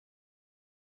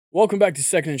Welcome back to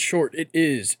Second and Short. It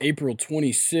is April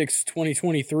 26th,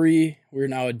 2023. We're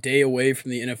now a day away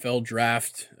from the NFL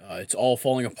draft. It's all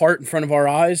falling apart in front of our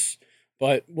eyes,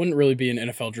 but wouldn't really be an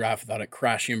NFL draft without it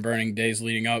crashing and burning days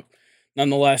leading up.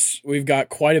 Nonetheless, we've got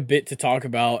quite a bit to talk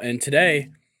about, and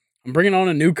today I'm bringing on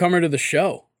a newcomer to the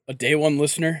show, a day one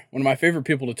listener, one of my favorite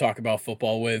people to talk about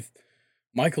football with,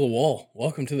 Michael Wall.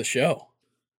 Welcome to the show.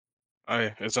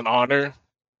 It's an honor,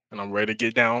 and I'm ready to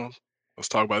get down. Let's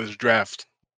talk about this draft.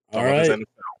 All Talk about this right. NFL.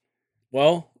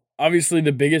 Well, obviously,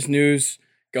 the biggest news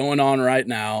going on right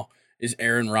now is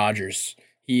Aaron Rodgers.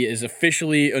 He is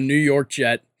officially a New York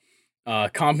Jet.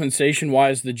 Compensation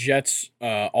wise, the Jets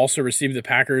also received the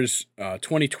Packers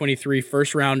 2023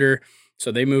 first rounder.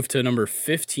 So they moved to number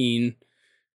 15.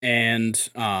 And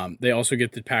they also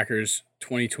get the Packers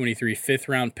 2023 fifth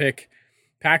round pick.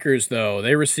 Packers, though,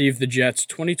 they received the Jets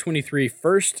 2023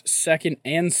 first, second,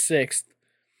 and sixth.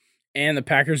 And the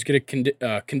Packers get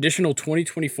a conditional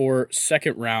 2024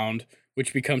 second round,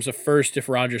 which becomes a first if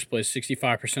Rodgers plays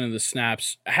 65% of the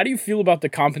snaps. How do you feel about the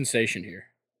compensation here?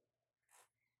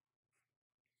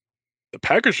 The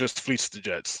Packers just fleeced the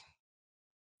Jets.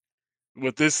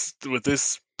 With this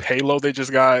payload they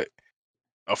just got,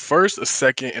 a first, a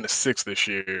second, and a sixth this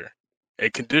year. A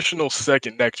conditional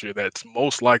second next year that's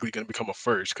most likely going to become a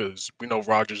first because we know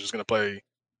Rodgers is going to play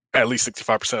at least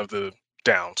 65% of the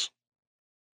downs.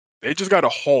 They just got a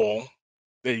haul.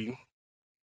 They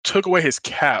took away his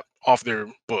cap off their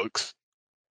books,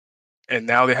 and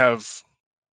now they have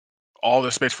all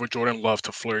the space for Jordan Love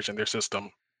to flourish in their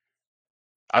system.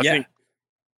 I Yeah, think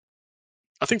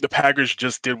I think the Packers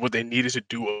just did what they needed to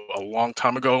do a long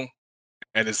time ago,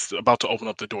 and it's about to open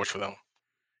up the doors for them.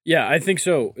 yeah, I think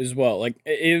so as well. Like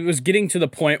it was getting to the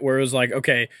point where it was like,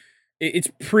 okay, it's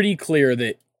pretty clear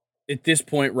that at this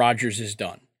point Rodgers is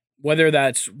done. Whether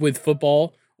that's with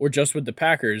football or just with the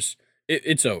Packers,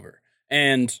 it's over.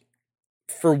 And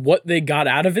for what they got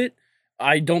out of it,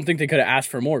 I don't think they could have asked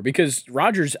for more because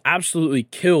Rodgers absolutely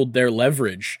killed their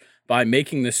leverage by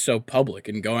making this so public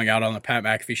and going out on the Pat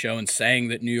McAfee show and saying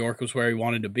that New York was where he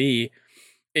wanted to be.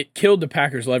 It killed the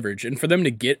Packers' leverage. And for them to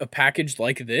get a package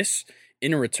like this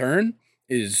in return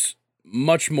is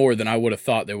much more than I would have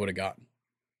thought they would have gotten.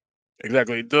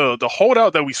 Exactly. The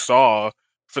holdout that we saw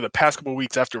for the past couple of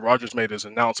weeks after Rodgers made his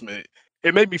announcement,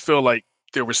 it made me feel like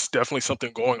there was definitely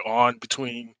something going on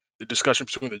between the discussion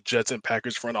between the Jets and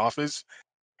Packers front office.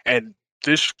 And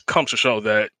this comes to show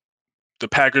that the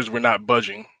Packers were not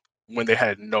budging when they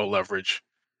had no leverage.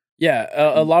 Yeah,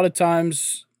 a lot of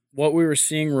times what we were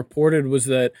seeing reported was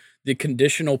that the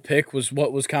conditional pick was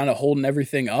what was kind of holding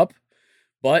everything up,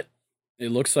 but it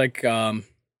looks like the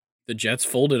Jets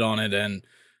folded on it. And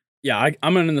yeah,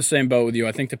 I'm in the same boat with you.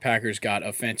 I think the Packers got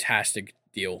a fantastic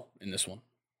deal in this one.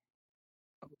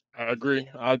 I agree.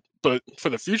 But for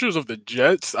the futures of the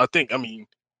Jets, I mean,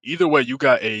 either way, you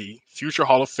got a future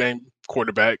Hall of Fame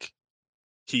quarterback.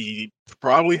 He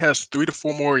probably has 3 to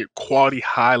 4 more quality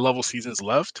high level seasons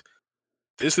left.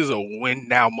 This is a win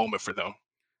now moment for them.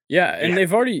 Yeah, They and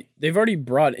they've already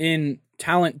brought in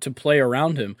talent to play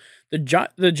around him.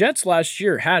 The Jets last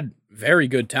year had very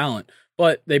good talent,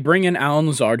 but they bring in Alan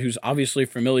Lazard, who's obviously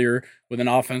familiar with an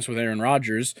offense with Aaron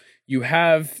Rodgers. You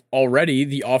have already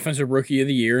the offensive rookie of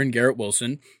the year in Garrett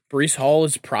Wilson. Brees Hall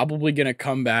is probably going to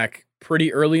come back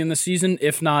pretty early in the season,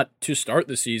 if not to start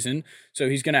the season. So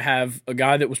he's going to have a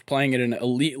guy that was playing at an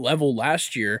elite level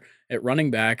last year at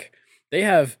running back. They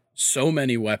have so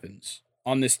many weapons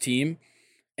on this team,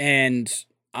 and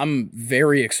I'm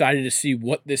very excited to see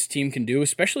what this team can do,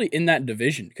 especially in that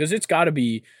division, because it's got to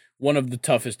be one of the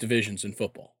toughest divisions in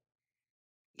football.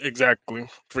 exactly.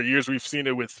 For years, we've seen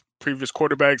it with previous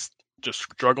quarterbacks just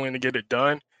struggling to get it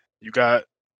done. You got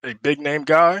a big name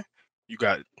guy. You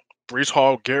got Brees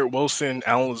Hall, Garrett Wilson,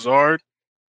 Alan Lazard.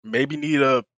 Maybe need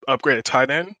a upgrade at tight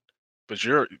end, but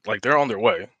you're like they're on their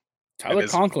way, and Tyler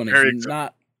it's Conklin is very.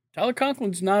 not Tyler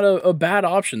Conklin's not a bad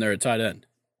option there at tight end.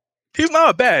 He's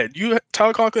not bad. You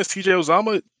Tyler Conklin, T.J.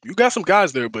 Ozama. You got some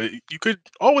guys there, but you could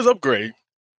always upgrade.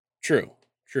 True,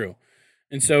 true.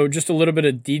 And so, just a little bit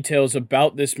of details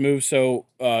about this move. So,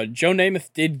 Joe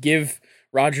Namath did give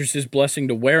Rodgers his blessing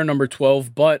to wear number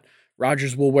 12, but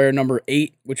Rodgers will wear number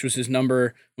 8, which was his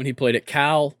number when he played at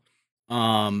Cal.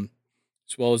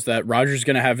 As well as that, Rodgers is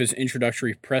going to have his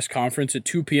introductory press conference at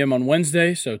 2 p.m. on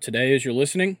Wednesday. So, today, as you're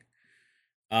listening,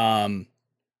 um,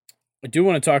 I do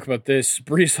want to talk about this.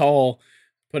 Brees Hall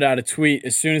put out a tweet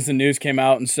as soon as the news came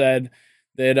out and said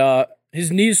that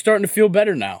his knee's starting to feel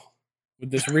better now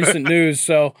with this recent news.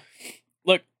 So,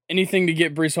 look, anything to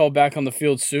get Brees Hall back on the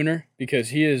field sooner because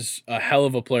he is a hell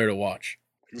of a player to watch.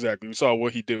 Exactly. We saw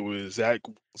what he did with Zach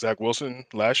Wilson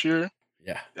last year.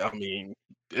 Yeah. I mean,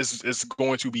 it's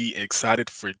going to be excited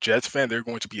for Jets fan. They're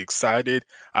going to be excited.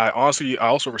 I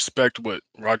also respect what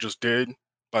Rodgers did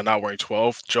by not wearing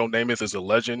 12. Joe Namath is a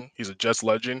legend. He's a Jets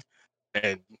legend,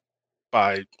 and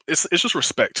by it's just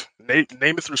respect.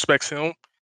 Namath respects him.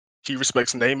 He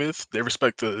respects Namath. They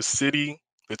respect the city,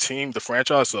 the team, the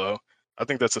franchise. So I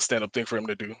think that's a stand up thing for him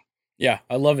to do. Yeah,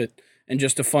 I love it. And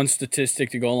just a fun statistic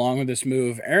to go along with this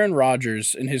move, Aaron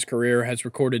Rodgers in his career has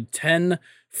recorded 10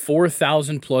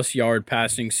 4,000 plus yard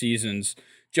passing seasons.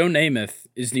 Joe Namath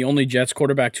is the only Jets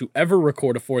quarterback to ever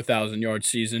record a 4,000 yard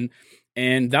season.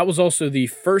 And that was also the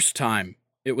first time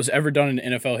it was ever done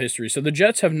in NFL history. So the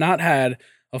Jets have not had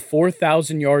a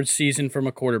 4,000 yard season from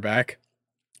a quarterback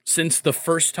since the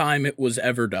first time it was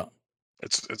ever done.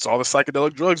 It's all the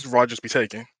psychedelic drugs Rodgers be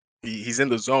taking. He's in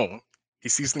the zone. He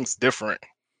sees things different.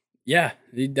 Yeah,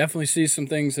 he definitely sees some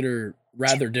things that are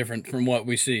rather different from what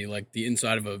we see, like the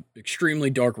inside of a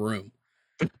extremely dark room.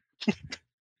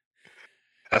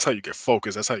 That's how you get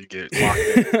focused. That's how you get locked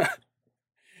in.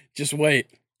 Just wait.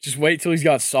 Just wait till he's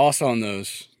got sauce on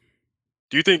those.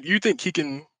 Do you think he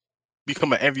can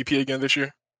become an MVP again this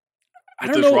year I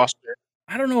with don't this know. roster?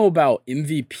 I don't know about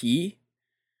MVP.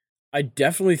 I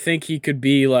definitely think he could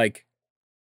be like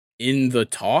in the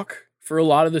talk for a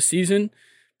lot of the season,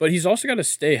 but he's also got to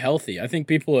stay healthy. I think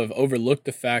people have overlooked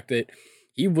the fact that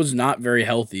he was not very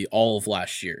healthy all of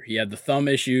last year. He had the thumb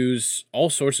issues, all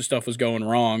sorts of stuff was going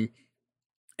wrong.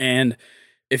 And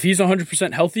if he's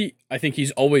 100% healthy, I think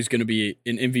he's always going to be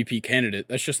an MVP candidate.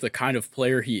 That's just the kind of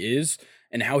player he is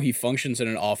and how he functions in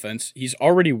an offense. He's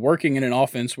already working in an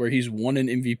offense where he's won an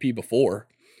MVP before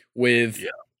with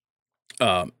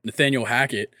Yeah. Nathaniel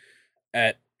Hackett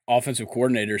at offensive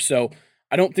coordinator. So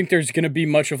I don't think there's going to be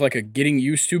much of like a getting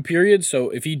used to period.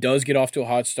 So if he does get off to a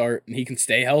hot start and he can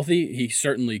stay healthy, he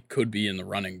certainly could be in the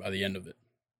running by the end of it.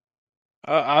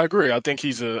 I agree. I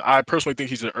personally think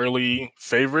he's an early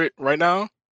favorite right now.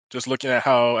 Just looking at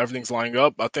how everything's lining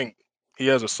up, I think he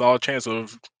has a solid chance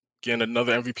of getting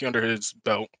another MVP under his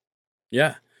belt.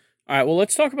 Yeah. All right. Well,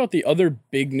 let's talk about the other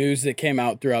big news that came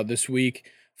out throughout this week.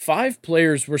 5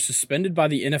 players were suspended by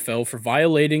the NFL for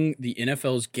violating the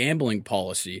NFL's gambling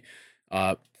policy.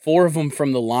 4 of them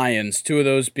from the Lions, 2 of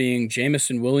those being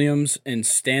Jamison Williams and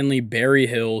Stanley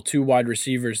Berryhill, 2 wide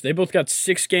receivers. They both got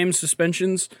 6-game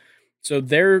suspensions. So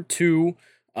they're 2,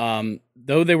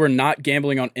 though they were not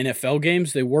gambling on NFL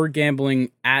games, they were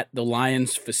gambling at the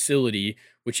Lions facility,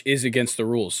 which is against the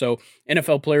rules. So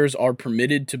NFL players are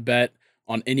permitted to bet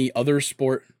on any other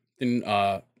sport than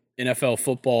NFL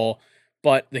football,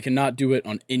 but they cannot do it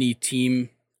on any team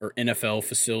or NFL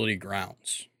facility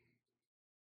grounds.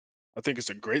 I think it's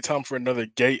a great time for another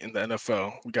gate in the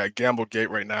NFL. We got Gamble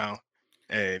Gate right now,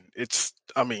 and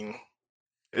I mean,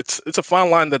 it's a fine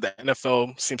line that the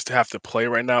NFL seems to have to play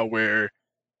right now. Where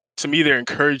to me, they're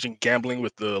encouraging gambling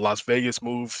with the Las Vegas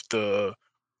move,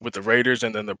 with the Raiders,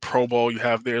 and then the Pro Bowl you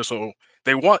have there. So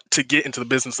they want to get into the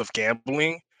business of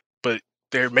gambling, but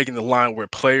they're making the line where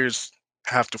players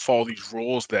have to follow these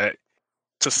rules that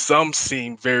to some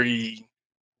seem very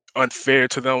unfair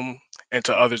to them, and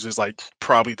to others is like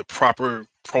probably the proper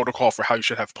protocol for how you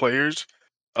should have players.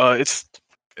 Uh, it's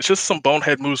it's just some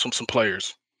bonehead moves from some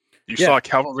players. You Yeah, saw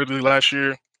Calvin Ridley last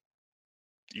year.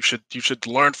 You should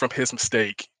learn from his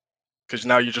mistake because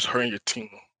now you're just hurting your team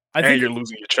I and think you're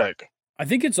losing your check. I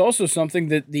think it's also something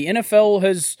that the NFL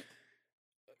has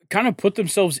kind of put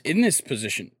themselves in this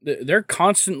position. They're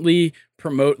constantly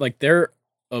promote like they're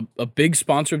a big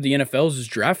sponsor of the NFL's is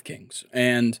DraftKings,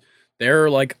 and they're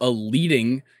like a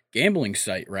leading gambling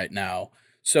site right now.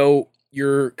 So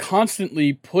you're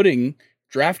constantly putting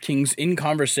DraftKings in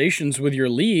conversations with your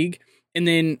league, and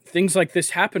then things like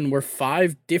this happen where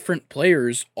 5 different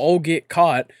players all get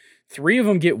caught. 3 of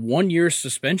them get 1-year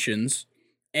suspensions,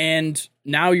 and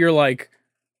now you're like,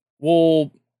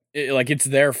 well, like it's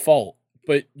their fault,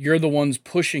 but you're the ones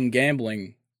pushing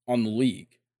gambling on the league.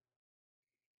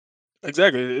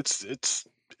 Exactly. It's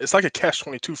like a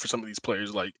catch-22 for some of these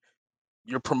players. Like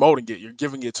you're promoting it, you're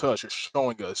giving it to us, you're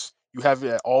showing us. You have it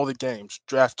at all the games,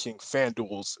 DraftKings,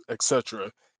 FanDuels,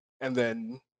 etc. And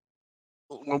then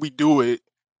when we do it,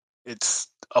 it's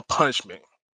a punishment.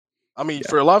 I mean, Yeah.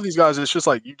 for a lot of these guys, it's just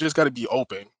like you just got to be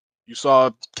open. You saw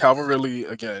Calvin Ridley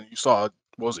again. You saw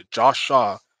what was it, Josh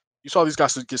Shaw. You saw these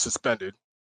guys get suspended,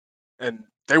 and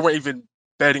they weren't even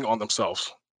betting on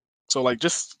themselves. So like,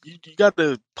 just you got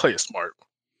to play it smart.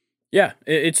 Yeah,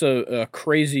 it's a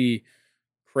crazy,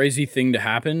 crazy thing to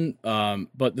happen.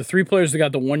 But the 3 players that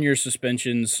got the 1-year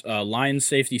suspensions, Lions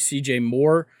safety CJ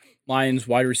Moore, Lions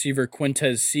wide receiver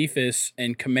Quintez Cephas,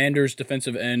 and Commanders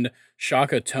defensive end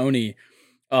Shaka Tony.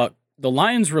 Uh, the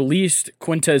Lions released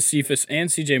Quintez Cephas and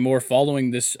CJ Moore following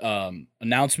this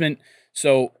announcement,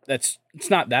 so it's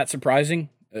not that surprising.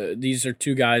 These are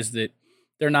two guys that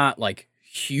they're not like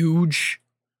huge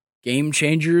game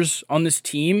changers on this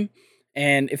team,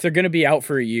 and if they're going to be out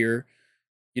for a year,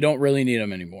 you don't really need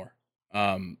them anymore.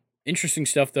 Interesting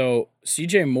stuff though.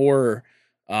 CJ Moore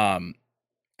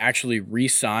actually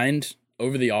re-signed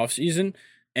over the offseason,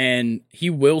 and he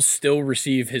will still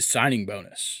receive his signing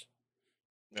bonus.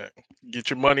 Yeah. Get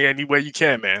your money any way you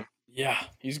can, man. Yeah,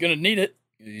 he's going to need it.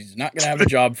 He's not going to have a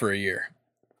job for a year.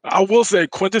 I will say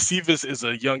Quintez Cephas is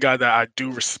a young guy that I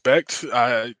do respect.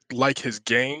 I like his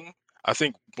game. I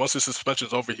think once the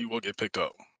suspension's over, he will get picked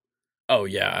up. Oh,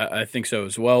 yeah, I think so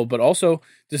as well. But also,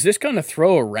 does this kind of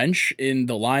throw a wrench in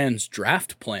the Lions'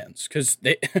 draft plans? Because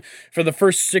they, for the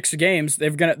first 6 games,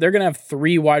 they're gonna have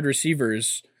 3 wide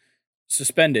receivers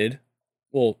suspended.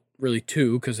 Well, really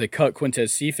 2 because they cut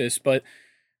Quintez Cephas. But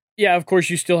yeah, of course,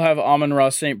 you still have Amon-Ra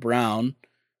St. Brown,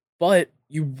 but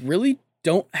you really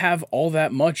don't have all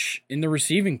that much in the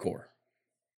receiving core.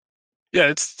 Yeah,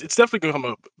 it's definitely going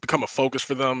to become a focus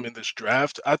for them in this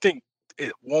draft. I think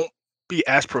it won't be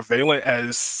as prevalent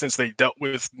as since they dealt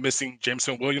with missing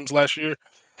Jameson Williams last year.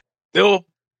 They'll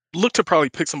look to probably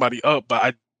pick somebody up, but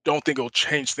I don't think it'll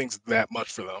change things that much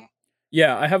for them.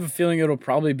 Yeah, I have a feeling it'll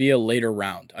probably be a later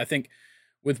round. I think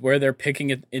with where they're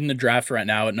picking it in the draft right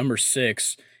now at number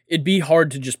 6, it'd be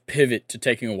hard to just pivot to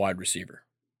taking a wide receiver.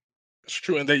 It's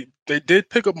true, and they did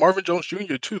pick up Marvin Jones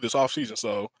Jr. too this offseason,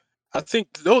 so I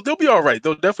think they'll be all right.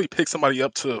 They'll definitely pick somebody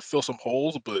up to fill some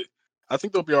holes, but I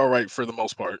think they'll be all right for the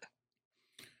most part.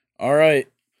 All right,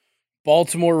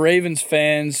 Baltimore Ravens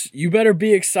fans, you better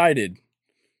be excited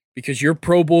because your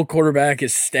Pro Bowl quarterback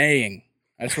is staying.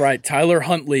 That's right, Tyler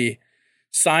Huntley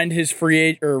signed his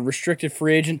restricted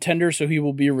free agent tender, so he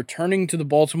will be returning to the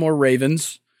Baltimore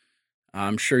Ravens.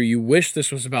 I'm sure you wish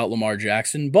this was about Lamar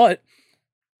Jackson, but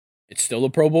it's still a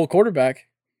Pro Bowl quarterback.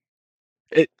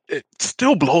 It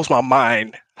still blows my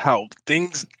mind how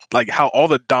all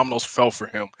the dominoes fell for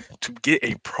him to get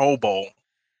a Pro Bowl.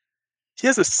 He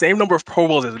has the same number of Pro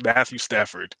Bowls as Matthew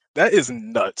Stafford. That is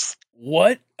nuts.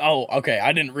 What? Oh, okay.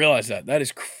 I didn't realize that. That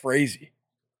is crazy.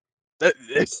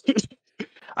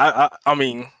 I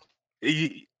mean,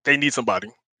 they need somebody.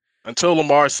 Until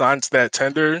Lamar signs that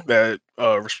tender, that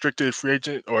restricted free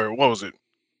agent, or what was it?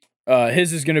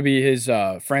 His is going to be his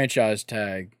franchise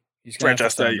tag. He's going to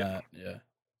have to sign that. Yeah.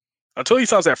 Until he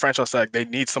signs that franchise tag, they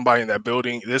need somebody in that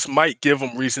building. This might give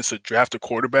them reasons to draft a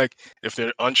quarterback if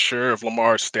they're unsure of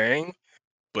Lamar staying.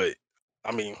 But,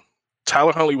 I mean,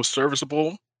 Tyler Huntley was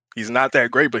serviceable. He's not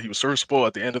that great, but he was serviceable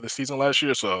at the end of the season last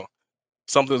year, so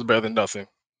something's better than nothing.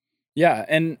 Yeah,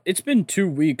 and it's been 2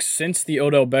 weeks since the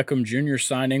Odell Beckham Jr.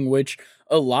 signing, which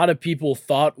a lot of people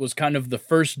thought was kind of the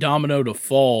first domino to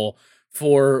fall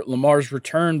for Lamar's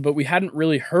return, but we hadn't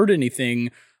really heard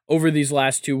anything over these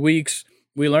last 2 weeks.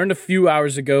 We learned a few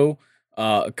hours ago,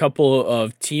 a couple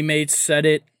of teammates said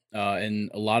it,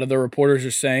 and a lot of the reporters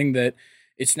are saying that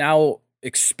it's now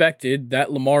expected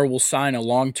that Lamar will sign a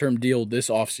long-term deal this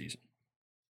offseason.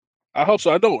 I hope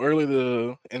so. I know early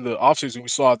in the offseason we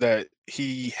saw that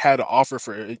he had an offer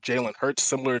for Jalen Hurts,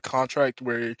 similar contract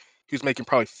where he was making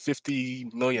probably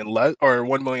 $50 million less or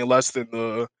 $1 million less than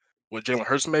what Jalen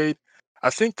Hurts made.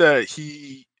 I think that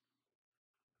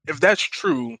if that's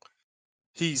true,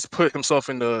 he's put himself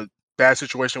in a bad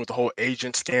situation with the whole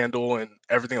agent scandal and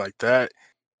everything like that.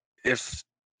 If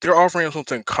they're offering him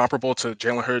something comparable to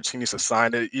Jalen Hurts, he needs to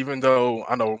sign it. Even though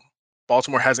I know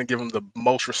Baltimore hasn't given him the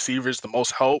most receivers, the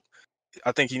most help,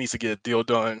 I think he needs to get a deal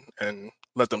done and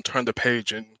let them turn the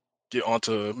page and get on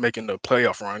to making the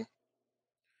playoff run.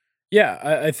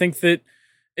 Yeah, I think that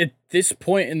at this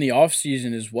point in the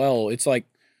offseason as well, it's like,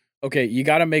 okay, you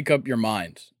got to make up your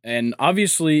mind. And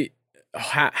obviously,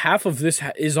 half of this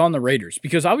is on the Raiders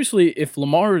because obviously, if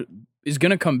Lamar is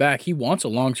going to come back, he wants a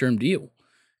long-term deal.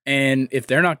 And if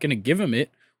they're not going to give him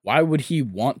it, why would he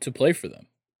want to play for them?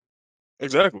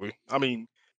 Exactly. I mean,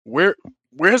 where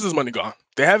has his money gone?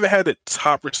 They haven't had a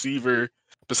top receiver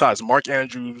besides Mark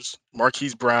Andrews,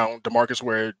 Marquise Brown, DeMarcus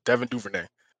Ware, Devin Duvernay.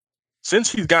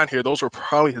 Since he's gotten here, those were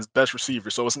probably his best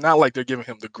receivers. So it's not like they're giving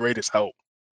him the greatest help,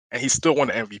 and he still won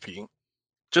the MVP.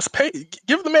 Just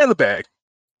give the man the bag.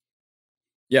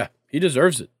 Yeah, he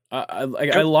deserves it. A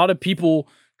lot of people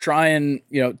try and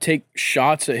take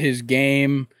shots at his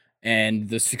game and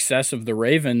the success of the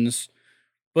Ravens,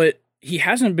 but he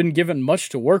hasn't been given much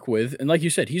to work with. And like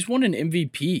you said, he's won an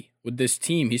MVP with this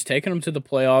team. He's taken them to the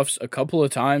playoffs a couple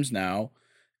of times now,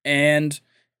 and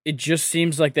it just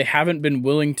seems like they haven't been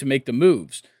willing to make the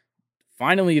moves.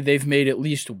 Finally, they've made at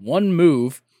least one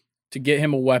move to get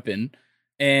him a weapon,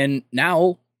 and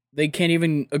now they can't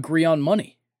even agree on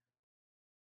money.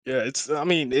 Yeah, I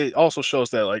mean, it also shows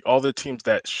that like all the teams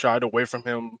that shied away from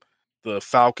him, the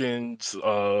Falcons,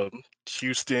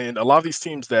 Houston, a lot of these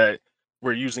teams that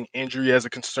were using injury as a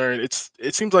concern,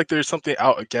 it seems like there's something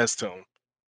out against him,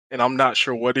 and I'm not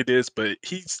sure what it is, but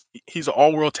he's an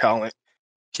all-world talent.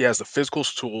 He has the physical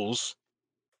tools.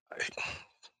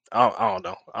 I don't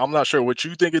know. I'm not sure what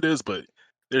you think it is, but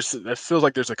it feels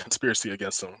like there's a conspiracy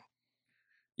against him.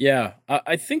 Yeah,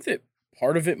 I think that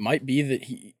part of it might be that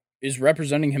he is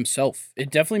representing himself.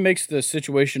 It definitely makes the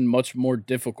situation much more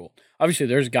difficult. Obviously,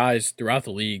 there's guys throughout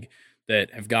the league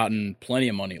that have gotten plenty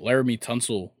of money. Laramie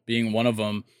Tunsil being one of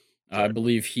them. I Exactly.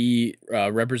 believe he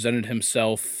represented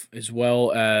himself as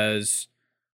well as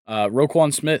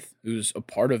Roquan Smith, who's a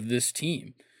part of this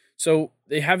team. So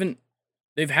they've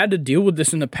had to deal with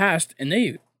this in the past, and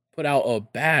they put out a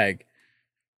bag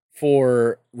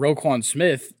for Roquan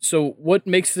Smith. So what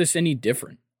makes this any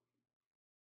different?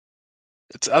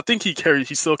 I think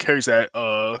he still carries that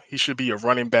he should be a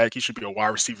running back, he should be a wide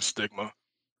receiver stigma.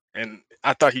 And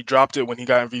I thought he dropped it when he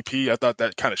got MVP. I thought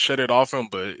that kind of shut it off him,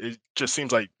 but it just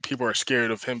seems like people are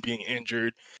scared of him being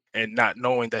injured and not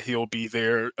knowing that he'll be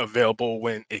there available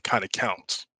when it kind of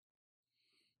counts.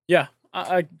 Yeah,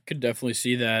 I could definitely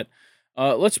see that.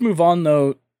 Let's move on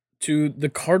though to the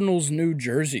Cardinals' new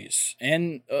jerseys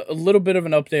and a little bit of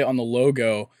an update on the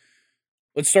logo.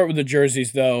 Let's start with the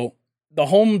jerseys though. The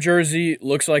home jersey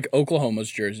looks like Oklahoma's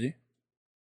jersey,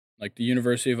 like the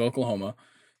University of Oklahoma.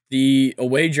 The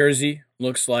away jersey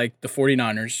looks like the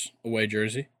 49ers away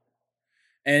jersey.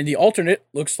 And the alternate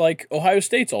looks like Ohio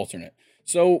State's alternate.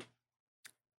 So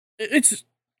it's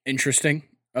interesting.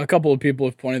 A couple of people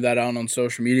have pointed that out on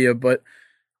social media, but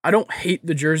I don't hate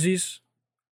the jerseys.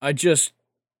 I just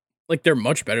like they're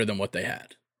much better than what they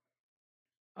had.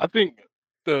 I think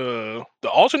the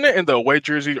alternate and the away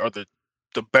jersey are the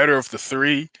better of the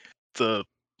three. The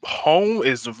home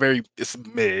is it's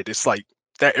mid. It's like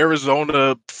that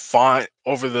Arizona font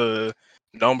over the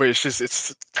number.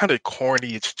 It's kind of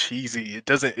corny. It's cheesy. It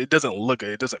doesn't look good.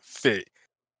 It doesn't fit.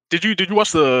 Did you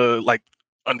watch the like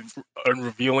un-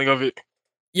 unrevealing of it?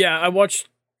 Yeah, I watched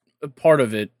a part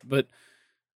of it, but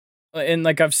and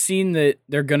like I've seen that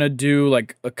they're gonna do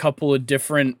like a couple of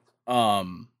different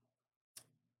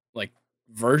like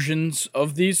versions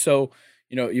of these. So,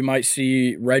 you might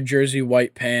see red jersey,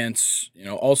 white pants,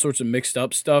 all sorts of mixed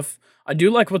up stuff. I do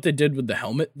like what they did with the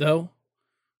helmet though.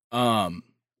 Um,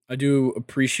 I do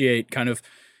appreciate kind of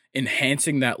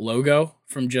enhancing that logo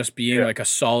from just being Yeah. like a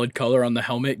solid color on the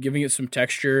helmet, giving it some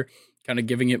texture, kind of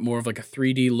giving it more of like a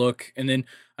 3D look. And then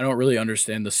I don't really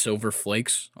understand the silver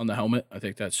flakes on the helmet. I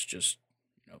think that's just,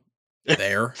 you know,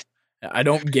 there. I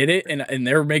don't get it, and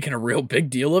they're making a real big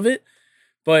deal of it,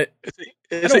 but I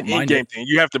It's an don't mind in-game it. thing.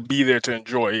 You have to be there to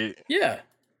enjoy it. Yeah.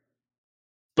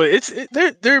 But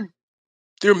they're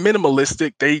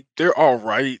minimalistic. They're all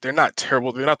right. They're not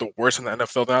terrible. They're not the worst in the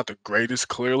NFL. They're not the greatest,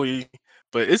 clearly.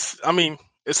 But I mean,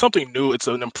 it's something new. It's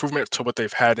an improvement to what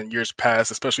they've had in years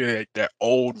past, especially that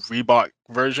old Reebok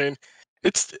version.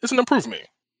 It's an improvement.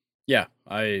 Yeah,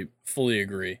 I fully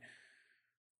agree.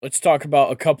 Let's talk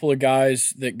about a couple of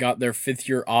guys that got their fifth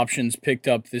year options picked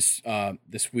up this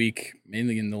week,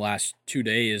 mainly in the last 2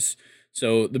 days.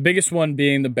 So the biggest one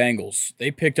being the Bengals. They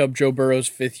picked up Joe Burrow's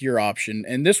fifth year option,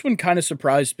 and this one kind of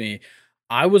surprised me.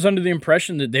 I was under the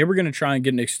impression that they were going to try and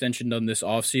get an extension done this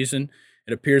offseason.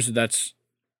 It appears that that's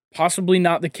possibly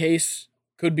not the case.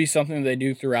 Could be something they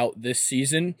do throughout this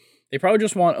season. They probably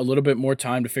just want a little bit more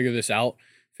time to figure this out,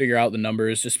 figure out the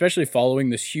numbers, especially following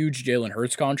this huge Jalen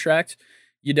Hurts contract.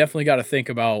 You definitely got to think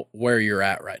about where you're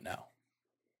at right now.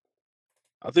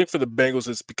 I think for the Bengals,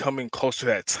 it's becoming close to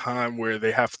that time where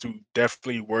they have to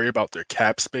definitely worry about their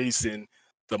cap space and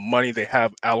the money they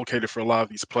have allocated for a lot of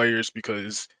these players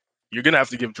because you're gonna have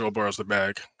to give Joe Burrows the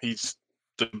bag. He's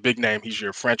the big name. He's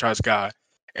your franchise guy,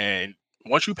 and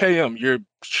once you pay him, you're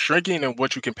shrinking in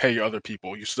what you can pay your other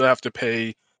people. You still have to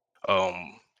pay.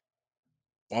 Why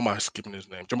am I skipping his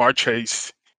name? Jamar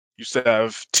Chase. You still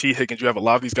have T Higgins. You have a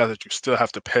lot of these guys that you still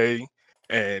have to pay,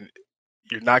 and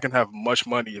you're not gonna have much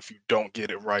money if you don't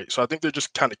get it right. So I think they're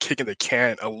just kind of kicking the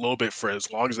can a little bit for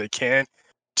as long as they can,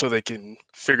 so they can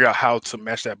figure out how to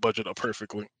match that budget up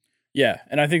perfectly. Yeah,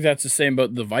 and I think that's the same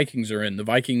boat the Vikings are in. The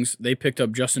Vikings, they picked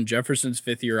up Justin Jefferson's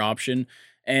fifth year option,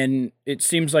 and it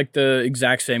seems like the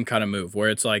exact same kind of move where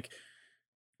it's like,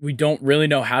 we don't really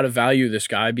know how to value this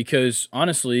guy because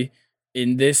honestly,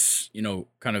 in this,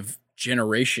 kind of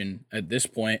generation at this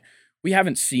point, we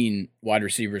haven't seen wide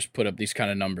receivers put up these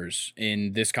kind of numbers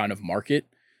in this kind of market.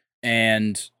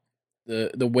 And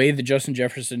the way that Justin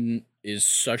Jefferson is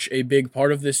such a big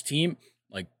part of this team,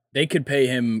 they could pay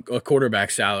him a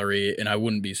quarterback salary, and I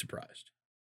wouldn't be surprised.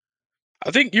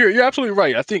 I think you're absolutely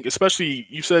right. I think especially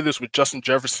you said this with Justin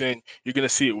Jefferson. You're going to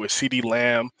see it with CeeDee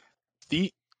Lamb.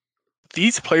 The,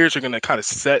 these players are going to kind of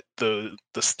set the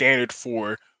standard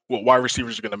for what wide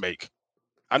receivers are going to make.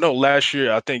 I know last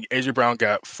year I think AJ Brown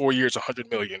got 4 years,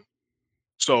 100 million.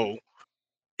 So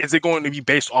is it going to be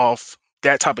based off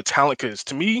that type of talent? Because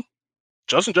to me,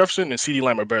 Justin Jefferson and CeeDee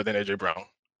Lamb are better than AJ Brown,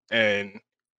 and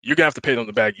you're gonna have to pay them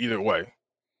the bag either way,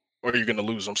 or you're gonna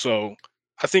lose them. So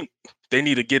I think they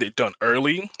need to get it done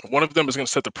early. One of them is gonna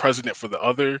set the precedent for the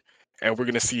other, and we're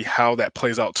gonna see how that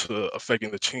plays out to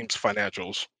affecting the team's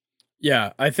financials.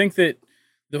 Yeah, I think that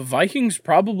the Vikings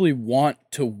probably want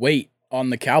to wait on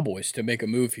the Cowboys to make a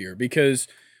move here because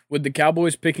with the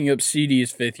Cowboys picking up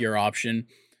CD's 5th-year option,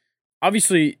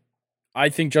 obviously I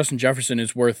think Justin Jefferson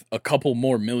is worth a couple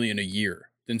more million a year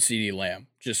than CD Lamb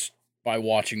just by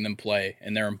watching them play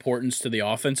and their importance to the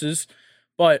offenses.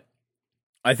 But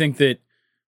I think that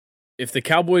if the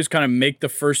Cowboys kind of make the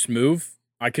first move,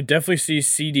 I could definitely see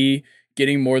CD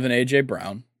getting more than AJ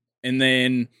Brown. And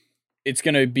then it's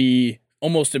going to be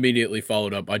almost immediately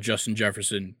followed up by Justin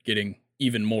Jefferson getting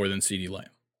even more than CD Lamb.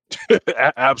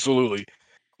 Absolutely.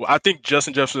 Well, I think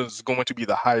Justin Jefferson is going to be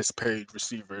the highest paid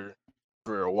receiver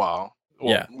for a while.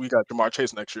 Well, Yeah. we got Jamar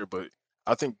Chase next year, but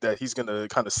I think that he's going to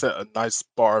kind of set a nice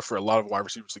bar for a lot of wide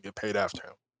receivers to get paid after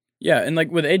him. Yeah, and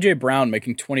like with AJ Brown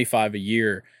making 25 a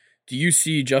year, do you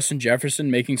see Justin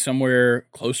Jefferson making somewhere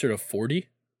closer to 40?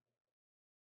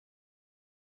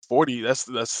 40, that's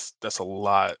a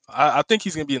lot. I think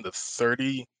he's going to be in the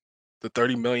 30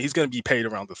 million. He's going to be paid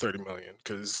around the 30 million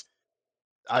because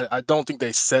I don't think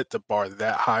they set the bar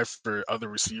that high for other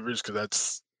receivers because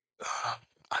that's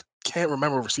I can't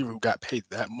remember a receiver who got paid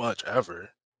that much ever.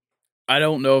 I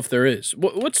don't know if there is.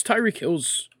 What's Tyreek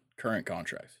Hill's current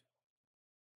contract?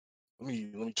 Let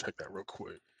me check that real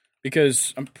quick.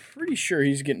 Because I'm pretty sure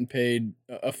he's getting paid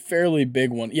a fairly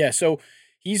big one. Yeah, so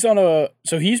he's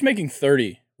making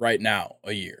 30 right now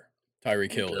a year.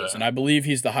 Tyreek Hill is, and I believe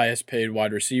he's the highest paid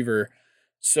wide receiver.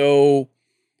 So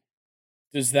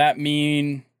does that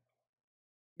mean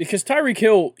because Tyreek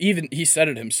Hill even he said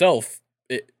it himself,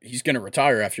 he's going to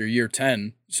retire after year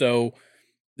 10. So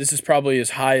this is probably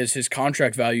as high as his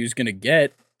contract value is going to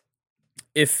get.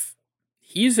 If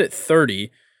he's at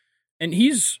 30 and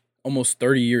he's almost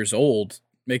 30 years old,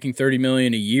 making 30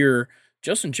 million a year,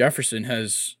 Justin Jefferson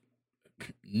has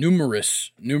numerous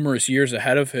years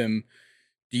ahead of him.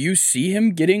 Do you see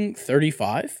him getting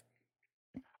 35?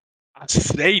 I'd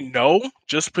say no,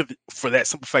 just for that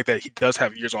simple fact that he does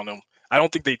have years on him. I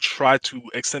don't think they try to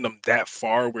extend him that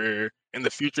far where in the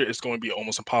future it's going to be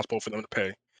almost impossible for them to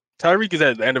pay. Tyreek is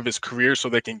at the end of his career, so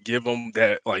they can give him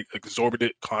that like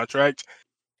exorbitant contract.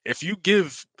 If you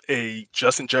give a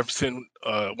Justin Jefferson,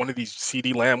 one of these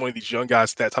CD Lamb, one of these young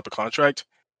guys that type of contract,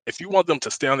 if you want them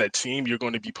to stay on that team, you're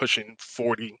going to be pushing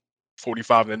 40,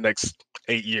 45 in the next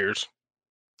 8 years.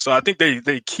 So I think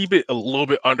they keep it a little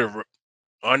bit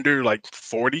under like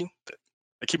 40.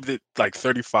 They keep it like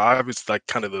 35. It's like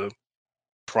kind of the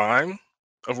prime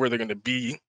of where they're going to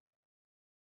be.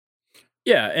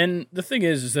 Yeah, and the thing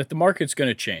is that the market's going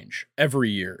to change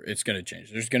every year. It's going to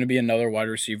change. There's going to be another wide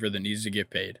receiver that needs to get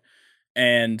paid,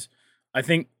 and I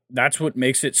think that's what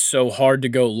makes it so hard to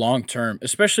go long term,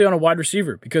 especially on a wide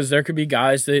receiver, because there could be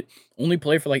guys that only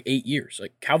play for like 8 years.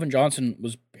 Like Calvin Johnson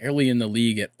was barely in the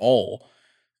league at all,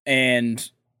 and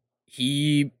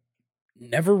he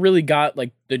never really got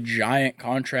like the giant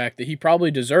contract that he probably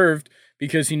deserved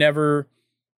because he never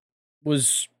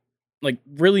was like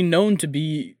really known to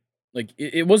be like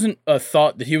it wasn't a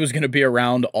thought that he was going to be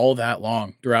around all that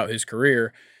long throughout his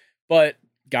career. But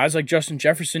guys like Justin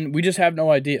Jefferson, we just have no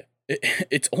idea.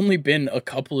 It's only been a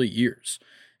couple of years.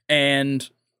 And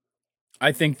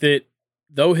I think that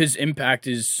though his impact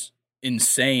is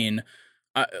insane,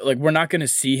 like we're not going to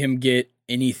see him get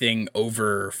anything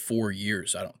over 4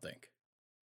 years, I don't think.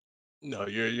 No,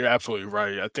 you're absolutely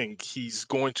right. I think he's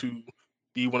going to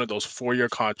be one of those 4 year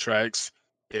contracts.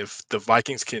 If the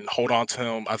Vikings can hold on to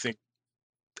him, I think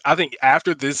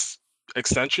after this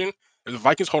extension, if the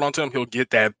Vikings hold on to him, he'll get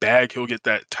that bag. He'll get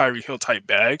that Tyreek Hill type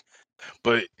bag.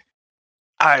 But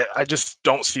I just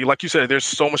don't see, like you said, there's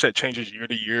so much that changes year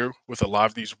to year with a lot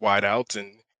of these wideouts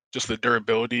and just the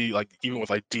durability, like even with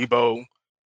like Debo,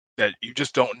 that you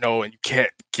just don't know and you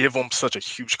can't give them such a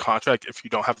huge contract if you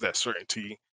don't have that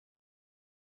certainty.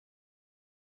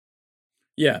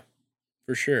 Yeah,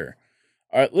 for sure.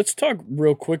 All right, let's talk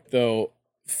real quick though.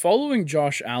 Following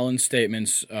Josh Allen's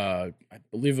statements, I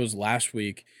believe it was last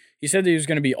week, he said that he was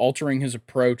going to be altering his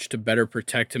approach to better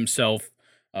protect himself,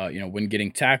 when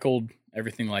getting tackled,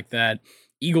 everything like that.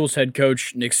 Eagles head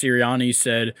coach Nick Sirianni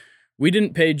said, "We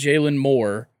didn't pay Jalen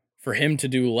more for him to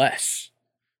do less."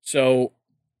 So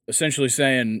essentially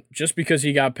saying just because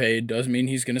he got paid doesn't mean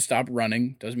he's going to stop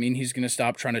running, doesn't mean he's going to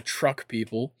stop trying to truck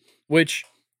people, which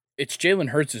it's Jalen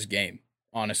Hurts' game,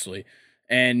 honestly.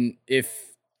 And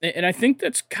I think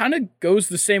that's kind of goes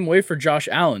the same way for Josh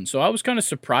Allen. So I was kind of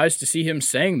surprised to see him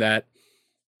saying that,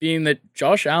 being that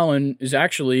Josh Allen is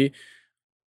actually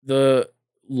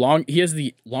he has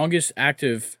the longest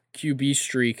active QB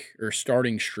streak or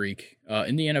starting streak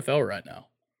in the NFL right now.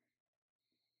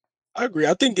 I agree.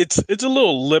 I think it's a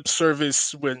little lip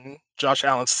service when Josh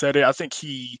Allen said it. I think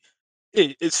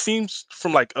it seems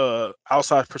from like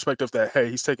outside perspective that hey,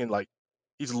 he's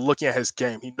looking at his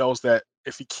game. He knows that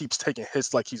if he keeps taking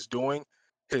hits like he's doing,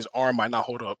 his arm might not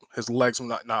hold up, his legs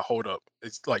might not hold up.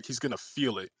 It's like he's gonna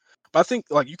feel it. But I think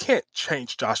like you can't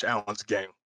change Josh Allen's game.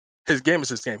 His game is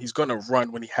his game. He's gonna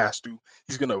run when he has to.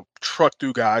 He's gonna truck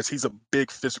through guys. He's a big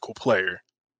physical player.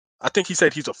 I think he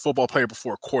said he's a football player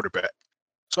before a quarterback.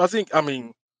 So I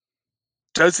mean,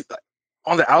 does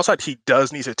on the outside he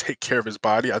does need to take care of his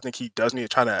body. I think he does need to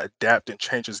try to adapt and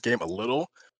change his game a little.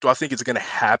 Do I think it's going to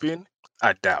happen?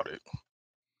 I doubt it.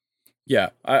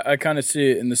 Yeah, I kind of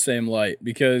see it in the same light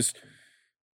because,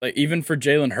 like, even for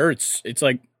Jalen Hurts, it's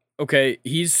like, okay,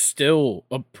 he's still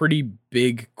a pretty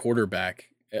big quarterback.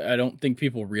 I don't think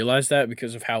people realize that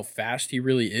because of how fast he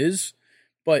really is,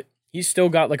 but he's still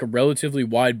got like a relatively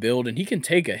wide build and he can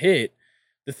take a hit.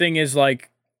 The thing is, like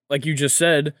you just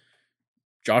said,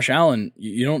 Josh Allen,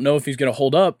 you don't know if he's going to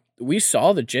hold up. We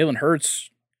saw that Jalen Hurts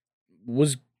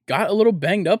got a little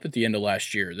banged up at the end of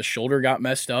last year. The shoulder got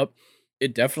messed up.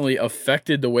 It definitely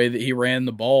affected the way that he ran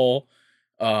the ball,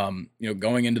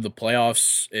 going into the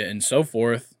playoffs and so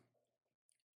forth.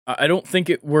 I don't think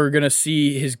we're going to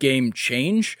see his game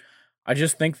change. I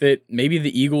just think that maybe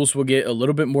the Eagles will get a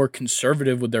little bit more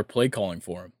conservative with their play calling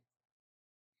for him.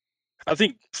 I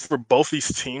think for both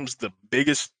these teams, the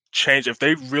biggest change, if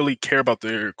they really care about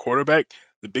their quarterback,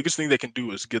 the biggest thing they can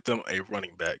do is get them a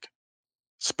running back.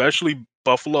 Especially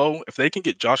Buffalo, if they can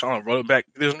get Josh Allen running back,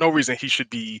 there's no reason he should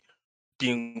be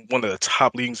being one of the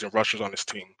top leagues in rushers on his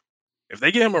team. If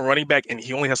they get him a running back and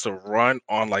he only has to run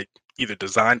on like either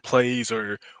design plays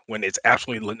or when it's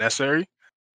absolutely necessary,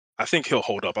 I think he'll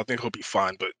hold up. I think he'll be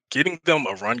fine. But getting them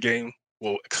a run game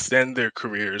will extend their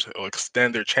careers or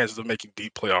extend their chances of making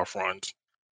deep playoff runs.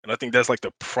 And I think that's like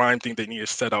the prime thing they need to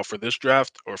set out for this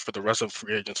draft or for the rest of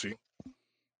free agency.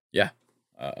 Yeah,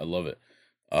 I love it.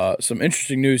 Some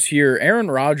interesting news here. Aaron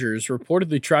Rodgers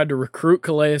reportedly tried to recruit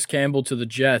Calais Campbell to the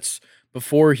Jets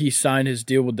before he signed his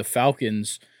deal with the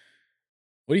Falcons.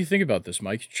 What do you think about this,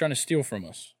 Mike? You're trying to steal from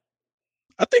us.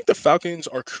 I think the Falcons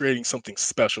are creating something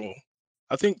special.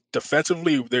 I think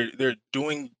defensively they're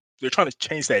trying to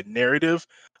change that narrative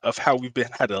of how we've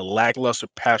had a lackluster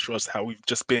pass rush, how we've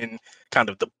just been kind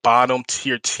of the bottom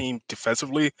tier team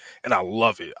defensively, and I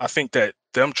love it. I think that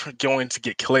them going to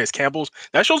get Calais Campbell's,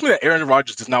 that shows me that Aaron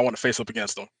Rodgers does not want to face up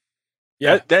against them.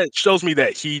 Yeah, That shows me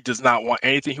that he does not want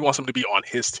anything. He wants them to be on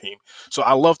his team. So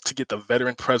I love to get the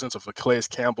veteran presence of Calais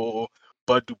Campbell,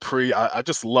 Bud Dupree. I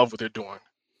just love what they're doing.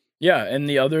 yeah, and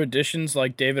the other additions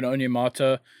like David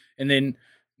Onyemata, and then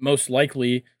most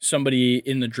likely somebody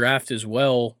in the draft as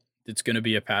well that's going to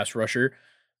be a pass rusher.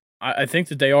 I think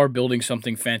that they are building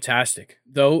something fantastic.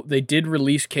 Though they did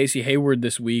release Casey Hayward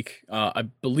this week. I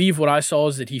believe what I saw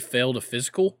is that he failed a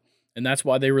physical, and that's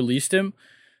why they released him.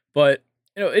 But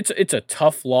it's a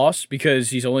tough loss because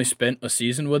he's only spent a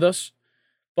season with us.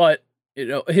 But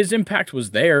his impact was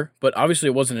there, but obviously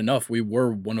it wasn't enough. We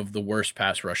were one of the worst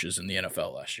pass rushes in the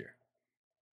NFL last year.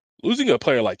 Losing a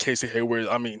player like Casey Hayward,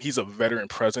 I mean, he's a veteran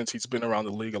presence. He's been around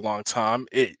the league a long time.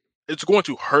 It's going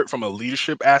to hurt from a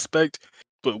leadership aspect,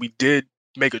 but we did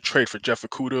make a trade for Jeff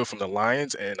Okudah from the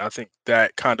Lions, and I think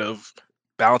that kind of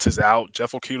balances out.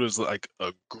 Jeff Okudah is like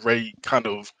a great kind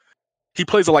of he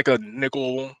plays like a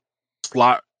nickel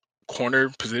slot corner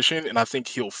position, and I think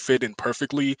he'll fit in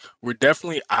perfectly.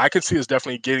 I can see us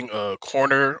definitely getting a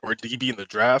corner or DB in the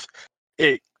draft.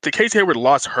 The Casey Hayward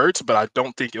loss hurts, but I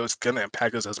don't think it was going to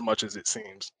impact us as much as it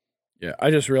seems. Yeah,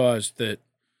 I just realized that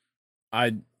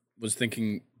I was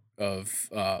thinking of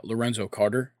Lorenzo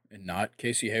Carter and not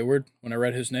Casey Hayward when I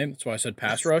read his name. That's why I said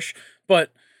pass rush.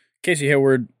 But Casey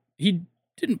Hayward, he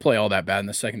didn't play all that bad in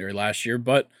the secondary last year,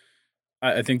 but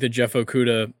I think that Jeff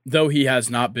Okudah, though he has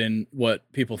not been what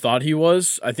people thought he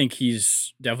was, I think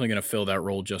he's definitely going to fill that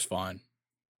role just fine.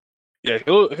 Yeah,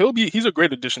 he's a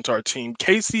great addition to our team.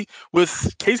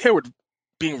 With Casey Hayward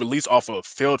being released off a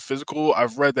failed physical,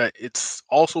 I've read that it's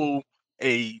also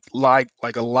it's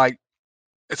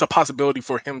a possibility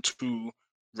for him to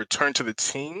return to the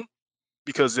team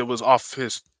because it was off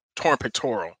his torn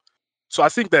pectoral. So I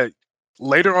think that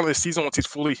later on in the season, once he's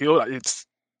fully healed, it's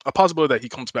a possibility that he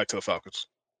comes back to the Falcons.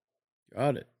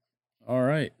 Got it. All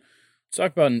right. Let's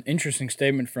talk about an interesting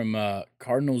statement from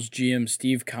Cardinals GM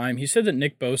Steve Keim. He said that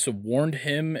Nick Bosa warned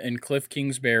him and Cliff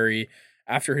Kingsbury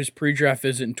after his pre-draft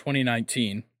visit in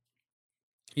 2019.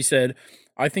 He said,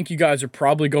 "I think you guys are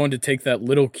probably going to take that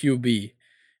little QB.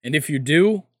 And if you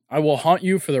do, I will haunt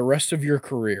you for the rest of your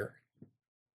career."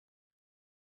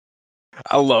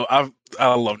 I love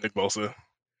Nick Bosa.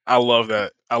 I love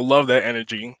that. I love that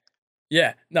energy.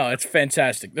 Yeah, no, it's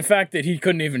fantastic. The fact that he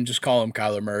couldn't even just call him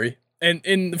Kyler Murray. And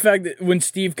the fact that when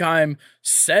Steve Keim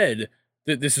said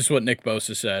that this is what Nick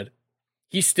Bosa said,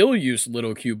 he still used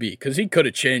little QB because he could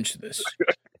have changed this.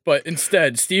 But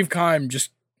instead, Steve Keim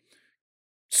just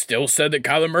still said that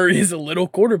Kyler Murray is a little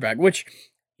quarterback, which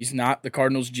he's not the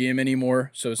Cardinals GM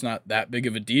anymore, so it's not that big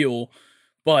of a deal.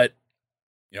 But,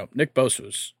 Nick Bosa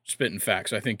was spitting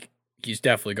facts. I think he's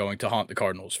definitely going to haunt the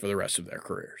Cardinals for the rest of their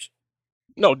careers.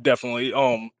 No, definitely.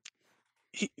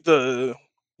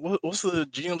 What's the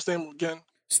GM's name again?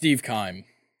 Steve Keim.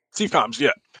 Steve Keim,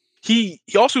 yeah. He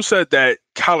also said that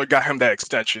Kyler got him that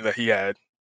extension that he had,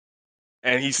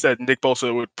 and he said Nick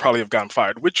Bosa would probably have gotten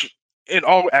fired, which in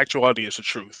all actuality is the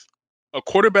truth. A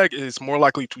quarterback is more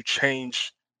likely to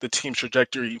change the team's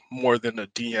trajectory more than a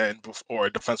DN or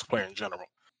a defensive player in general.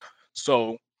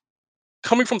 So,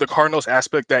 coming from the Cardinals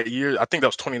aspect that year, I think that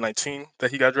was 2019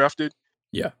 that he got drafted.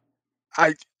 Yeah.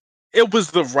 It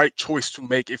was the right choice to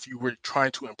make if you were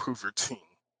trying to improve your team.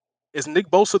 Is Nick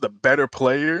Bosa the better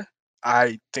player?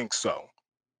 I think so.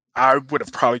 I would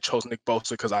have probably chosen Nick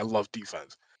Bosa because I love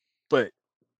defense. But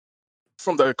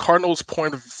from the Cardinals'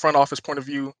 front office point of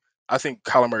view, I think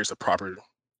Kyler Murray is the proper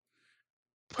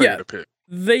player to pick.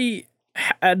 They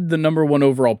had the number 1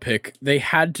 overall pick. They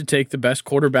had to take the best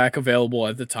quarterback available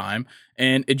at the time,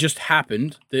 and it just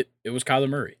happened that it was Kyler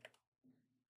Murray.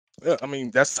 Yeah, I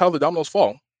mean, that's how the dominoes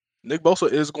fall. Nick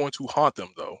Bosa is going to haunt them,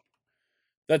 though.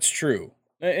 That's true.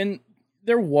 And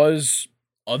there was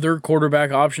other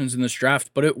quarterback options in this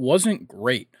draft, but it wasn't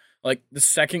great. Like, the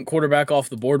second quarterback off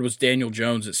the board was Daniel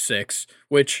Jones at 6,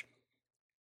 which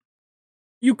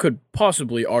you could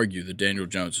possibly argue that Daniel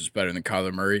Jones is better than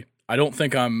Kyler Murray. I don't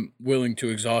think I'm willing to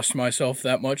exhaust myself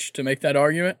that much to make that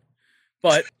argument.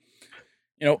 But,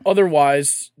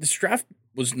 otherwise, this draft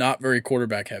was not very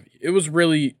quarterback heavy. It was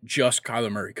really just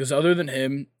Kyler Murray. Because other than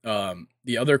him,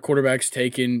 the other quarterbacks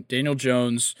taken, Daniel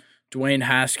Jones, Dwayne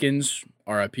Haskins,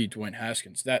 RIP Dwayne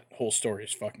Haskins. That whole story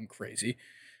is fucking crazy.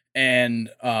 And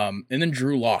then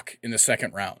Drew Lock in the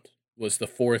second round was the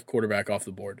 4th quarterback off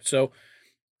the board. So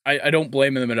I don't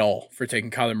blame them at all for taking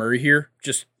Kyler Murray here.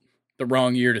 Just the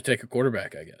wrong year to take a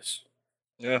quarterback, I guess.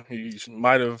 Yeah, he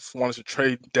might have wanted to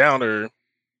trade down or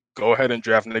go ahead and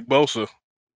draft Nick Bosa.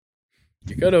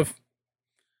 You could have.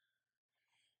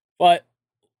 But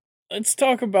let's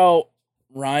talk about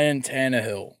Ryan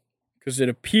Tannehill, because it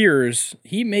appears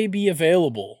he may be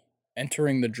available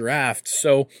entering the draft.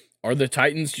 So are the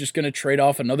Titans just going to trade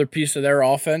off another piece of their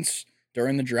offense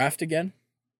during the draft again?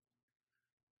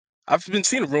 I've been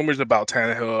seeing rumors about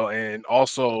Tannehill and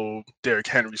also Derrick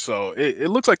Henry, so it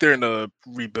looks like they're in a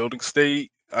rebuilding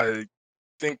state. I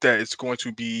think that it's going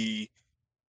to be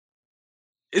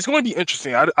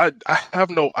interesting. I have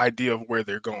no idea of where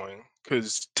they're going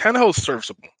because Tannehill is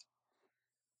serviceable.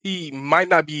 He might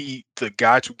not be the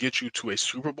guy to get you to a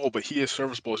Super Bowl, but he is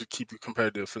serviceable to keep you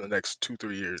competitive for the next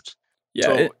 2-3 years.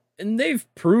 Yeah, and they've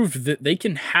proved that they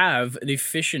can have an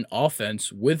efficient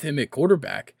offense with him at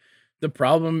quarterback. The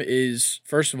problem is,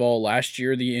 first of all, last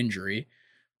year, the injury,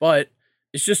 but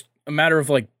it's just a matter of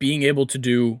being able to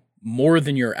do more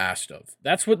than you're asked of.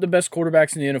 That's what the best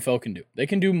quarterbacks in the NFL can do. They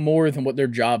can do more than what their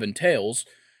job entails.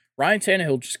 Ryan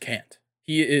Tannehill just can't.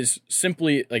 He is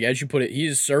simply, as you put it, he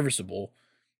is serviceable,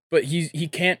 but he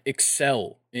can't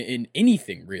excel in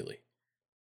anything really.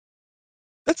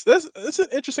 That's an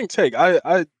interesting take.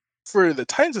 I for the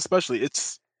Titans especially,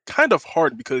 it's kind of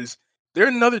hard because they're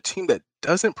another team that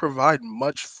doesn't provide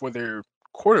much for their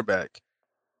quarterback.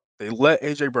 They let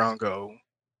AJ Brown go.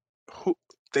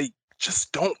 They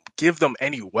just don't give them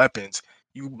any weapons.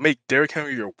 You make Derrick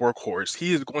Henry your workhorse.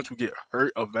 He is going to get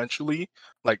hurt eventually.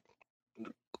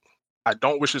 I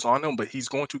don't wish this on him, but he's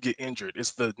going to get injured.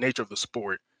 It's the nature of the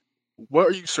sport. What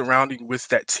are you surrounding with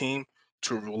that team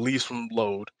to release from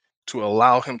load to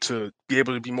allow him to be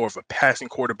able to be more of a passing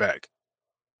quarterback?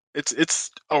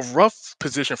 It's a rough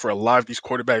position for a lot of these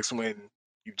quarterbacks when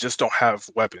you just don't have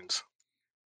weapons.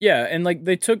 Yeah, and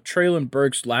they took Treylon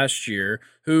Burks last year,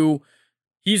 who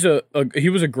he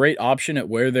was a great option at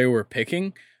where they were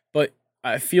picking, but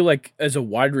I feel like as a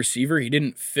wide receiver, he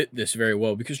didn't fit this very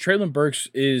well because Traylon Burks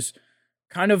is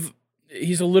kind of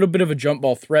he's a little bit of a jump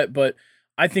ball threat, but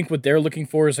I think what they're looking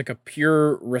for is like a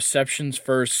pure receptions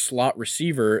first slot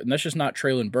receiver, and that's just not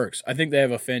Traylon Burks. I think they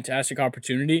have a fantastic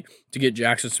opportunity to get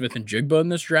Jackson Smith and Jigba in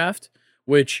this draft,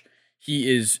 which he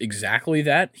is exactly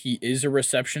that. He is a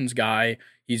receptions guy.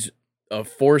 He's a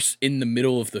force in the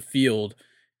middle of the field.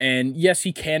 And yes,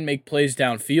 he can make plays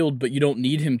downfield, but you don't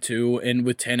need him to. And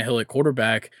with Tannehill at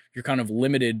quarterback, you're kind of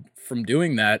limited from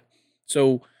doing that.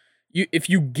 So if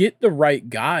you get the right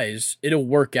guys, it'll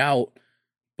work out.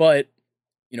 But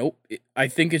I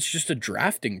think it's just a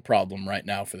drafting problem right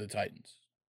now for the Titans.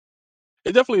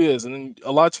 It definitely is, and then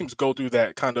a lot of teams go through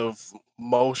that kind of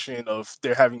motion of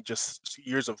they're having just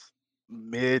years of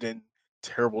mid and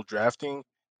terrible drafting.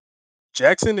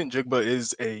 Jackson and Jigba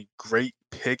is a great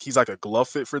pick. He's like a glove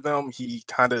fit for them. He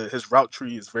kind of his route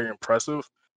tree is very impressive.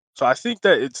 So I think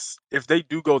that it's if they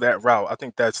do go that route, I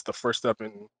think that's the first step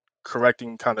in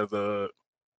correcting kind of the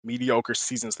mediocre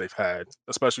seasons they've had,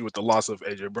 especially with the loss of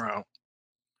AJ Brown.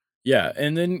 Yeah,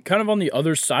 and then kind of on the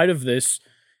other side of this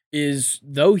is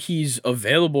though he's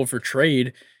available for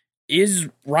trade, is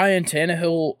Ryan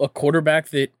Tannehill a quarterback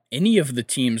that any of the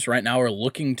teams right now are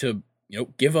looking to,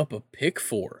 give up a pick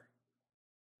for?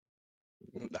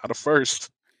 Not a first.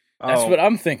 That's what Um,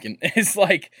 I'm thinking. It's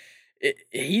like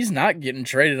he's not getting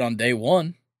traded on day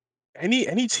one.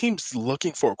 any teams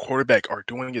looking for a quarterback are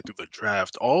doing it through the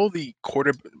draft.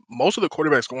 Most of the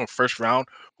quarterbacks going first round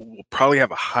will probably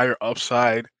have a higher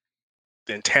upside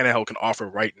than Tannehill can offer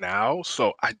right now.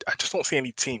 So I just don't see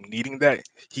any team needing that.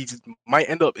 He might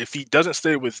end up if he doesn't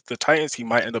stay with the Titans, he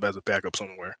might end up as a backup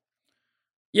somewhere.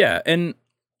 Yeah, and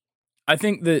I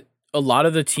think that a lot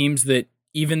of the teams that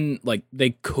even like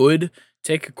they could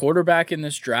take a quarterback in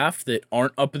this draft that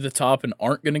aren't up at the top and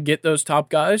aren't going to get those top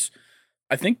guys,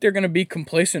 I think they're going to be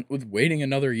complacent with waiting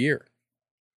another year.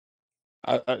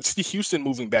 I see Houston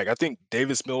moving back. I think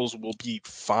Davis Mills will be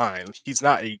fine. He's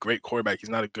not a great quarterback. He's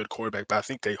not a good quarterback, but I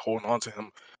think they hold on to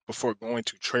him before going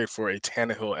to trade for a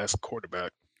Tannehill-esque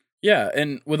quarterback. Yeah,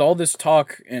 and with all this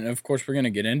talk, and of course we're going to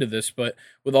get into this, but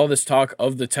with all this talk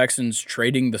of the Texans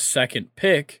trading the second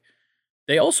pick,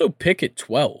 they also pick at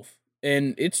 12.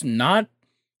 And it's not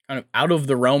kind of out of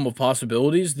the realm of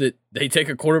possibilities that they take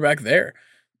a quarterback there.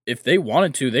 If they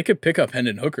wanted to, they could pick up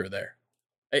Hendon Hooker there.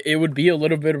 It would be a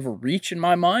little bit of a reach in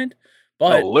my mind,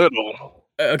 A but little.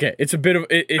 okay, it's a bit of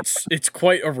it's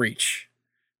quite a reach.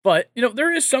 But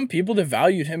there is some people that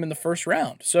valued him in the first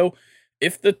round. So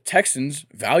if the Texans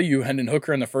value Hendon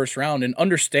Hooker in the first round and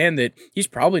understand that he's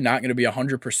probably not going to be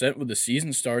 100% when the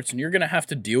season starts, and you're going to have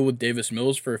to deal with Davis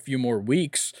Mills for a few more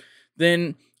weeks,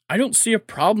 then I don't see a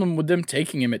problem with them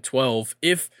taking him at 12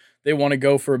 if they want to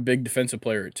go for a big defensive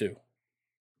player at 2.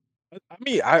 I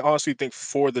mean, I honestly think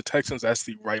for the Texans, that's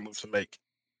the right move to make.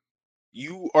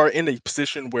 You are in a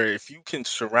position where if you can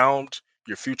surround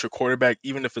your future quarterback,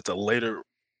 even if it's a later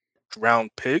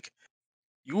round pick,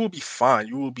 you will be fine.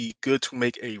 You will be good to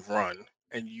make a run,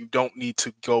 and you don't need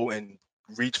to go and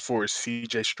reach for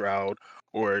CJ Stroud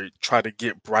or try to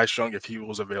get Bryce Young if he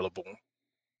was available.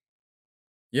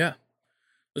 Yeah.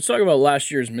 Let's talk about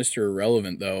last year's Mr.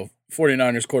 Irrelevant, though.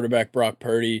 49ers quarterback Brock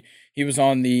Purdy. He was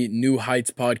on the New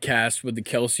Heights podcast with the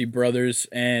Kelsey brothers,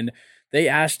 and they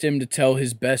asked him to tell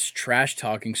his best trash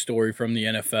talking story from the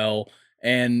NFL.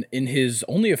 And in his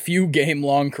only a few game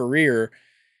long career,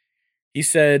 he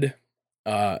said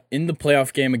in the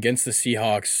playoff game against the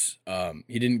Seahawks,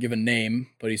 he didn't give a name,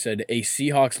 but he said a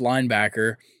Seahawks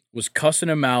linebacker was cussing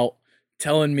him out,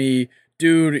 telling me,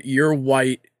 dude, you're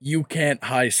white. You can't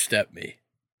high step me.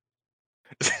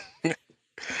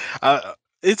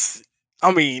 It's,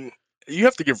 I mean, you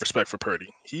have to give respect for Purdy.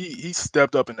 He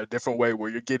stepped up in a different way where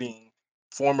you're getting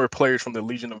former players from the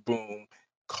Legion of Boom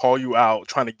call you out,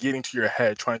 trying to get into your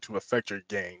head, trying to affect your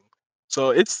game.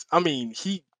 So it's, I mean,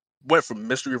 he went from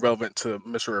Mr. Irrelevant to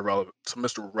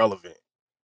Mr. Relevant,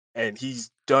 and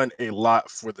he's done a lot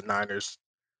for the Niners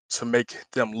to make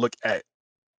them look at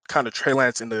kind of Trey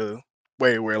Lance in the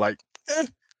way where like, eh,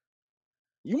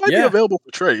 you might be Yeah, available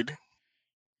for trade.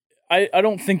 I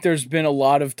don't think there's been a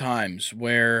lot of times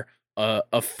where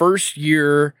a first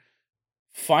year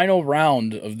final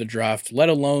round of the draft, let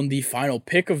alone the final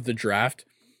pick of the draft,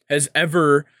 has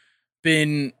ever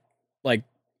been like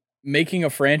making a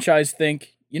franchise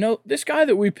think, this guy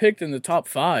that we picked in the top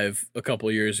 5 a couple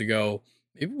of years ago,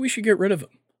 maybe we should get rid of him.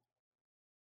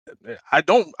 I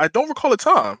don't recall a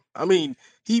time. I mean,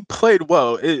 he played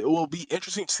well. It will be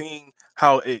interesting seeing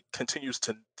how it continues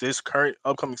to this current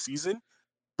upcoming season.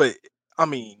 But I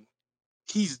mean,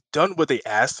 he's done what they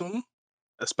asked him,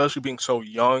 especially being so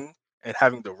young. and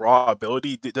having the raw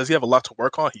ability. Does he have a lot to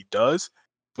work on? He does,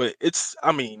 but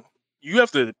you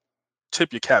have to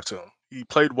tip your cap to him. He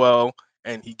played well,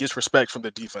 and he gets respect from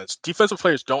the defense. Defensive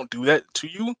players don't do that to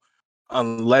you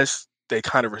unless they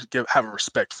kind of have a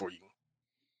respect for you.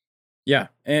 Yeah,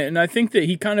 and I think that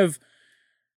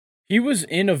he was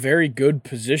in a very good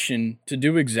position to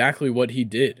do exactly what he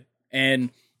did.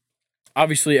 And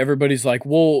obviously everybody's like,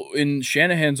 well, in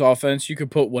Shanahan's offense, you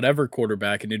could put whatever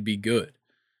quarterback and it'd be good.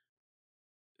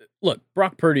 Look,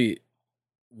 Brock Purdy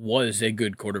was a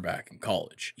good quarterback in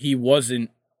college. He wasn't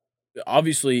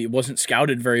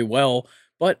scouted very well,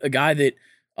 but a guy that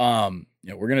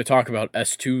we're going to talk about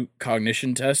S2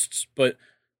 cognition tests, but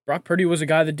Brock Purdy was a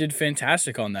guy that did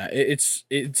fantastic on that. It's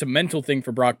a mental thing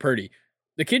for Brock Purdy.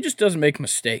 The kid just doesn't make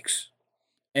mistakes.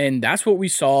 And that's what we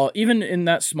saw even in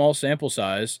that small sample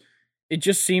size. It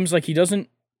just seems like he doesn't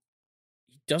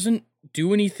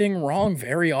do anything wrong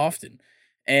very often.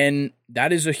 And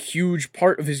that is a huge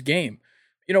part of his game.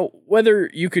 Whether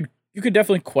you could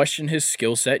definitely question his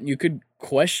skill set and you could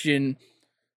question,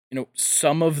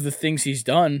 some of the things he's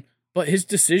done, but his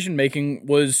decision making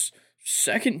was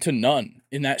second to none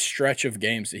in that stretch of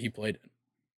games that he played in.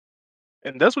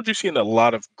 And that's what you see in a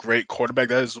lot of great quarterbacks.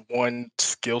 That is one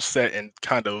skill set and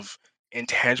kind of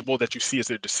intangible that you see as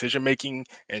their decision making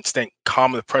and staying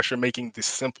calm under pressure, making the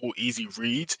simple, easy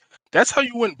reads. That's how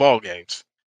you win ball games.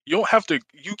 You don't have to.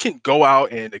 You can go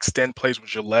out and extend plays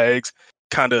with your legs,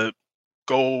 kind of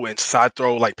go and side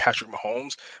throw like Patrick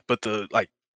Mahomes, but the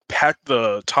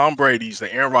Tom Brady's,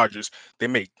 the Aaron Rodgers, they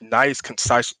make nice,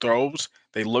 concise throws.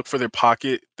 They look for their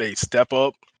pocket. They step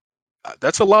up.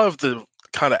 That's a lot of the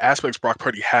kind of aspects Brock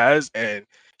Purdy has, and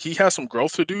he has some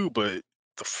growth to do, but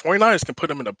the 49ers can put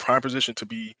him in a prime position to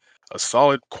be a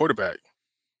solid quarterback.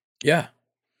 Yeah.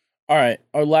 All right.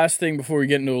 Our last thing before we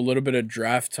get into a little bit of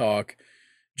draft talk,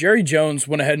 Jerry Jones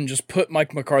went ahead and just put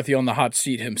Mike McCarthy on the hot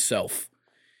seat himself.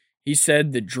 He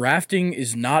said that drafting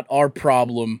is not our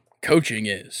problem, coaching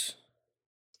is.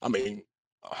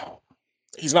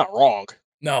 He's not wrong.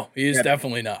 No, he is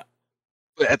definitely not.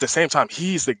 But at the same time,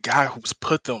 he's the guy who's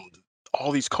put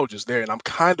all these coaches there, and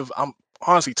I'm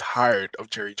honestly tired of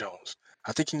Jerry Jones.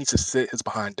 I think he needs to sit his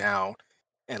behind down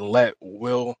and let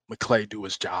Will McClay do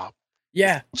his job.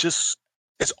 Yeah.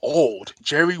 It's old.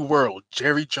 Jerry World,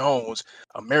 Jerry Jones,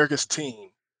 America's team.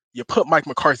 You put Mike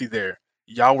McCarthy there.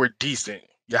 Y'all were decent.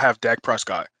 You have Dak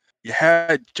Prescott. You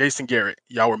had Jason Garrett.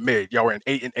 Y'all were mid. Y'all were an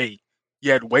 8-8.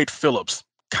 You had Wade Phillips,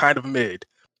 kind of mid.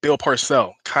 Bill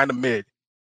Parcells, kind of mid.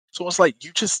 So it's like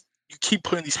you keep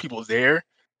putting these people there,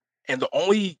 and the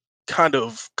only kind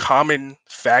of common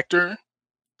factor,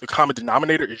 the common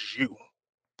denominator is you.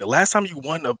 The last time you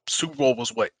won a Super Bowl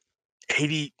was what,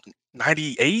 80,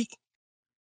 98?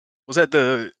 Was that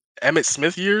the Emmitt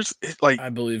Smith years? I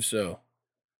believe so.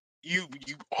 You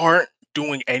aren't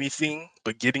doing anything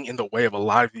but getting in the way of a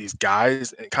lot of these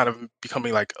guys and kind of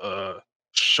becoming like a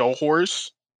show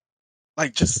horse.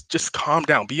 Like just calm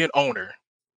down. Be an owner.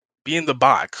 Be in the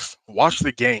box. Watch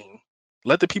the game.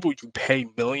 Let the people you pay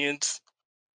millions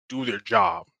do their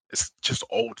job. It's just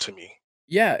old to me.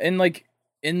 Yeah, and like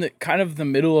in the kind of the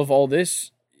middle of all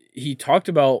this, he talked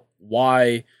about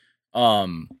why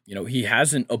he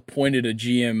hasn't appointed a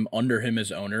GM under him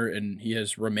as owner, and he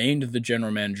has remained the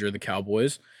general manager of the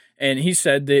Cowboys. And he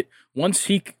said that once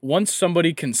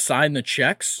somebody can sign the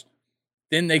checks,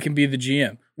 then they can be the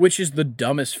GM, which is the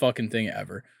dumbest fucking thing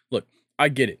ever. Look, I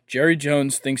get it. Jerry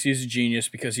Jones thinks he's a genius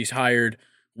because he's hired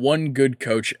one good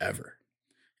coach ever.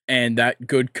 And that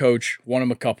good coach won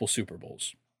him a couple Super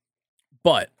Bowls.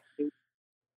 But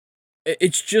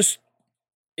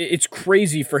it's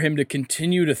crazy for him to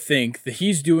continue to think that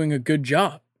he's doing a good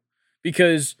job,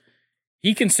 because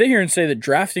he can sit here and say that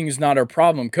drafting is not our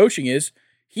problem, coaching is.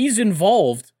 He's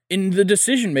involved in the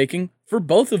decision making for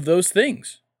both of those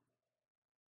things.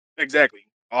 Exactly.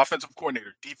 Offensive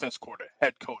coordinator, defense coordinator,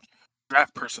 head coach,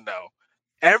 draft personnel.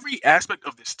 Every aspect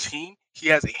of this team, he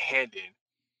has a hand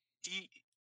in.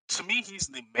 To me, he's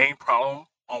the main problem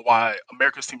on why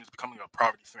America's team is becoming a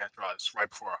poverty franchise right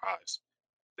before our eyes.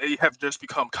 They have just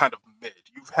become kind of mid.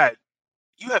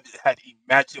 You have had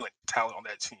immaculate talent on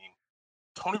that team.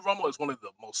 Tony Romo is one of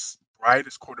the most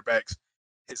brightest quarterbacks.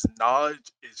 His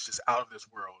knowledge is just out of this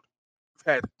world.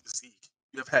 You've had Zeke.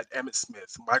 You have had Emmitt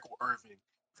Smith, Michael Irvin.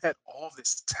 You've had all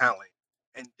this talent,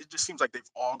 and it just seems like they've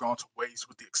all gone to waste,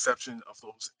 with the exception of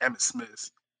those Emmitt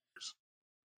Smiths.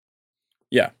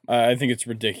 Yeah, I think it's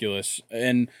ridiculous,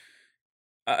 and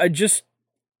I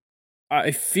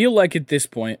feel like at this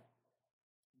point,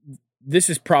 this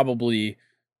is probably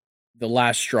the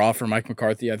last straw for Mike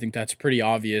McCarthy. I think that's pretty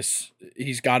obvious.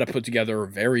 He's got to put together a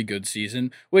very good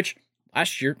season, which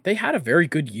last year they had a very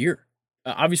good year.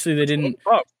 Obviously, they That's what didn't.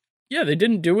 I'm up. Yeah, they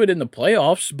didn't do it in the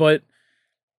playoffs, but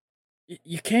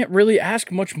you can't really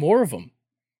ask much more of them.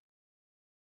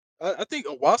 I think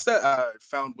a wild stat I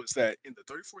found was that in the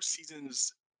 34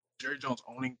 seasons Jerry Jones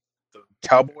owning the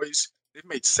Cowboys, they've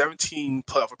made 17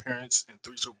 playoff appearances and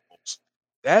 3 Super Bowls.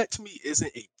 That to me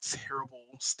isn't a terrible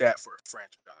stat for a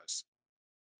franchise.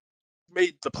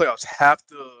 Made the playoffs half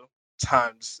the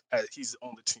times as he's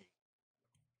on the team.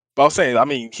 But I was saying, I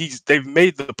mean, they've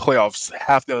made the playoffs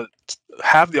half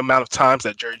the amount of times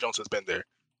that Jerry Jones has been there.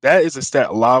 That is a stat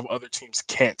a lot of other teams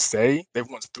can't say. They've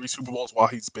won 3 Super Bowls while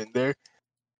he's been there.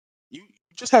 You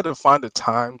just had to find the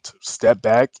time to step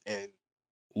back and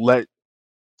let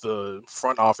the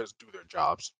front office do their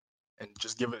jobs and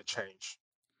just give it a change.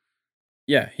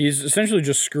 Yeah, he's essentially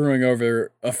just screwing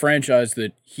over a franchise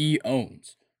that he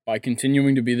owns by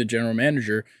continuing to be the general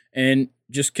manager and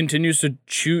just continues to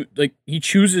choose like he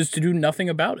chooses to do nothing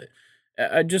about it.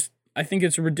 I think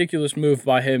it's a ridiculous move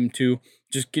by him to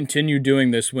just continue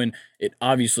doing this when it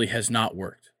obviously has not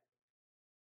worked.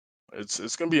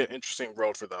 It's going to be an interesting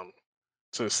road for them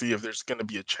to see if there's going to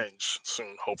be a change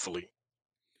soon, hopefully.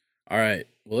 All right,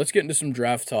 well let's get into some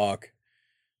draft talk.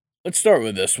 Let's start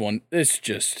with this one. It's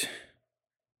just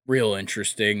real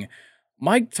interesting.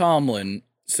 Mike Tomlin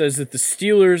says that the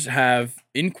Steelers have,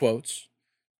 in quotes,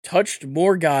 touched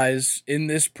more guys in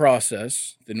this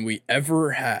process than we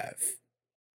ever have.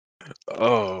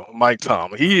 Oh, Mike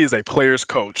Tom. He is a player's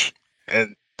coach,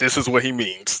 and this is what he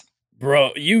means.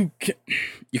 Bro, you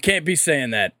can't be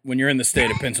saying that when you're in the state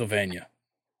of Pennsylvania.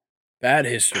 Bad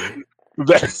history.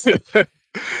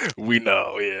 We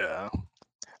know, yeah.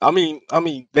 I mean,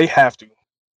 they have to.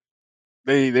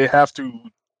 They have to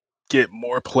get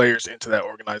more players into that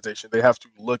organization. They have to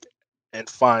look and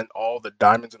find all the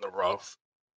diamonds in the rough.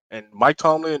 And Mike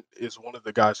Tomlin is one of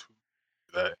the guys who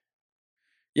do that.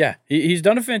 Yeah, he's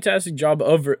done a fantastic job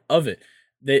of it.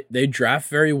 They draft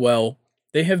very well.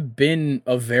 They have been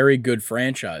a very good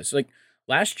franchise. Like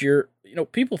last year,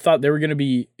 people thought they were going to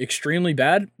be extremely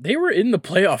bad. They were in the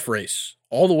playoff race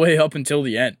all the way up until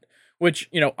the end, which,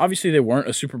 obviously they weren't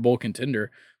a Super Bowl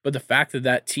contender, but the fact that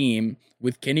that team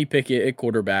with Kenny Pickett at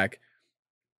quarterback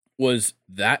was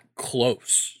that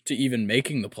close to even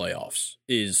making the playoffs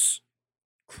is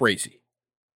crazy.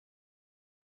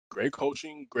 Great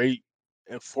coaching, great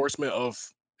enforcement of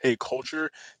a culture.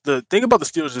 The thing about the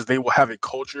Steelers is they will have a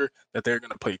culture that they're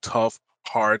going to play tough,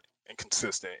 hard, and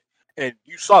consistent. And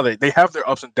you saw that they have their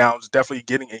ups and downs. Definitely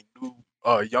getting a new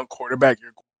young quarterback,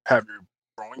 you have your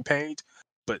growing pains,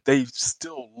 but they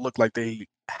still look like they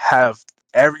have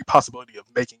every possibility of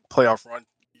making playoff run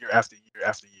year after year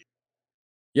after year.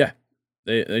 Yeah,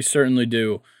 they certainly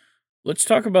do. Let's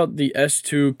talk about the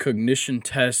S2 cognition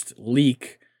test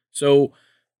leak. So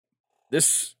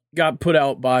this got put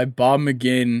out by Bob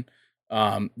McGinn.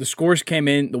 The scores came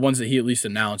in, the ones that he at least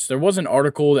announced. There was an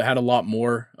article that had a lot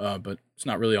more, but it's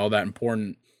not really all that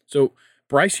important. So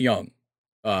Bryce Young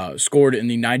scored in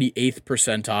the 98th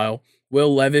percentile.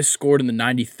 Will Levis scored in the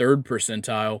 93rd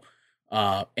percentile.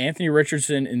 Anthony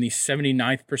Richardson in the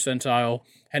 79th percentile.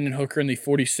 Hendon Hooker in the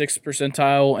 46th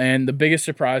percentile. And the biggest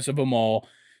surprise of them all,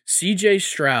 CJ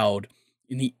Stroud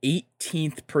in the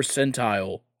 18th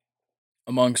percentile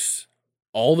amongst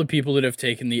all the people that have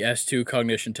taken the S2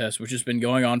 cognition test, which has been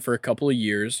going on for a couple of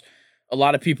years. A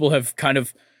lot of people have kind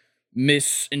of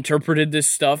misinterpreted this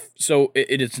stuff. So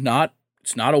it's not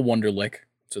a Wonderlic.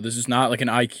 So this is not like an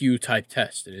IQ type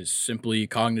test. It is simply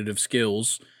cognitive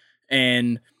skills.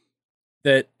 And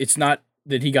that it's not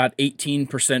that he got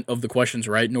 18% of the questions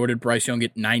right, nor did Bryce Young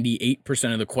get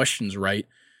 98% of the questions right.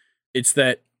 It's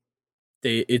that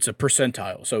it's a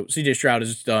percentile. So CJ Stroud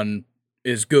has done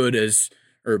as good as,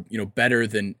 or better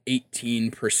than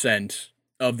 18%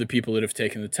 of the people that have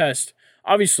taken the test.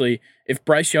 Obviously, if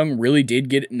Bryce Young really did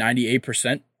get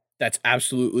 98%, that's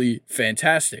absolutely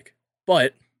fantastic.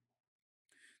 But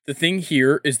the thing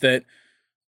here is that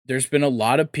there's been a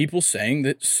lot of people saying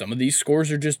that some of these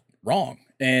scores are just wrong,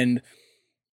 and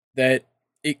that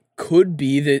it could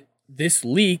be that this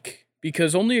leak,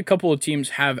 because only a couple of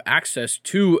teams have access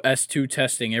to S2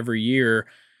 testing every year,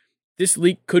 this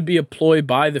leak could be a ploy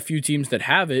by the few teams that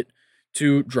have it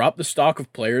to drop the stock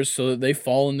of players so that they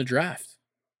fall in the draft.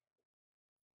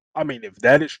 I mean, if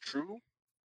that is true,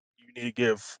 you need to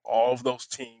give all of those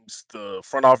teams, the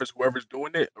front office, whoever's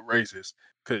doing it, raises.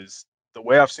 Because the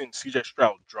way I've seen CJ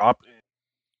Stroud drop in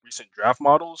recent draft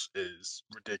models is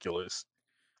ridiculous.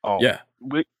 Um, Yeah.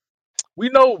 we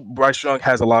know Bryce Young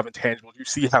has a lot of intangibles. You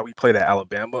see how he played at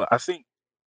Alabama. I think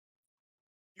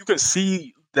you can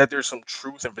see that there's some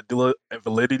truth and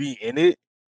validity in it.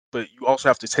 but you also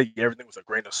have to take everything with a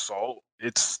grain of salt.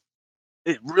 It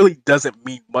really doesn't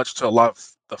mean much to a lot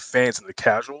of the fans and the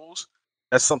casuals.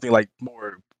 That's something like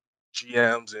more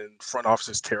GMs and front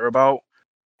offices care about.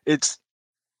 It's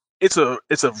it's a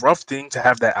rough thing to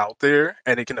have that out there,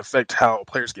 and it can affect how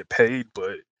players get paid.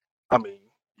 But I mean,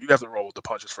 you have to roll with the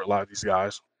punches for a lot of these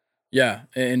guys. Yeah,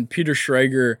 and Peter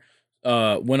Schrager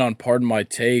went on Pardon My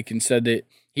Take and said that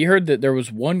he heard that there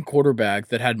was one quarterback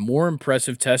that had more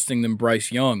impressive testing than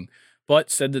Bryce Young,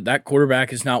 but said that that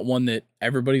quarterback is not one that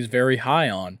everybody's very high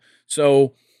on.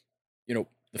 So,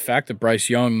 the fact that Bryce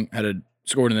Young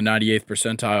scored in the 98th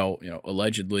percentile,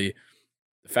 allegedly,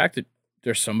 the fact that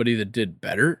there's somebody that did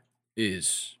better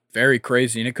is very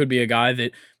crazy. And it could be a guy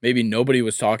that maybe nobody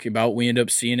was talking about. We end up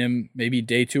seeing him maybe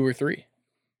day 2 or 3.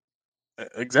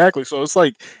 Exactly. So it's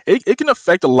like it can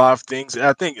affect a lot of things. And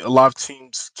I think a lot of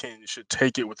teams should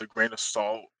take it with a grain of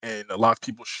salt, and a lot of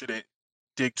people shouldn't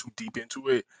dig too deep into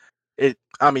it.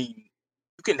 I mean,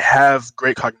 you can have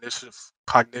great cognitive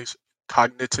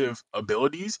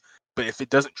abilities, but if it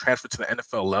doesn't transfer to the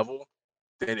NFL level,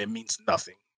 then it means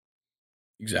nothing.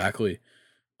 Exactly.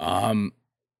 Um,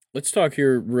 let's talk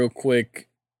here real quick.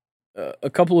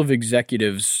 A couple of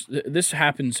executives. This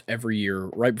happens every year,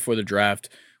 right before the draft.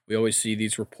 We always see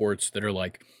these reports that are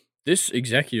like, "This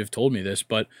executive told me this,"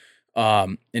 but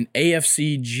an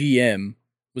AFC GM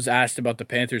was asked about the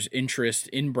Panthers' interest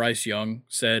in Bryce Young.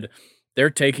 Said they're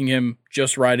taking him.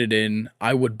 Just write it in.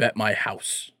 I would bet my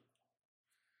house.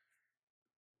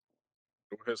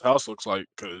 What his house looks like,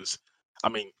 because I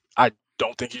mean, I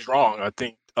don't think he's wrong. I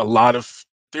think a lot of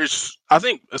I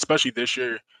think especially this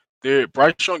year,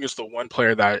 Bryce Young is the one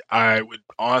player that I would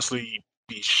honestly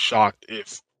be shocked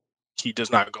if he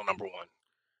does not go number one.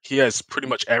 He has pretty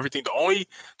much everything. The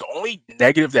only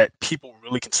negative that people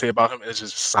really can say about him is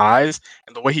his size,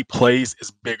 and the way he plays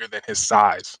is bigger than his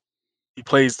size. He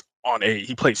plays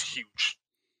huge.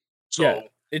 Yeah, So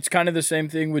it's kind of the same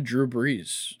thing with Drew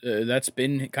Brees. That's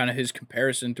been kind of his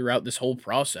comparison throughout this whole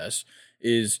process.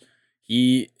 Is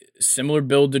he similar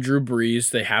build to Drew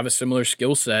Brees? They have a similar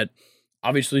skill set.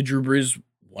 Obviously, Drew Brees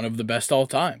one of the best all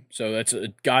time. So that's a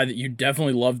guy that you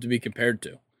definitely love to be compared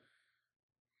to.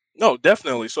 no,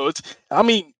 definitely. So I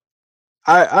mean,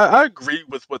 I agree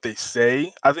with what they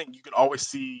say. I think you can always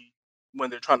see when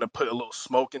they're trying to put a little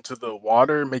smoke into the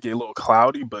water, make it a little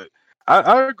cloudy, but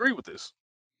I agree with this.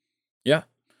 Yeah.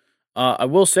 I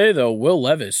will say though, Will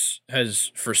Levis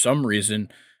has for some reason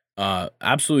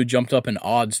absolutely jumped up in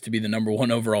odds to be the number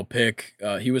one overall pick.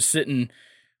 He was sitting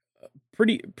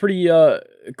pretty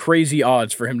crazy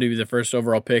odds for him to be the first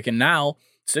overall pick, and now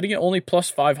sitting at only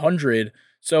plus 500.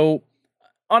 So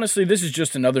honestly, this is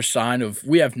just another sign of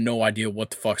we have no idea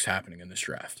what the fuck's happening in this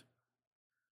draft.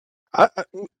 I I,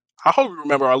 I hope you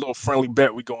remember our little friendly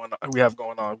bet we have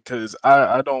going on, because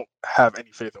I don't have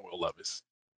any faith in Will Levis.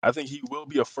 I think he will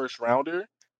be a first rounder.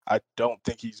 I don't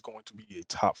think he's going to be a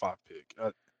top five pick.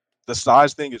 The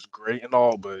size thing is great and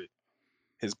all, but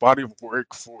his body of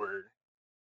work for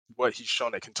what he's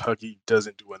shown at Kentucky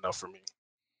doesn't do enough for me.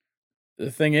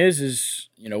 The thing is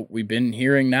we've been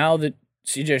hearing now that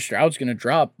CJ Stroud's going to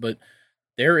drop, but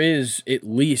there is at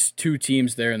least 2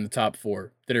 teams there in the top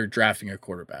 4 that are drafting a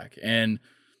quarterback, and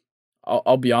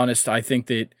I'll be honest. I think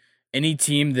that any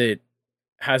team that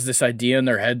has this idea in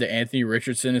their head that Anthony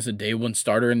Richardson is a day one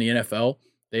starter in the NFL,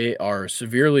 they are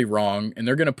severely wrong, and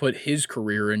they're going to put his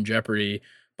career in jeopardy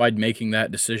by making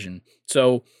that decision.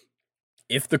 So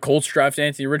if the Colts draft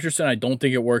Anthony Richardson, I don't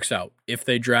think it works out. If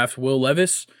they draft Will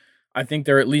Levis, I think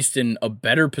they're at least in a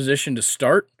better position to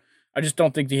start. I just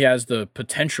don't think he has the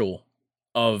potential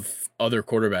of other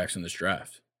quarterbacks in this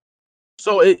draft.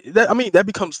 So I mean, that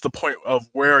becomes the point of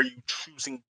where are you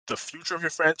choosing the future of your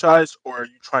franchise, or are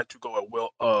you trying to go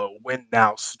win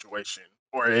now situation,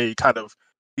 or a kind of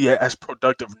be as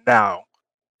productive now?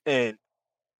 And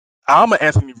I'm an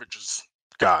Anthony Richards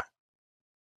guy.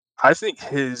 I think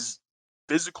his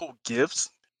physical gifts,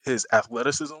 his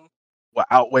athleticism, will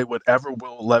outweigh whatever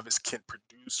Will Levis can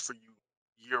produce for you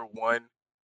year one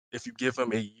if you give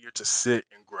him a year to sit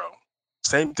and grow.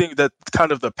 Same thing, that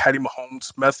kind of the Patty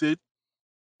Mahomes method,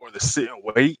 or the sit and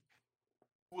wait,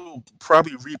 will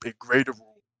probably reap a greater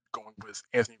reward going with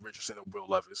Anthony Richardson and Will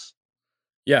Levis.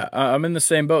 Yeah, I'm in the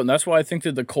same boat, and that's why I think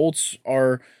that the Colts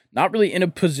are not really in a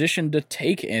position to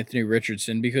take Anthony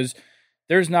Richardson because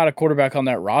there's not a quarterback on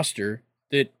that roster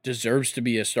that deserves to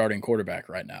be a starting quarterback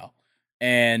right now.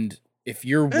 And if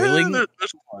you're willing,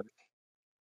 There's one,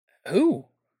 who?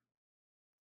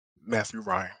 Matthew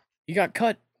Ryan. He got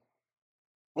cut.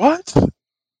 What?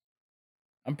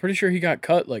 I'm pretty sure he got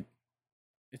cut like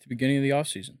at the beginning of the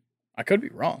offseason. I could be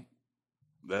wrong.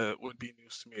 That would be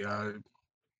news to me.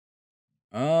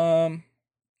 Let's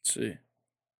see.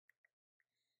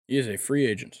 He is a free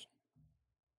agent.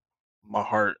 My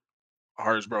heart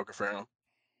is broken for him.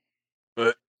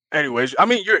 But anyways, I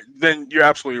mean, you're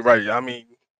absolutely right. I mean,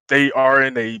 they are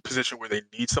in a position where they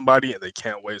need somebody and they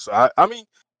can't wait. So I mean,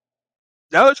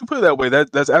 now that you put it that way,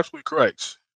 that's absolutely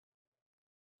correct.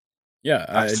 Yeah,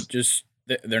 I I just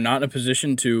they're not in a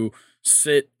position to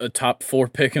sit a top 4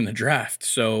 pick in the draft.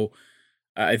 So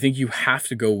I think you have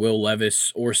to go Will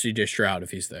Levis or CJ Stroud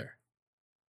if he's there.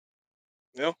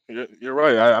 you're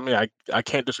right. I mean, I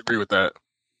can't disagree with that.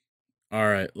 All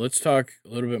right, let's talk a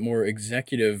little bit more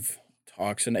executive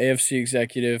talks. An AFC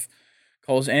executive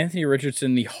calls Anthony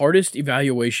Richardson the hardest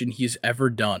evaluation he's ever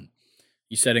done.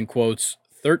 He said in quotes,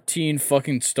 13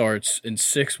 fucking starts and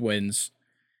 6 wins,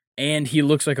 and he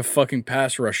looks like a fucking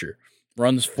pass rusher.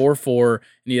 Runs 4.4, and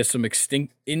he has some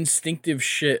instinctive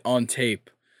shit on tape.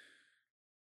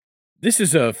 This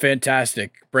is a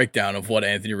fantastic breakdown of what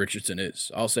Anthony Richardson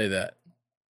is. I'll say that.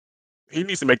 He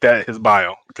needs to make that his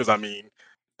bio because I mean,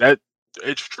 that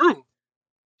it's true.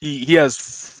 He has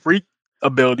freak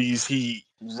abilities. He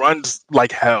runs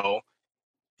like hell.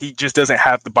 He just doesn't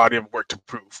have the body of work to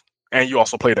prove. And you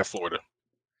also played at Florida.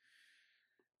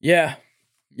 Yeah.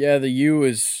 Yeah, the U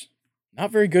is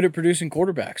not very good at producing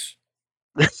quarterbacks.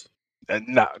 And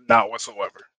not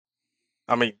whatsoever.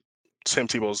 I mean, Tim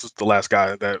Tebow's the last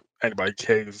guy that anybody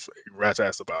gave a rat's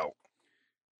ass about.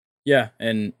 Yeah,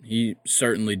 and he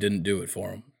certainly didn't do it for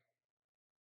him.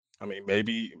 I mean,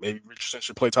 maybe Richardson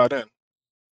should play tight end.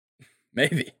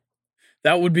 Maybe.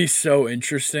 That would be so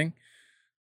interesting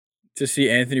to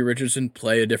see Anthony Richardson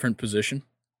play a different position.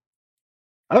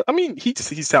 I mean,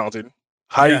 he's talented.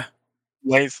 Height, Yeah.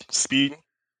 length, speed,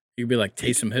 He could be like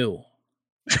Taysom Hill.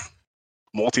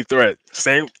 multi-threat.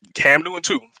 Same Cam Newton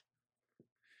too.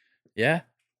 Yeah.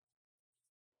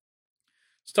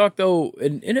 Let's talk though.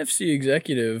 An NFC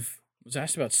executive was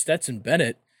asked about Stetson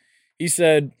Bennett. He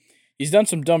said he's done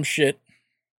some dumb shit,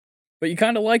 but you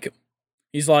kind of like him.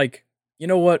 He's like, you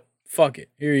know what? Fuck it.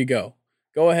 Here you go.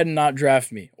 Go ahead and not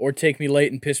draft me or take me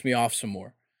late and piss me off some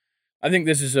more. I think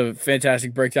this is a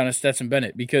fantastic breakdown of Stetson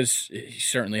Bennett because he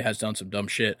certainly has done some dumb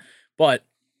shit, but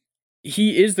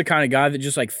he is the kind of guy that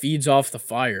just like feeds off the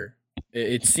fire.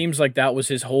 It seems like that was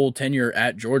his whole tenure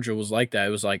at Georgia was like that.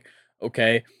 It was like,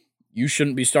 okay, you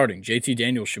shouldn't be starting. JT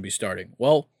Daniels should be starting.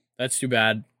 Well, that's too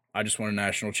bad. I just won a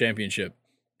national championship.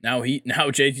 Now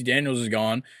JT Daniels is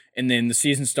gone, and then the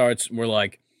season starts. We're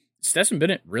like, Stetson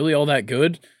Bennett really all that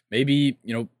good? Maybe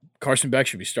Carson Beck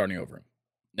should be starting over him.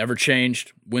 Never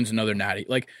changed. Wins another natty.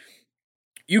 Like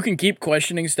you can keep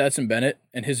questioning Stetson Bennett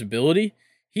and his ability.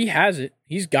 He has it.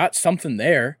 He's got something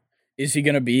there. Is he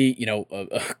going to be,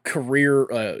 a career,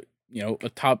 a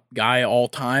top guy all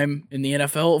time in the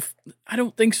NFL? I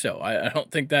don't think so. I don't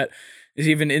think that is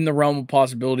even in the realm of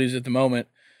possibilities at the moment.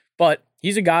 But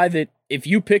he's a guy that if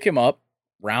you pick him up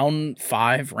round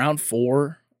 5, round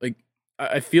 4, like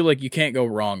I feel like you can't go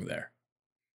wrong there.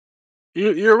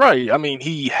 You're right. I mean,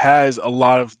 he has a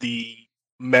lot of the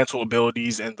mental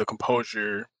abilities and the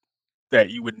composure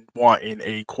that you would want in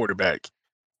a quarterback.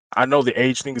 I know the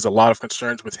age thing is a lot of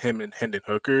concerns with him and Hendon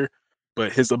Hooker,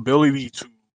 but his ability to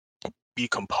be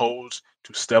composed,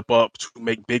 to step up, to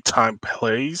make big time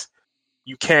plays,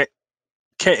 you can't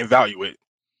evaluate.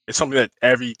 It's something that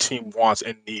every team wants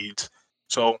and needs.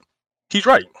 So he's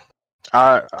right.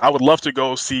 I would love to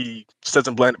go see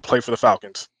Stetson Bennett play for the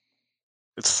Falcons.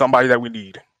 It's somebody that we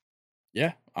need.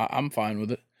 Yeah, I'm fine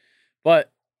with it.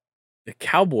 But the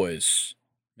Cowboys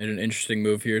made an interesting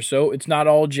move here. So it's not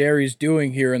all Jerry's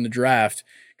doing here in the draft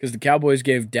because the Cowboys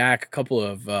gave Dak a couple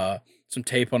of some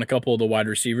tape on a couple of the wide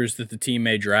receivers that the team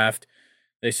may draft.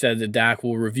 They said that Dak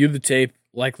will review the tape,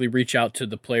 likely reach out to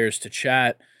the players to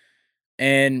chat,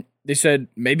 and they said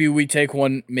maybe we take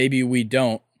one, maybe we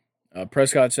don't.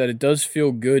 Prescott said it does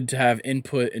feel good to have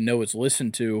input and know it's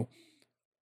listened to.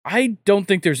 I don't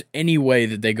think there's any way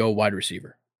that they go wide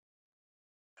receiver.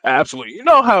 Absolutely. You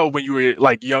know how when you were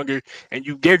like younger and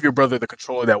you gave your brother the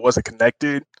controller that wasn't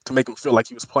connected to make him feel like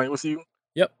he was playing with you?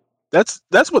 Yep. That's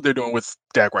what they're doing with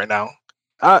Dak right now.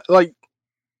 Like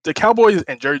the Cowboys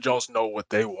and Jerry Jones know what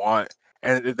they want,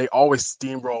 and they always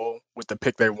steamroll with the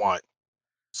pick they want.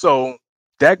 So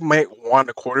Dak might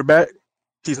want a quarterback.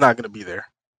 He's not going to be there.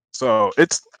 So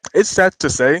it's sad to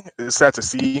say, it's sad to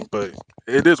see, but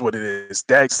it is what it is.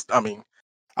 Dak's. I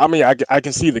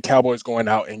can see the Cowboys going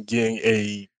out and getting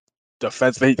a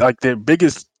defense. They like their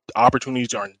biggest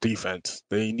opportunities are in defense.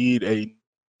 They need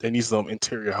some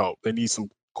interior help. They need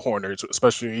some corners,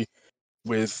 especially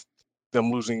with them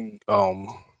losing.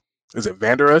 Is it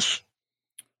Van Der Esch?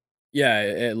 Yeah,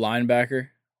 at linebacker.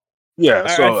 Yeah,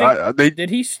 I so think they did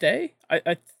he stay?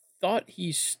 I thought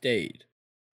he stayed.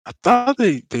 I thought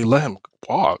they let him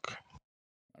walk.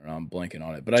 I don't know, I'm blanking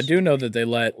on it, but I do know that they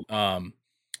let now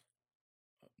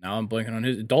I'm blanking on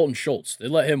his Dalton Schultz. They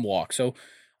let him walk. So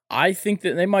I think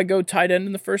that they might go tight end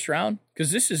in the first round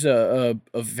because this is a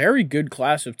very good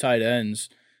class of tight ends,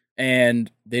 and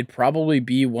they'd probably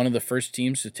be one of the first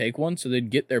teams to take one, so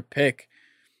they'd get their pick.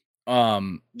 You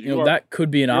are That could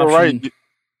be an you're right. option.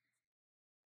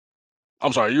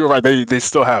 I'm sorry, you were right. They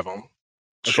still have him.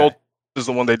 Okay, Schultz is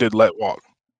the one they did let walk.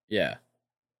 yeah,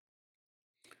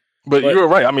 But you but were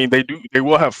right. I mean, they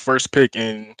will have first pick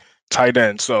in tight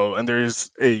end. So, and there is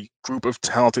a group of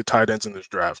talented tight ends in this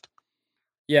draft.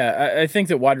 yeah, I think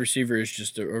that wide receiver is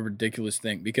just a ridiculous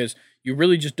thing because you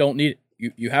really just don't need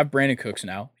it. You have Brandon Cooks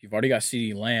now. You've already got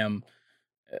CeeDee Lamb.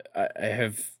 I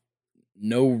have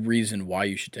no reason why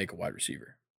you should take a wide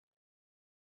receiver.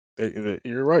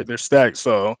 You're right. They're stacked.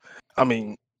 So, I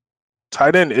mean,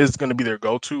 tight end is going to be their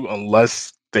go-to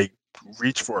unless they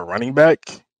reach for a running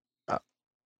back. Uh,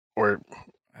 or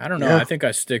I don't know. yeah, I think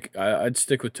I'd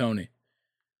stick with Tony.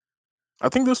 I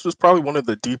think this was probably one of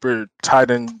the deeper tight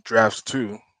end drafts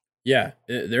too. Yeah,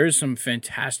 there is some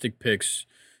fantastic picks.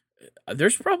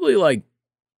 There's probably like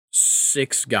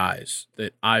 6 guys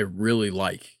that I really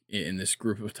like in this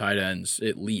group of tight ends,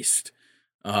 at least.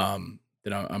 That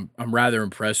I'm rather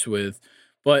impressed with.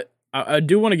 But I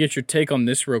do want to get your take on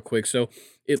this real quick. So,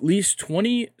 at least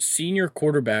 20 senior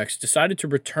quarterbacks decided to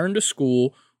return to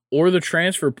school or the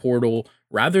transfer portal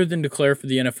rather than declare for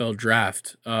the NFL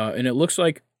draft. And it looks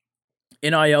like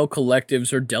NIL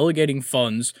collectives are delegating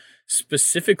funds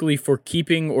specifically for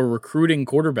keeping or recruiting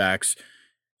quarterbacks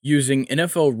using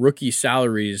NFL rookie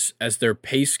salaries as their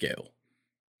pay scale.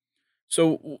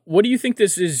 So, what do you think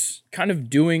this is kind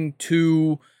of doing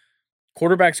to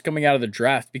quarterbacks coming out of the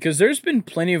draft? Because there's been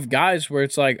plenty of guys where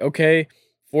it's like, okay,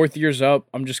 4th year's up,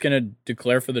 I'm just going to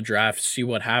declare for the draft, see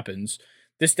what happens.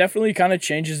 This definitely kind of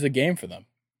changes the game for them.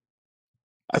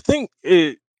 I think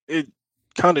it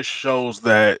kind of shows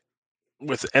that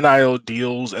with NIL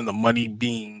deals and the money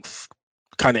being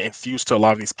kind of infused to a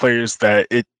lot of these players, that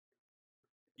it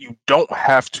you don't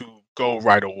have to go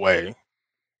right away.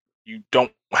 You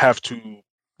don't have to,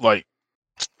 like,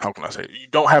 how can I say it? You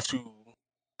don't have to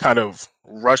kind of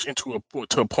rush into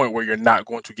a point where you're not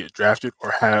going to get drafted or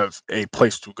have a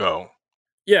place to go.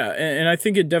 Yeah, and I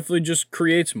think it definitely just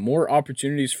creates more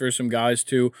opportunities for some guys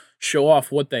to show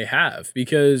off what they have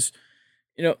because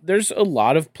there's a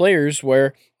lot of players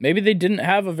where maybe they didn't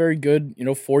have a very good,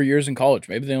 4 years in college.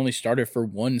 Maybe they only started for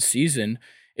one season.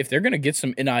 If they're going to get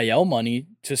some NIL money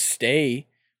to stay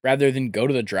rather than go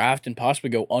to the draft and possibly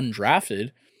go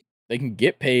undrafted, they can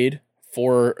get paid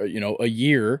for, a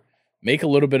year, make a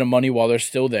little bit of money while they're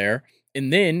still there,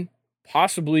 and then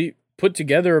possibly put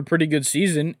together a pretty good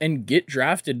season and get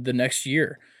drafted the next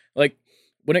year. Like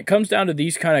when it comes down to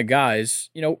these kind of guys,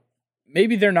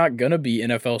 maybe they're not going to be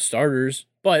NFL starters,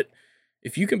 but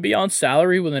if you can be on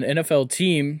salary with an NFL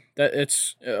team,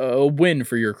 it's a win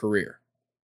for your career.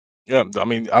 Yeah, I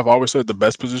mean, I've always said the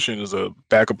best position is a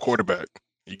backup quarterback.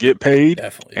 You get paid,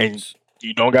 Definitely and is.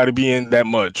 you don't got to be in that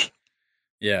much.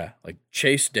 Yeah, like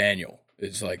Chase Daniel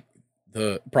is like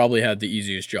probably had the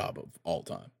easiest job of all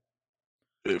time.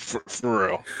 For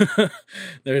real.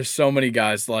 There's so many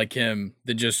guys like him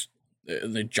that just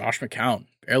Josh McCown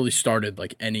barely started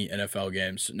like any NFL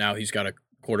games. Now he's got a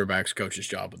quarterback's coach's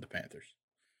job with the Panthers.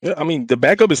 Yeah, I mean, the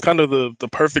backup is kind of the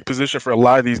perfect position for a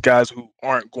lot of these guys who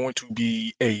aren't going to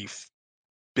be a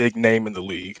big name in the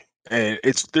league. And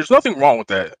there's nothing wrong with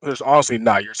that. There's honestly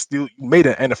not. You made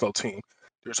an NFL team.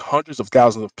 There's hundreds of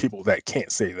thousands of people that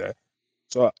can't say that.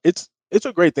 So it's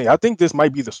a great thing. I think this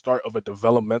might be the start of a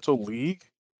developmental league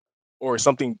or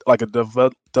something like a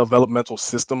developmental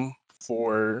system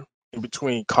for in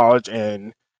between college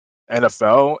and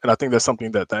NFL. And I think that's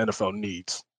something that the NFL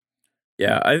needs.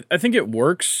 Yeah, I think it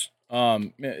works.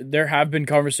 There have been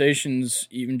conversations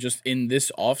even just in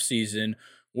this offseason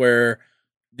where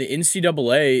the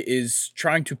NCAA is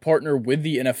trying to partner with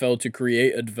the NFL to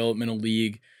create a developmental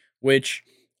league, which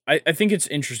I think it's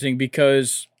interesting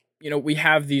because, we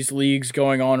have these leagues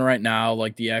going on right now,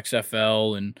 like the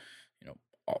XFL and,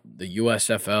 the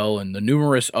USFL and the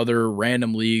numerous other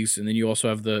random leagues. And then you also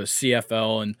have the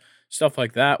CFL and stuff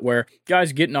like that, where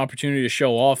guys get an opportunity to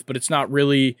show off, but it's not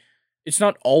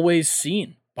always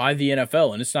seen by the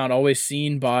NFL and it's not always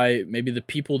seen by maybe the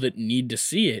people that need to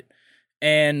see it.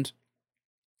 And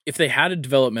if they had a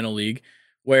developmental league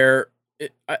where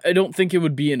I don't think it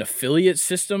would be an affiliate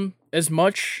system as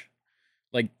much,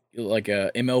 like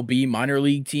a MLB minor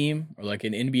league team or like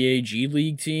an NBA G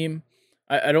League team.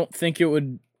 I don't think it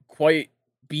would quite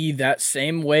be that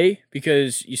same way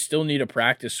because you still need a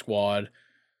practice squad.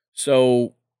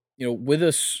 So, with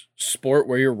a sport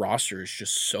where your roster is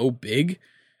just so big,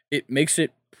 it makes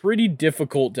it pretty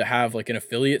difficult to have like an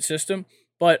affiliate system.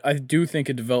 But I do think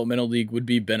a developmental league would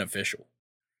be beneficial.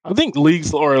 I think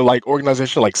leagues or like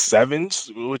organization like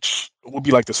sevens, which would be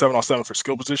like the 7-on-7 for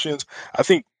skill positions. I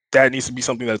think that needs to be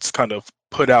something that's kind of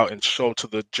put out and show to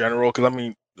the general. Because I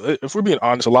mean, if we're being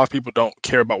honest, a lot of people don't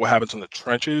care about what happens in the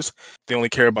trenches. They only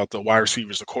care about the wide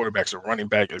receivers, the quarterbacks, the running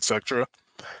back, etc.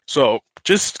 So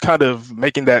just kind of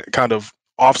making that kind of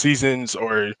off seasons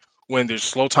or when there's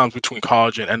slow times between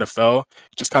college and NFL,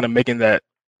 just kind of making that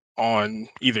on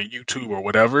either YouTube or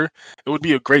whatever, it would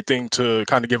be a great thing to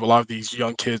kind of give a lot of these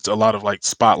young kids a lot of like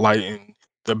spotlight and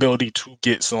the ability to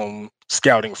get some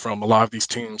scouting from a lot of these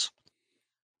teams.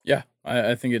 Yeah,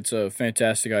 I think it's a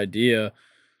fantastic idea.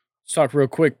 Let's talk real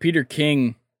quick. Peter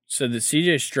King said that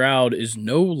CJ Stroud is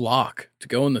no lock to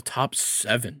go in the top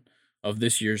 7 of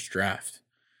this year's draft.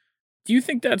 Do you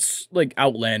think that's like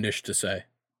outlandish to say?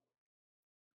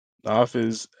 Now, if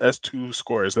his S2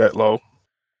 score is that low,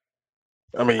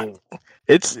 I mean,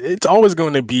 it's always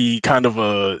going to be kind of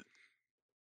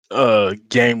a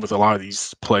game with a lot of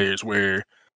these players where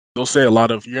they'll say a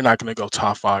lot of you're not going to go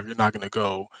top 5, you're not going to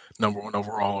go number 1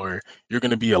 overall, or you're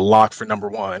going to be a lock for number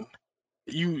 1.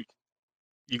 You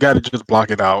you got to just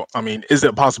block it out. I mean, is it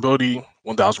a possibility?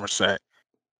 1000%.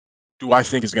 Do I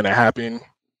think it's going to happen?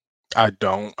 I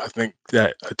don't. I think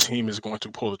that a team is going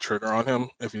to pull the trigger on him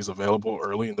if he's available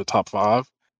early in the top 5.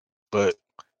 But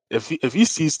if he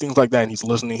sees things like that and he's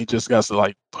listening, he just got to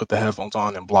like put the headphones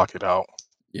on and block it out.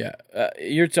 Yeah,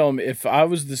 you're telling me if I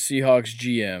was the Seahawks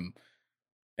GM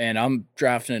and I'm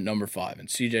drafting at number 5 and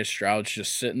CJ Stroud's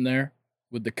just sitting there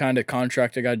with the kind of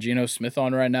contract I got Geno Smith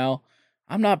on right now,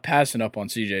 I'm not passing up on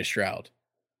CJ Stroud.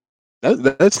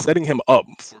 That's setting him up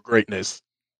for greatness,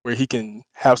 where he can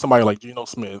have somebody like Geno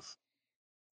Smith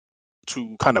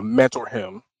to kind of mentor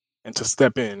him and to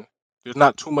step in. There's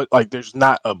not too much, like, there's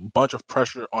not a bunch of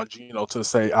pressure on Geno to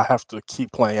say, I have to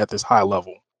keep playing at this high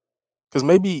level. Because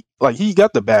maybe, like, he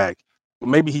got the bag, but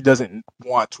maybe he doesn't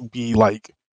want to be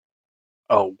like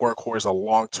a workhorse, a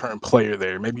long term player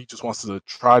there. Maybe he just wants to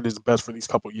try his best for these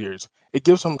couple years. It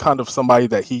gives him kind of somebody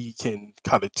that he can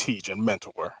kind of teach and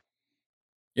mentor.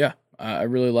 Yeah, I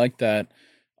really like that.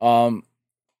 Um,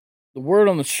 the word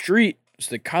on the street is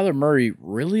that Kyler Murray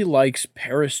really likes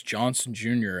Paris Johnson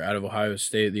Jr. out of Ohio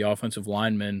State, the offensive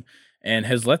lineman, and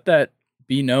has let that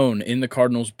be known in the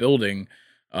Cardinals building.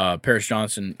 Paris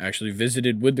Johnson actually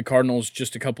visited with the Cardinals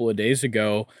just a couple of days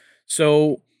ago.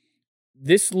 So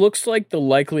this looks like the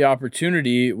likely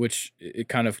opportunity, which it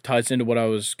kind of ties into what I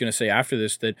was going to say after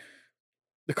this, that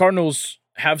the Cardinals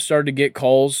have started to get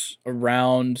calls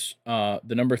around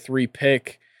the number 3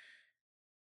 pick.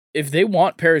 If they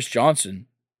want Paris Johnson,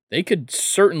 they could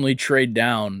certainly trade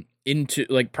down into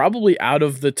like probably out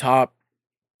of the top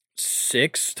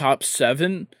 6, top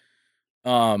 7,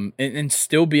 and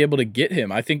still be able to get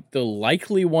him. I think the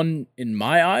likely one in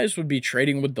my eyes would be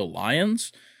trading with the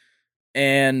Lions,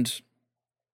 and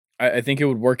I think it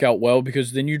would work out well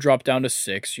because then you drop down to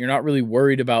 6. You're not really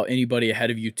worried about anybody ahead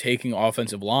of you taking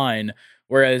offensive line.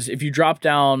 Whereas if you drop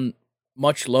down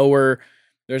much lower,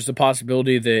 there's the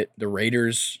possibility that the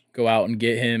Raiders go out and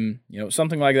get him.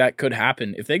 Something like that could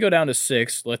happen. If they go down to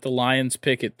 6, let the Lions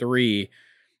pick at 3.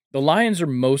 The Lions are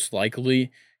most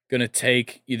likely going to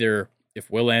take either,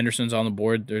 if Will Anderson's on the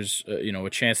board, there's a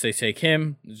chance they take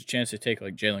him. There's a chance they take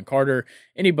like Jalen Carter,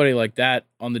 anybody like that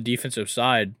on the defensive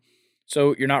side.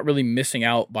 So you're not really missing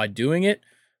out by doing it.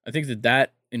 I think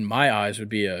that in my eyes, would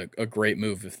be a great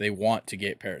move if they want to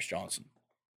get Paris Johnson.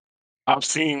 I've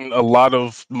seen a lot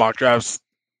of mock drafts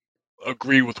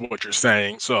agree with what you're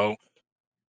saying. So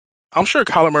I'm sure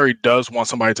Kyler Murray does want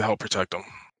somebody to help protect him.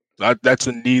 That's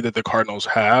a need that the Cardinals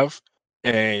have.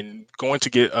 And going to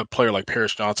get a player like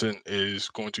Paris Johnson is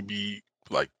going to be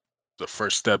like the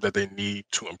first step that they need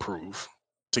to improve,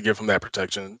 to give him that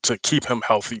protection, to keep him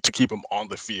healthy, to keep him on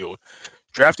the field.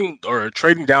 Drafting or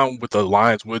trading down with the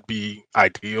Lions would be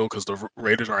ideal because the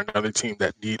Raiders are another team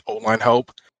that need O-line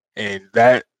help, and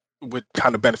that would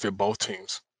kind of benefit both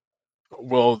teams.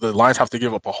 Well, the Lions have to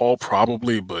give up a haul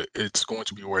probably, but it's going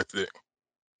to be worth it.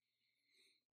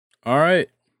 All right,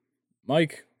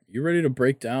 Mike, you ready to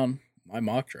break down my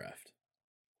mock draft?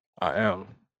 I am.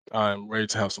 I'm ready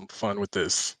to have some fun with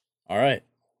this. All right.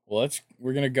 Well,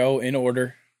 we're gonna go in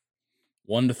order,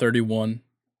 1 to 31,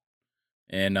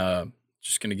 and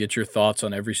just gonna get your thoughts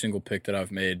on every single pick that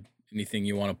I've made. Anything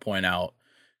you want to point out,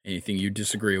 anything you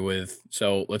disagree with.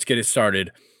 So let's get it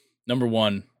started. Number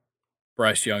 1,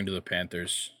 Bryce Young to the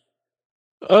Panthers.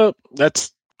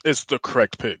 That's It's the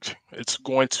correct pick. It's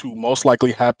going to most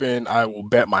likely happen. I will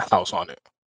bet my house on it.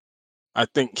 I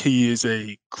think he is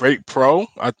a great pro.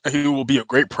 He will be a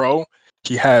great pro.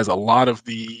 He has a lot of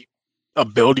the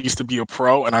abilities to be a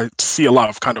pro, and I see a lot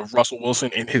of kind of Russell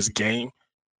Wilson in his game.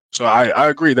 So I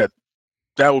agree that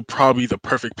that would probably be the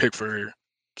perfect pick for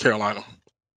Carolina.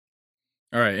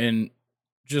 All right, and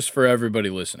just for everybody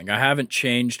listening, I haven't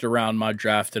changed around my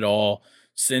draft at all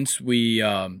since we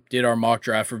did our mock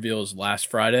draft reveals last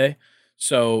Friday.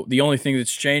 So the only thing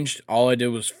that's changed, all I did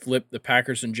was flip the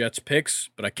Packers and Jets picks,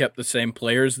 but I kept the same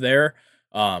players there.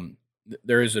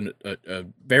 There is a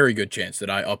very good chance that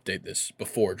I update this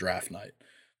before draft night.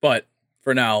 But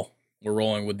for now, we're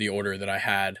rolling with the order that I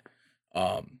had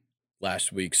um,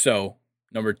 last week. So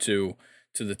number 2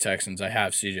 to the Texans, I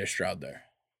have CJ Stroud there.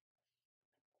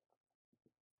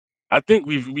 I think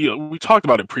we talked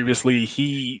about it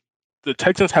previously. The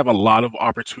Texans have a lot of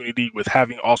opportunity with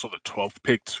having also the 12th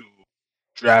pick to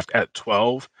draft at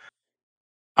 12.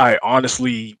 I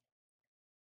honestly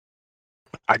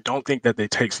I don't think that they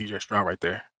take CJ Stroud right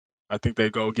there. I think they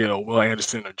go get a Will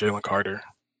Anderson or Jalen Carter.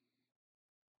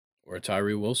 Or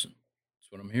Tyree Wilson.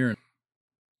 That's what I'm hearing.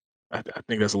 I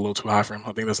think that's a little too high for him.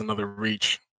 I think that's another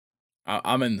reach.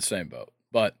 I'm in the same boat,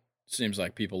 but seems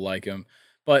like people like him.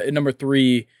 But at number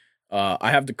 3,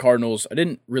 I have the Cardinals. I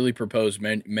didn't really propose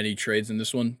many trades in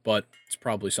this one, but it's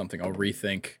probably something I'll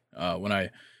rethink when I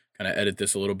kind of edit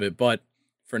this a little bit. But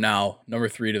for now, number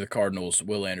 3 to the Cardinals,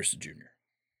 Will Anderson Jr.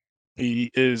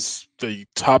 He is the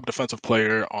top defensive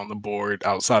player on the board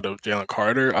outside of Jalen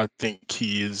Carter. I think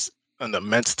he is an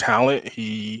immense talent.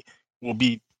 He will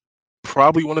be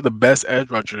probably one of the best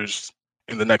edge rushers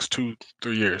in the next 2-3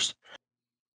 years.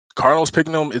 Cardinals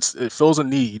picking him, it fills a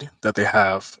need that they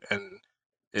have, and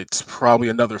it's probably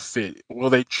another fit. Will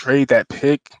they trade that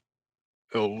pick?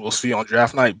 We'll see on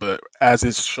draft night, but as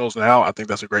it shows now, I think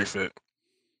that's a great fit.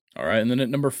 All right, and then at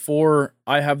number 4,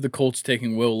 I have the Colts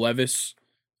taking Will Levis,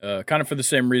 kind of for the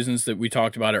same reasons that we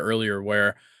talked about it earlier,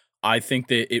 where I think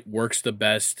that it works the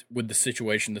best with the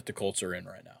situation that the Colts are in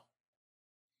right now.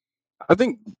 I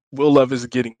think Will Levis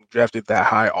getting drafted that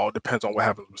high all depends on what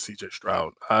happens with CJ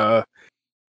Stroud.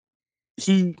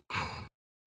 He,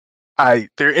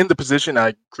 they're in the position.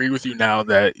 I agree with you now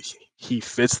that he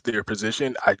fits their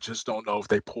position. I just don't know if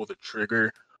they pull the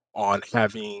trigger on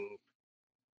having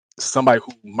somebody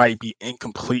who might be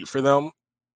incomplete for them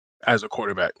as a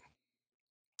quarterback,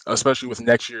 especially with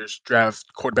next year's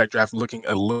quarterback draft looking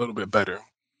a little bit better.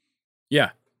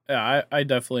 Yeah, I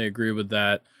definitely agree with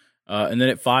that. And then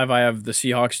at 5, I have the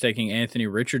Seahawks taking Anthony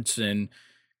Richardson,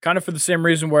 kind of for the same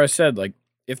reason where I said, like,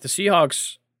 if the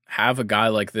Seahawks have a guy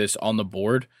like this on the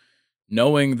board,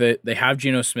 knowing that they have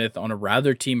Geno Smith on a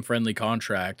rather team friendly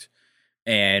contract,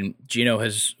 and Geno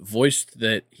has voiced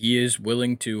that he is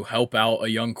willing to help out a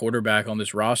young quarterback on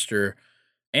this roster,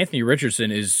 Anthony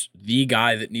Richardson is the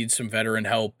guy that needs some veteran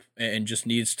help and just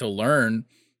needs to learn.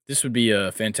 This would be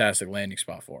a fantastic landing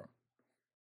spot for him.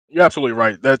 You're absolutely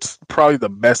right. That's probably the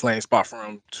best landing spot for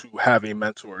him to have a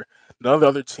mentor. None of the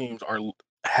other teams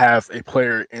have a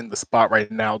player in the spot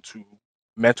right now to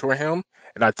mentor him,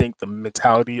 and I think the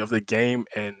mentality of the game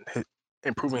and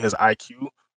improving his IQ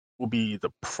will be the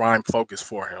prime focus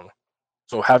for him.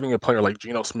 So having a player like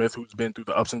Geno Smith, who's been through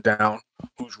the ups and downs,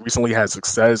 who's recently had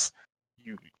success,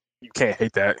 you you can't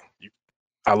hate that.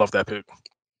 I love that pick.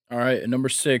 All right, at number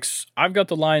 6, I've got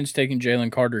the Lions taking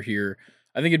Jalen Carter here.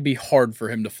 I think it'd be hard for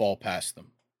him to fall past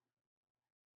them.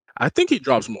 I think he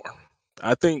drops more.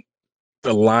 I think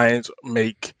the Lions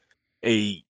make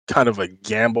a kind of a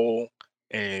gamble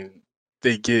and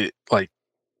they get like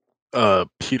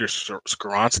Peter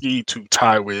Skoronsky to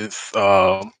tie with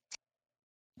I'm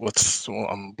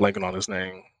blanking on his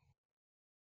name.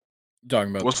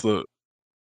 Talking about What's the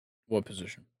what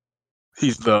position?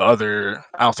 He's the other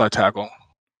outside tackle.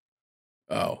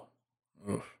 Oh,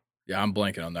 oof. Yeah, I'm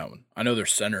blanking on that one. I know their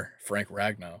center, Frank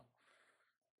Ragnow.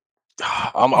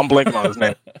 I'm blanking on his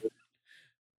name.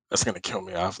 That's gonna kill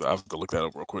me. I have to look that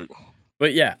up real quick.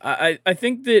 But yeah, I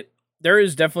think that there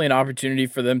is definitely an opportunity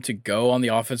for them to go on the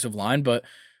offensive line, but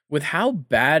with how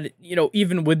bad,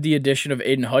 even with the addition of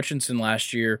Aiden Hutchinson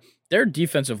last year, their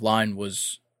defensive line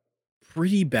was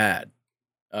pretty bad,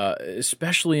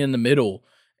 especially in the middle.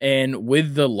 And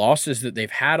with the losses that they've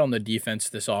had on the defense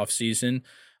this offseason,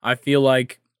 I feel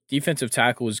like defensive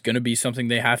tackle is going to be something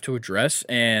they have to address.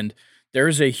 And there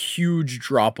is a huge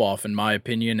drop off, in my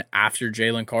opinion, after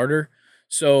Jalen Carter.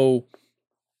 So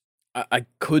I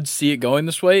could see it going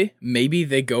this way. Maybe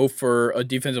they go for a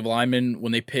defensive lineman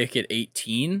when they pick at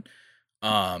 18.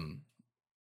 Um,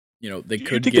 they Do you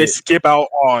could think they get. skip out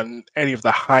on any of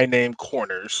the high name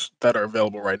corners that are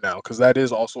available right now? Because that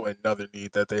is also another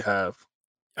need that they have.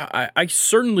 I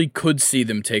certainly could see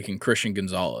them taking Christian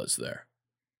Gonzalez there.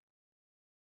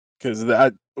 Because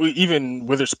even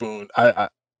Witherspoon, I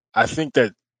think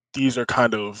that these are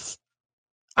kind of.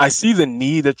 I see the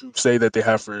need that you say that they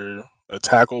have for a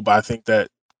tackle, but I think that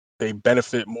they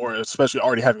benefit more, especially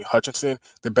already having Hutchinson.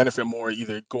 They benefit more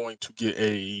either going to get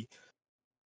a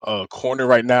corner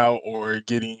right now or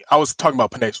getting. I was talking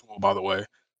about Penei Sewell, by the way.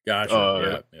 Gotcha. Uh,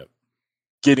 Yeah. Yep.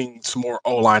 Getting some more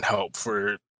O line help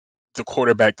for the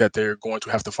quarterback that they're going to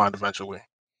have to find eventually,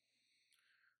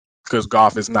 because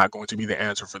Goff is not going to be the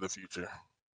answer for the future.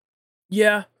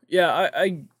 Yeah. Yeah.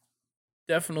 I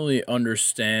definitely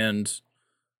understand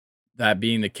that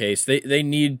being the case. They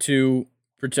need to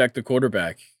protect the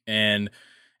quarterback, and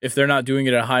if they're not doing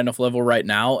it at a high enough level right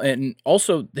now, and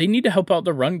also they need to help out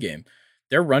the run game.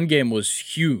 Their run game was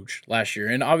huge last year,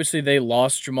 and obviously they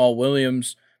lost Jamal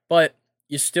Williams, but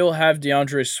you still have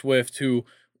DeAndre Swift, who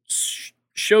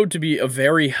showed to be a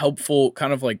very helpful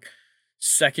kind of like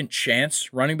second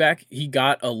chance running back. He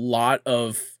got a lot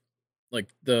of like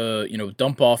the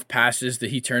dump off passes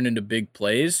that he turned into big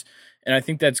plays, and I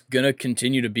think that's gonna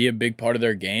continue to be a big part of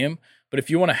their game. But if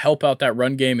you want to help out that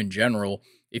run game in general,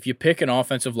 if you pick an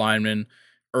offensive lineman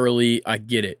early, I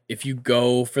get it. If you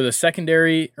go for the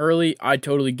secondary early, I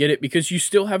totally get it, because you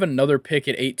still have another pick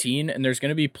at 18, and there's going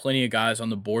to be plenty of guys on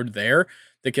the board there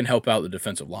that can help out the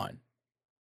defensive line.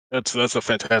 That's a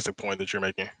fantastic point that you're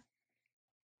making.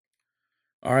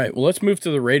 All right, well, let's move to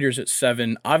the Raiders at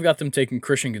 7. I've got them taking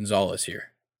Christian Gonzalez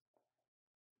here.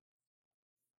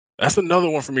 That's another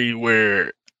one for me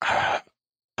where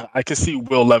I can see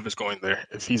Will Levis going there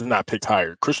if he's not picked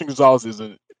higher. Christian Gonzalez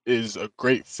is a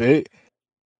great fit.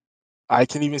 I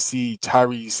can even see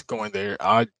Tyrese going there.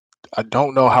 I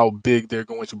don't know how big they're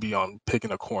going to be on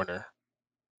picking a corner.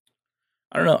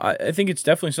 I don't know. I think it's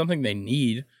definitely something they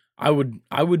need. I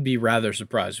would be rather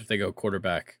surprised if they go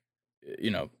quarterback,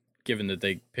 given that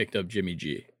they picked up Jimmy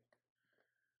G.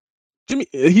 Jimmy,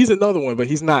 he's another one, but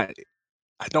he's not.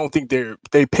 I don't think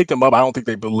they picked him up. I don't think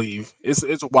they believe. It's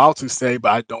wild to say,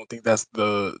 but I don't think that's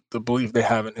the belief they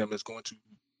have in him is going to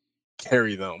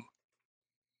carry them.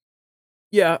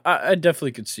 Yeah, I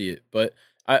definitely could see it, but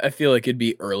I feel like it'd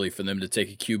be early for them to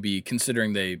take a QB,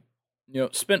 considering they,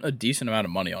 spent a decent amount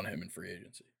of money on him in free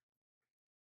agency.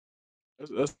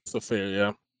 That's a fair,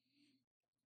 yeah.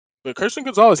 But Christian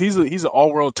Gonzalez, he's an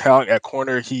all world talent at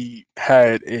corner. He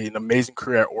had an amazing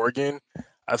career at Oregon.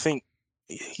 I think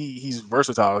he's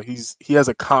versatile. He has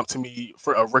a comp to me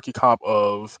for a rookie comp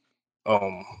of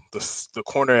the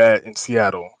corner at in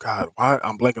Seattle. God, why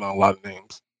I'm blanking on a lot of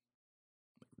names.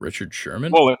 Richard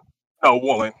Sherman? Woolen, no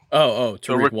Woolen. Oh, The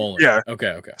Tariq rookie, Woolen. yeah.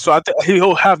 Okay. So I think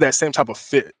he'll have that same type of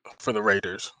fit for the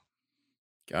Raiders.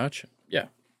 Gotcha. Yeah,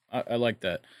 I like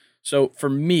that. So for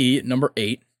me, number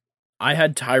 8, I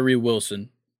had Tyree Wilson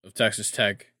of Texas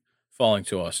Tech falling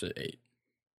to us at 8.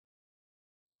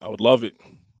 I would love it.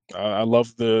 I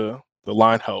love the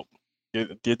line help.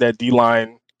 Get that D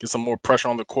line, get some more pressure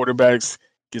on the quarterbacks,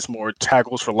 get some more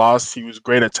tackles for loss. He was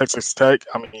great at Texas Tech.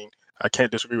 I mean, I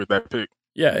can't disagree with that pick.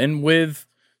 Yeah, and with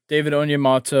David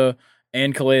Onyemata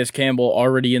and Calais Campbell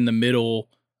already in the middle,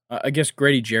 I guess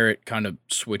Grady Jarrett kind of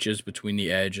switches between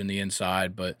the edge and the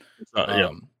inside, but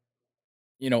Yeah,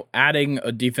 um, adding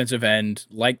a defensive end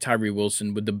like Tyree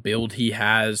Wilson with the build he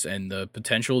has and the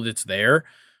potential that's there,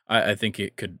 I think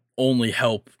it could only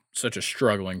help such a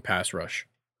struggling pass rush.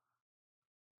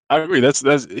 I agree. That's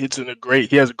it's in a great.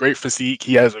 He has a great physique.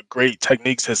 He has a great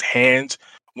techniques. His hands.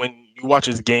 When you watch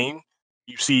his game,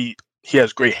 you see he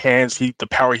has great hands. The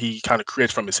power he kind of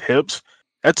creates from his hips.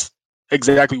 That's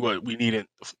exactly what we needed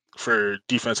for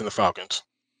defense in the Falcons.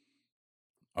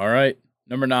 All right.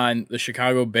 Number 9, the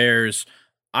Chicago Bears.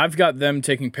 I've got them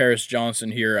taking Paris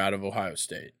Johnson here out of Ohio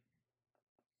State.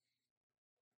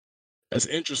 That's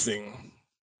interesting.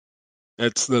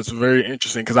 That's very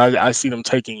interesting because I see them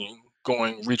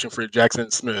reaching for Jackson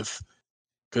Smith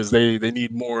because they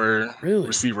need more Really?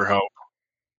 receiver help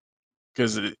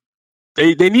because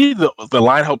they need the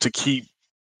line help to keep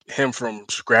him from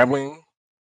scrambling,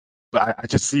 but I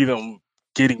just see them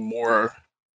getting more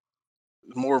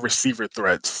receiver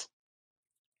threats.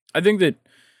 I think that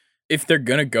if they're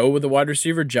going to go with a wide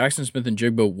receiver, Jackson Smith and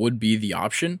Jigba would be the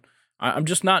option. I'm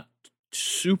just not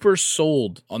super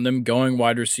sold on them going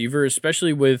wide receiver,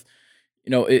 especially with,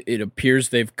 it appears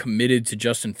they've committed to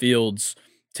Justin Fields.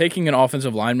 Taking an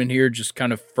offensive lineman here just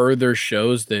kind of further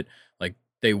shows that like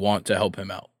they want to help him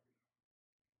out.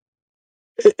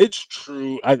 It's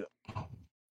true.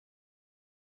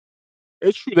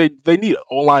 It's true they need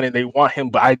O line and they want him,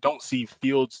 but I don't see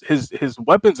Fields. His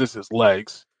weapons is his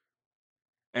legs,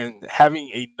 and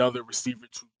having another receiver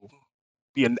to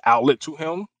be an outlet to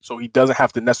him, so he doesn't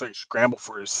have to necessarily scramble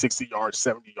for his 60 yards,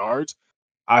 70 yards.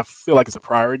 I feel like it's a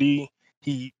priority.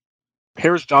 He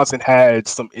Paris Johnson had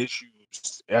some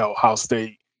issues at Ohio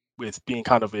State with being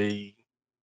kind of a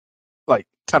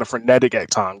kind of frenetic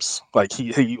at times. Like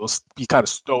he kind of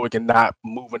stoic and not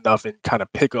move enough and kind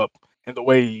of pick up. And the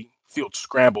way Field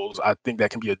scrambles, I think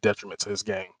that can be a detriment to his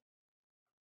game.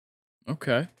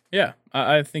 Okay. Yeah,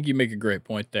 I think you make a great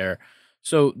point there.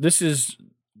 So this is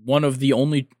one of the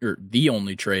only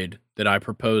trade that I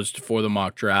proposed for the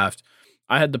mock draft.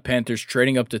 I had the Panthers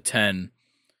trading up to 10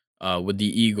 with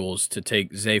the Eagles to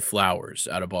take Zay Flowers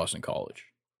out of Boston College.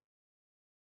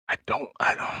 I don't.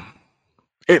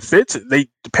 It fits.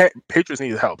 Patriots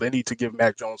need help. They need to give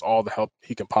Mac Jones all the help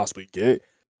he can possibly get.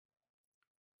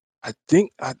 I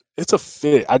think it's a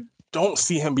fit. I don't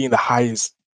see him being the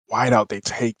highest wideout they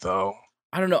take, though.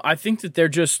 I don't know. I think that they're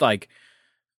just like,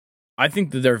 I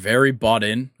think that they're very bought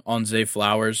in on Zay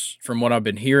Flowers from what I've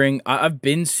been hearing. I've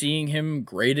been seeing him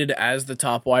graded as the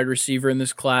top wide receiver in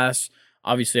this class.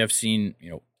 Obviously, I've seen,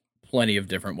 plenty of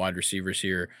different wide receivers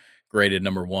here graded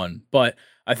number one, but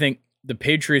I think the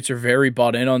Patriots are very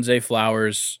bought in on Zay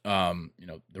Flowers. The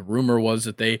rumor was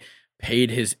that they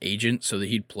paid his agent so that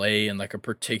he'd play in like a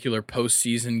particular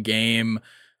postseason game,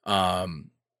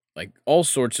 like all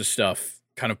sorts of stuff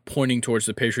kind of pointing towards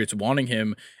the Patriots wanting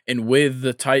him. And with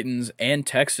the Titans and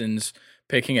Texans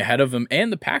picking ahead of him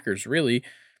and the Packers, really,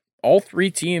 all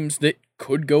three teams that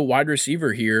could go wide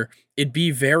receiver here, it'd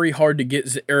be very hard to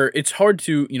get, or it's hard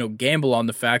to, gamble on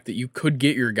the fact that you could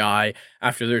get your guy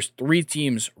after there's three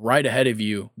teams right ahead of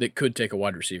you that could take a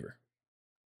wide receiver.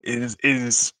 Is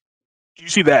do you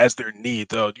see that as their need,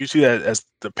 though? Do you see that as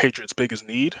the Patriots' biggest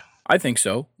need? I think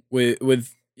so.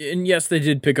 And yes, they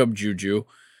did pick up Juju,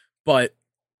 but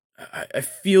I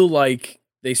feel like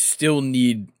they still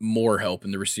need more help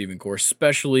in the receiving corps,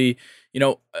 especially,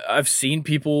 I've seen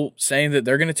people saying that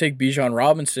they're going to take Bijan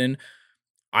Robinson.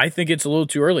 I think it's a little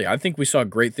too early. I think we saw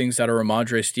great things out of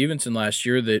Ramondre Stevenson last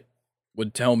year that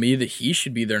would tell me that he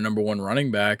should be their number one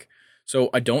running back. So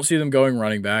I don't see them going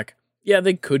running back. Yeah,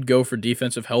 they could go for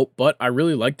defensive help, but I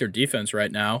really like their defense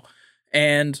right now.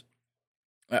 And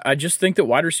I just think that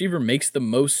wide receiver makes the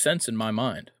most sense in my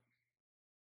mind.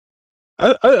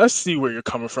 I see where you're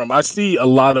coming from. I see a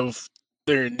lot of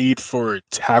their need for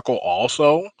tackle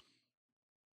also.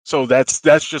 So that's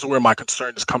just where my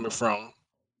concern is coming from.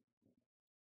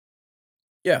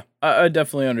 Yeah, I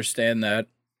definitely understand that.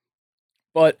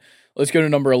 But let's go to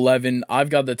number 11. I've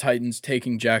got the Titans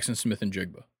taking Jackson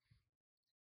Smith-Njigba.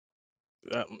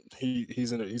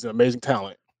 He's an amazing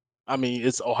talent. I mean,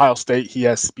 it's Ohio State. He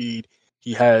has speed.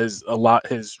 He has a lot.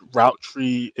 His route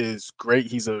tree is great.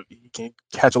 He can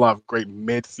catch a lot of great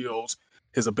midfields.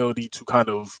 His ability to kind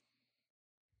of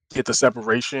get the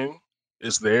separation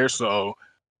is there. So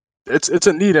it's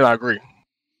a need, and I agree.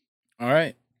 All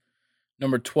right.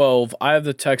 Number 12, I have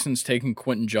the Texans taking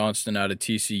Quentin Johnston out of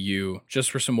TCU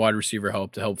just for some wide receiver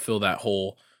help to help fill that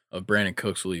hole of Brandon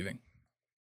Cooks leaving.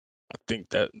 I think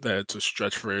that's a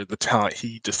stretch for the talent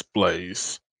he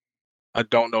displays. I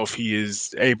don't know if he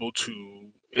is able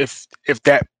to, if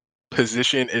that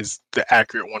position is the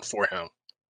accurate one for him.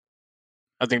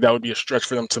 I think that would be a stretch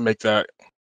for them to make that.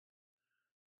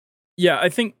 Yeah, I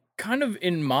think kind of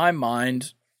in my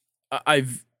mind,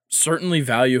 I've certainly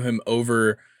value him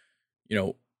over,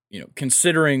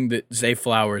 considering that Zay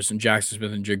Flowers and Jackson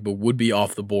Smith-Njigba would be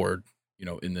off the board,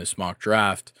 in this mock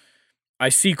draft. I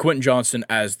see Quentin Johnston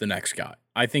as the next guy.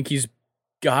 I think he's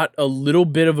got a little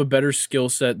bit of a better skill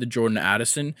set than Jordan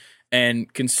Addison.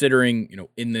 And considering,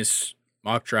 in this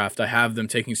mock draft, I have them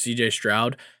taking CJ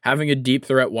Stroud, having a deep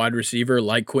threat wide receiver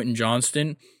like Quentin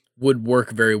Johnston would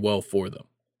work very well for them.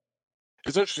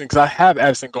 It's interesting because I have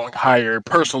Addison going higher,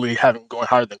 personally having going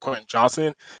higher than Quentin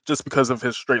Johnston, just because of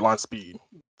his straight line speed.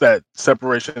 That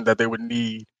separation that they would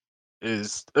need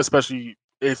is, especially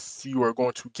if you are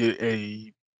going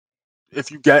to if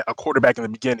you get a quarterback in the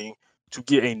beginning, to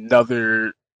get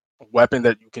another weapon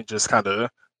that you can just kind of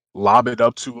lob it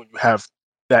up to, and you have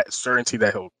that certainty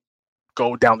that he'll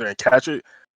go down there and catch it.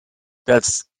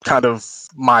 That's kind of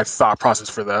my thought process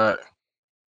for that.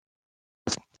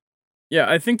 Yeah,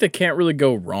 I think they can't really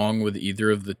go wrong with either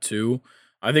of the two.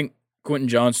 I think Quentin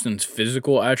Johnston's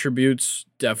physical attributes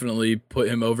definitely put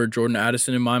him over Jordan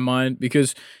Addison in my mind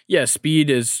because, yeah, speed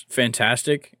is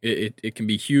fantastic. It can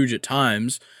be huge at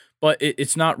times, but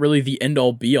it's not really the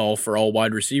end-all, be-all for all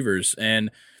wide receivers.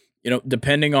 And,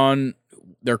 depending on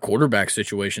their quarterback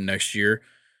situation next year,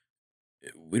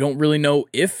 we don't really know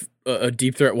if a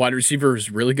deep threat wide receiver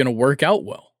is really going to work out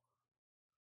well.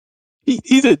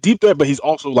 He's a deep threat, but he's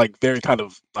also like very kind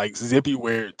of like zippy.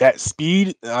 Where that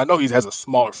speed, I know he has a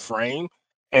smaller frame,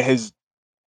 and his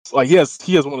like he has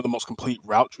one of the most complete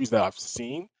route trees that I've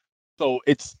seen. So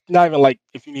it's not even like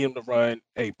if you need him to run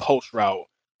a post route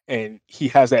and he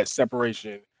has that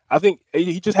separation. I think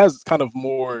he just has kind of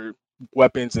more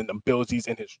weapons and abilities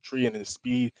in his tree and his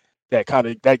speed that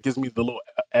gives me the little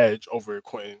edge over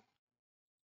Quinn.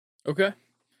 Okay.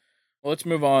 Well, let's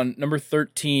move on. Number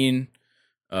 13.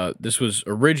 This was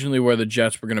originally where the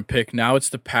Jets were going to pick. Now it's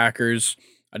the Packers.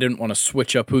 I didn't want to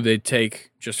switch up who they'd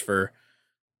take just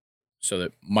so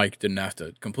that Mike didn't have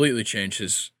to completely change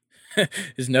his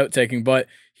his note taking. But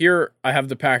here I have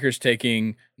the Packers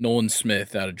taking Nolan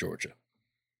Smith out of Georgia.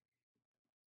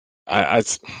 I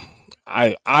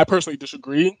personally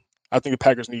disagree. I think the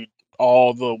Packers need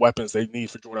all the weapons they need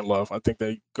for Jordan Love. I think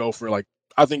they go for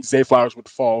I think Zay Flowers would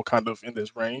fall kind of in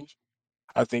this range.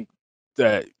 I think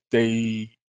that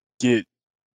get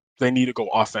they need to go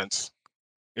offense.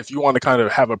 If you want to kind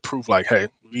of have a proof like, hey,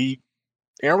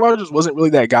 Aaron Rodgers wasn't really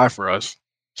that guy for us.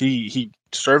 He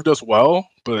served us well,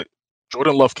 but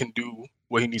Jordan Love can do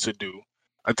what he needs to do.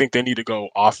 I think they need to go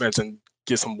offense and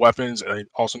get some weapons, and they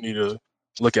also need to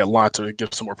look at line to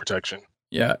give some more protection.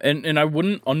 Yeah, and I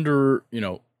wouldn't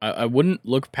I wouldn't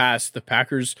look past the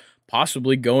Packers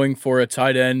possibly going for a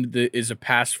tight end that is a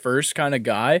pass first kind of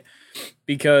guy,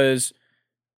 because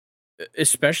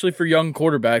especially for young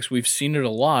quarterbacks, we've seen it a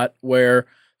lot where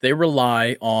they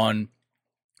rely on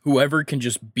whoever can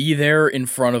just be there in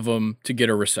front of them to get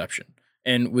a reception.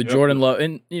 And with Jordan Love,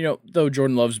 and though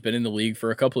Jordan Love's been in the league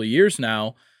for a couple of years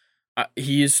now,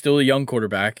 he is still a young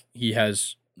quarterback. He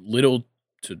has little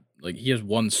he has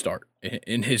one start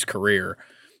in his career.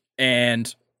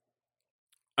 And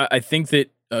I think that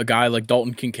a guy like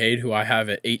Dalton Kincaid, who I have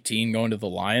at 18 going to the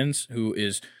Lions, who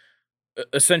is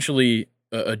essentially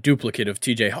a duplicate of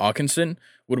TJ Hawkinson,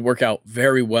 would work out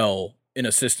very well in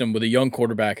a system with a young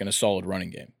quarterback and a solid running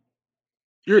game.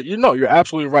 You're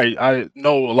absolutely right. I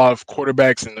know a lot of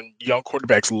quarterbacks and young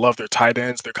quarterbacks love their tight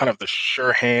ends. They're kind of the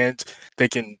sure hands. They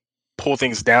can pull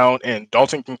things down, and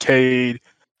Dalton Kincaid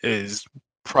is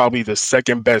probably the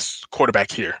second best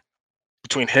quarterback here.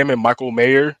 Between him and Michael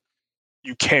Mayer,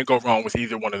 you can't go wrong with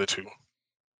either one of the two.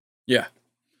 Yeah.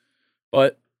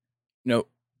 But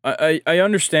I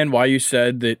understand why you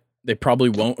said that they probably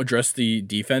won't address the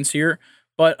defense here,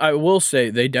 but I will say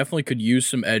they definitely could use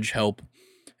some edge help,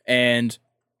 and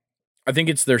I think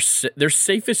it's their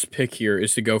safest pick here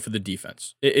is to go for the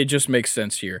defense. It just makes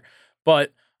sense here,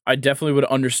 but I definitely would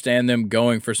understand them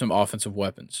going for some offensive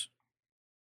weapons.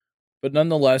 But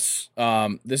nonetheless,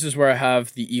 this is where I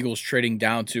have the Eagles trading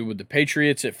down to with the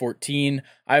Patriots at 14.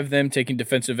 I have them taking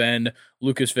defensive end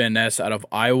Lucas Van Ness out of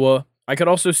Iowa. I could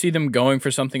also see them going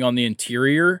for something on the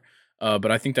interior,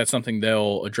 but I think that's something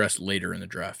they'll address later in the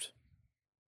draft.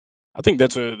 I think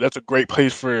that's a great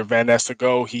place for Van Ness to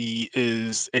go. He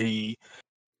is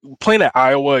playing at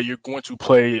Iowa. You're going to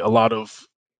play a lot of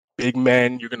big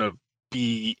men. You're going to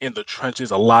be in the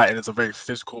trenches a lot, and it's a very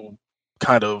physical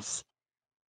kind of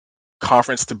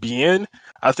conference to be in.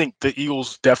 I think the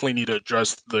Eagles definitely need to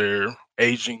address their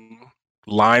aging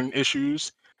line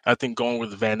issues. I think going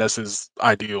with Van Ness is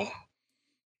ideal.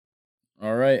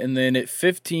 All right, and then at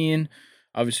 15,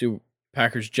 obviously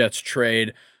Packers-Jets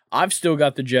trade. I've still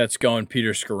got the Jets going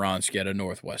Peter Skoronski out of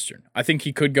Northwestern. I think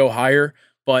he could go higher,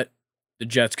 but the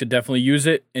Jets could definitely use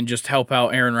it and just help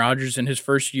out Aaron Rodgers in his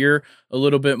first year a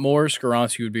little bit more.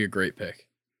 Skoronski would be a great pick.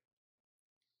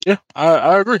 Yeah,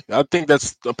 I agree. I think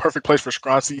that's the perfect place for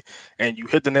Skoronski, and you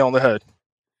hit the nail on the head.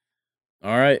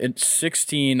 All right, at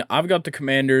 16, I've got the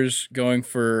Commanders going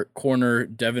for corner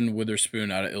Devin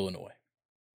Witherspoon out of Illinois.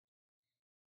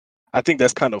 I think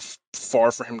that's kind of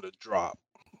far for him to drop.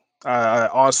 I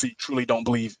honestly, truly don't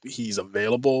believe he's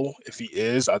available. If he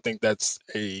is, I think that's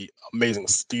a amazing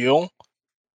steal.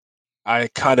 I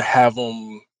kind of have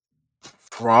him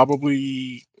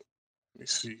probably. Let me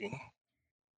see.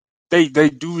 They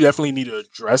do definitely need to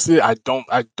address it. I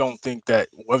don't think that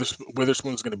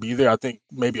Witherspoon's going to be there. I think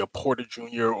maybe a Porter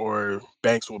Jr. or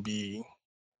Banks will be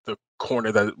the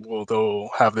corner that they'll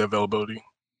have the availability.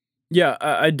 Yeah,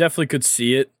 I definitely could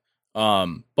see it.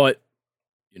 But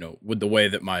with the way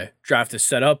that my draft is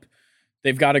set up,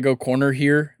 they've got to go corner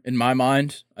here in my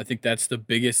mind. I think that's the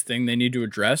biggest thing they need to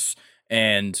address.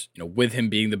 And with him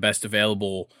being the best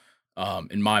available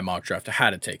in my mock draft, I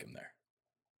had to take him there.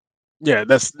 Yeah,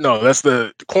 that's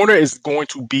the corner is going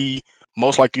to be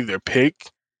most likely their pick,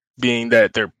 being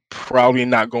that they're probably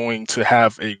not going to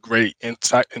have a great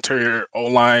interior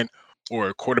O-line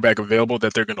or quarterback available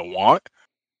that they're going to want.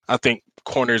 I think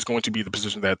corner is going to be the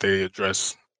position that they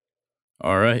address.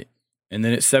 All right. And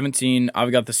then at 17,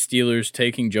 I've got the Steelers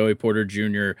taking Joey Porter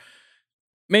Jr.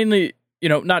 Mainly,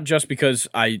 not just because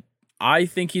I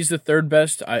think he's the third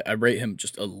best. I rate him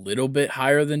just a little bit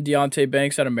higher than Deonte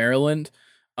Banks out of Maryland.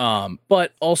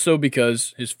 But also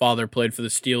because his father played for the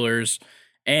Steelers.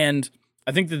 And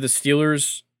I think that the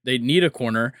Steelers, they need a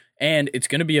corner, and it's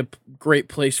going to be a great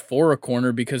place for a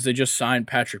corner because they just signed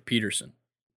Patrick Peterson.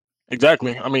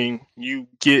 Exactly. I mean, you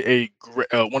get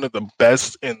one of the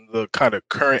best in the kind of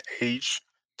current age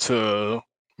to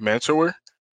mentor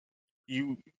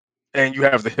you, and you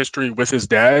have the history with his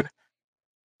dad.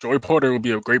 Joey Porter would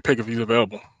be a great pick if he's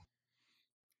available.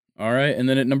 All right, and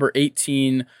then at number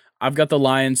 18, I've got the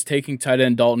Lions taking tight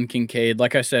end Dalton Kincaid.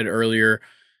 Like I said earlier,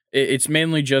 it's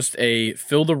mainly just a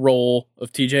fill the role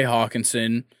of TJ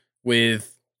Hawkinson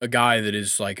with a guy that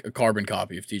is like a carbon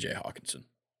copy of TJ Hawkinson.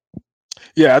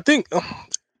 Yeah, I think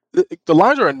the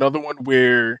Lions are another one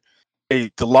where the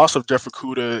loss of Jeff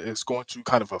Okudah is going to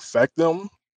kind of affect them,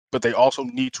 but they also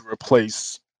need to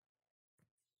replace.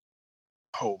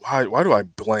 Oh, why do I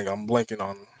blank? I'm blanking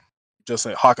on just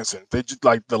saying Hawkinson. They just,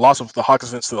 like the loss of the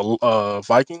Hawkinsons to the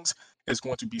Vikings is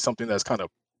going to be something that's kind of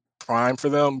prime for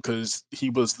them because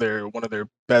he was one of their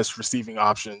best receiving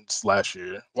options last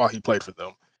year while he played for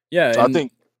them. Yeah, so I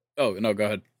think. Oh no, go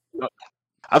ahead.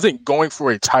 I think going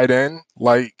for a tight end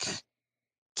like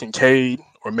Kincaid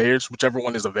or Mayers, whichever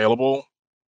one is available,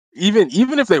 even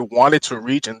if they wanted to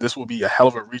reach, and this will be a hell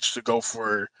of a reach to go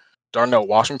for Darnell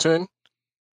Washington.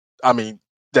 I mean,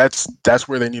 that's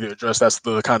where they need to address. That's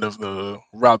the kind of the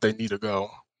route they need to go.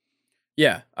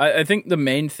 Yeah, I think the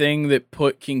main thing that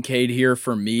put Kincaid here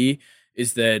for me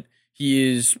is that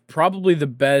he is probably the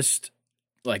best,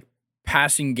 like,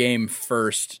 passing game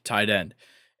first tight end.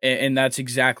 And that's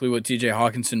exactly what TJ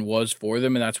Hawkinson was for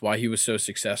them, and that's why he was so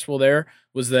successful there,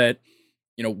 was that,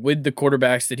 with the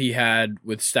quarterbacks that he had,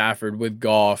 with Stafford, with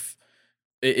Goff,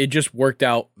 it just worked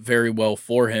out very well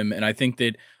for him. And I think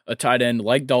that a tight end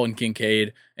like Dalton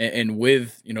Kincaid, and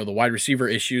with, the wide receiver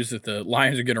issues that the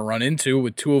Lions are going to run into,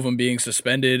 with two of them being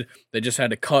suspended, they just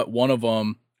had to cut one of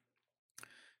them.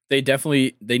 They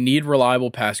need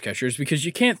reliable pass catchers because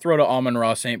you can't throw to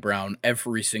Amon-Ra St. Brown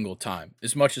every single time.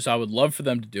 As much as I would love for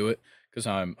them to do it, because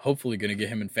I'm hopefully going to get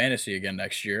him in fantasy again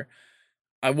next year,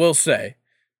 I will say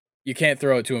you can't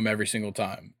throw it to him every single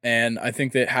time. And I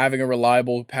think that having a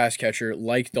reliable pass catcher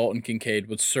like Dalton Kincaid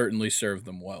would certainly serve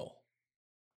them well.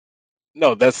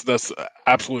 No, that's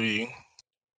absolutely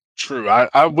true.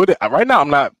 I would right now. I'm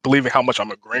not believing how much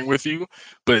I'm agreeing with you,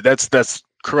 but that's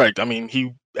correct. I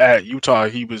mean, at Utah,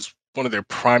 he was one of their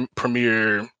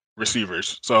premier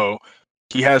receivers. So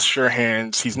he has sure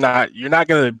hands. You're not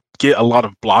going to get a lot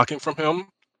of blocking from him,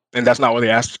 and that's not what they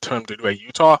asked him to do at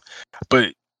Utah.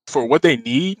 But for what they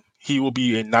need, he will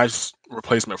be a nice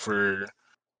replacement for.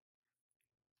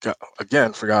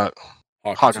 Again, forgot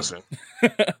Hawkinson.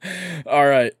 All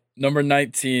right, number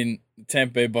 19,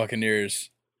 Tampa Bay Buccaneers.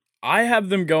 I have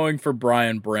them going for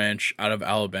Brian Branch out of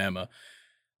Alabama.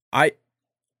 I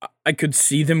could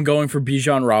see them going for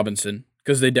Bijan Robinson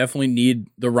because they definitely need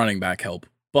the running back help.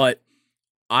 But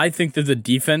I think that the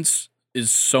defense is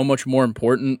so much more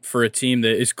important for a team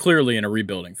that is clearly in a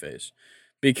rebuilding phase.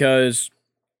 Because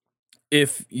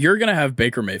if you're going to have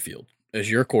Baker Mayfield as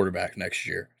your quarterback next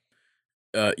year,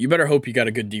 you better hope you got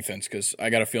a good defense because I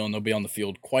got a feeling they'll be on the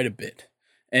field quite a bit.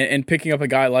 And picking up a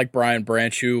guy like Brian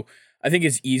Branch, who I think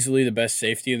is easily the best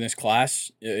safety in this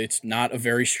class. It's not a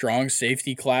very strong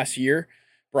safety class year.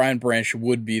 Brian Branch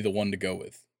would be the one to go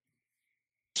with.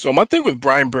 So my thing with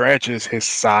Brian Branch is his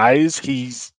size.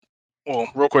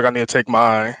 Real quick, I need to take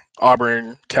my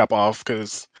Auburn cap off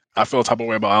because I feel a type of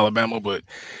way about Alabama. But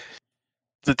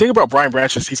the thing about Brian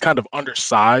Branch is he's kind of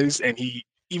undersized, and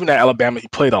even at Alabama, he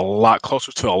played a lot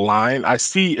closer to the line. I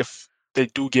see if they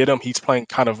do get him, he's playing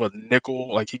kind of a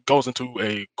nickel. Like he goes into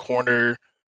a corner,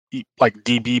 like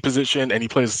DB position, and he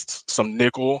plays some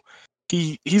nickel.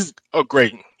 He's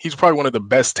great. He's probably one of the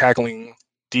best tackling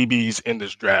DBs in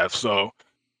this draft. So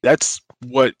that's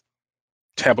what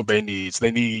Tampa Bay needs. They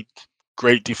need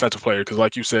great defensive players because,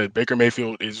 like you said, Baker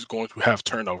Mayfield is going to have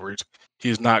turnovers. He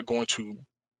is not going to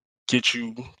get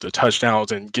you the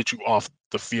touchdowns and get you off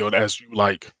the field as you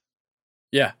like.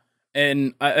 Yeah,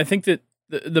 and I think that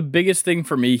the biggest thing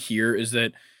for me here is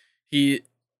that he,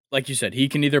 like you said, he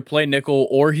can either play nickel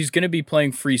or he's going to be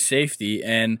playing free safety.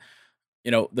 And,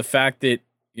 the fact that,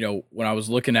 when I was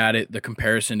looking at it, the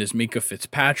comparison is Minkah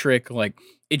Fitzpatrick, like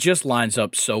it just lines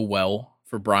up so well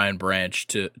for Brian Branch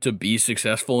to be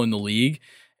successful in the league.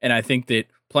 And I think that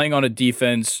playing on a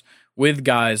defense with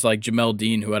guys like Jamel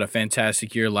Dean, who had a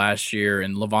fantastic year last year,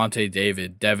 and Levante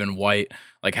David, Devin White,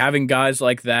 like having guys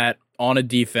like that on a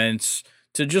defense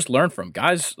to just learn from.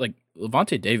 Guys like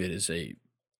Levante David is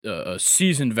a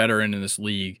seasoned veteran in this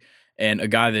league and a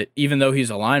guy that, even though he's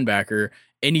a linebacker,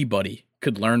 anybody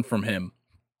could learn from him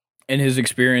and his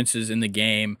experiences in the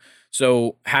game.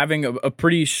 So having a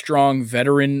pretty strong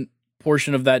veteran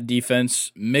portion of that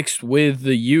defense mixed with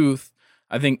the youth,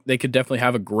 I think they could definitely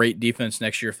have a great defense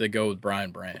next year if they go with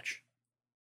Brian Branch.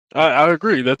 I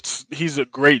agree. He's a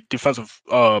great defensive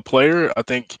player. I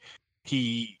think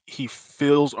he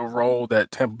fills a role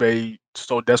that Tampa Bay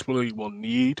so desperately will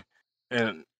need,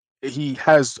 and he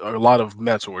has a lot of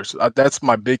mentors. That's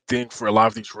my big thing for a lot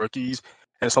of these rookies,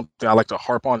 and something I like to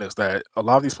harp on is that a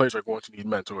lot of these players are going to need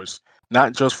mentors,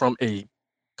 not just from a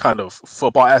kind of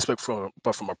football aspect,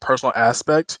 but from a personal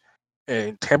aspect.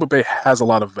 And Tampa Bay has a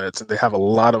lot of vets, and they have a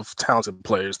lot of talented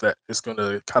players that is going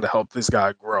to kind of help this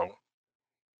guy grow.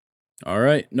 All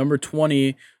right, number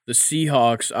 20, the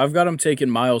Seahawks. I've got them taking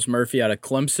Myles Murphy out of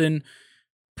Clemson,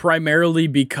 primarily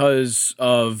because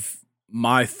of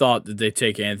my thought that they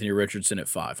take Anthony Richardson at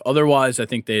 5. Otherwise, I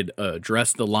think they'd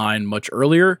address the line much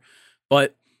earlier.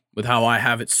 But with how I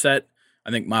have it set,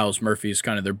 I think Myles Murphy is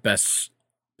kind of their best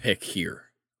pick here.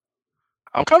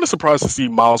 I'm kind of surprised to see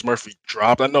Myles Murphy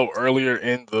dropped. I know earlier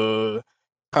in the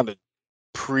kind of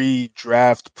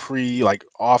pre-draft,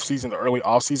 off-season, the early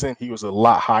off-season, he was a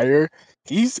lot higher.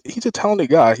 He's a talented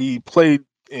guy. He played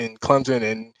in Clemson,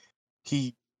 and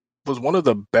he was one of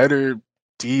the better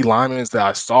D linemen that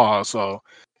I saw. So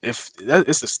if that,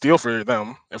 it's a steal for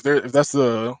them. If that's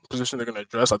the position they're going to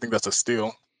address, I think that's a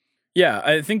steal. Yeah,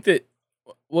 I think that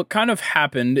what kind of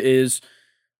happened is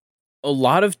a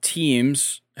lot of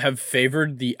teams have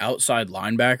favored the outside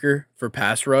linebacker for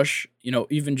pass rush,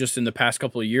 even just in the past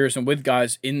couple of years. And with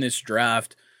guys in this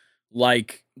draft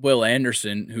like Will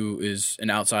Anderson, who is an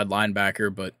outside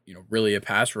linebacker, but, really a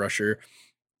pass rusher,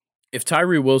 if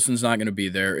Tyree Wilson's not going to be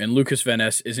there and Lucas Van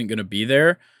Ness isn't going to be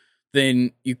there,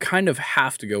 then you kind of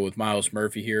have to go with Myles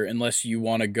Murphy here, unless you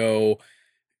want to go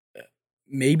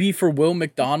maybe for Will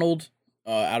McDonald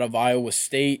out of Iowa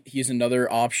State. He's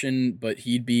another option, but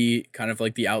he'd be kind of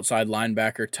like the outside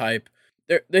linebacker type.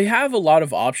 They have a lot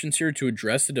of options here to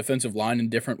address the defensive line in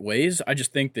different ways. I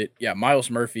just think that, Myles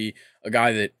Murphy, a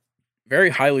guy that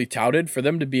very highly touted, for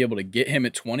them to be able to get him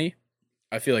at 20,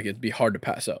 I feel like it'd be hard to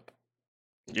pass up.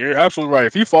 You're absolutely right.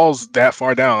 If he falls that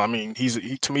far down, I mean,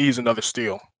 to me, he's another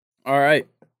steal. All right.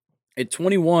 At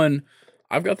 21,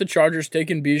 I've got the Chargers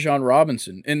taking Bijan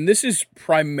Robinson. And this is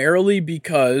primarily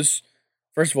because,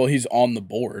 first of all, he's on the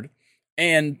board,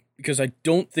 and because I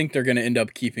don't think they're going to end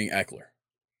up keeping Ekeler.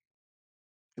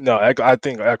 No, I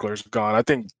think Eckler's gone. I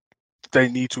think they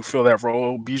need to fill that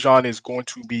role. Bijan is going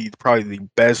to be probably the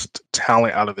best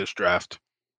talent out of this draft.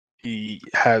 He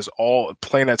has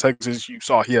playing at Texas, you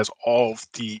saw he has all of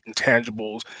the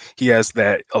intangibles. He has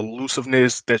that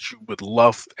elusiveness that you would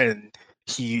love, and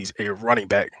he's a running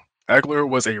back. Eckler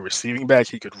was a receiving back.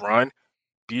 He could run.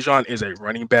 Bijan is a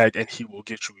running back, and he will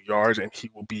get you yards, and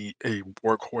he will be a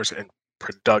workhorse in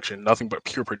production, nothing but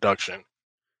pure production.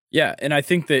 Yeah, and I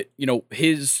think that,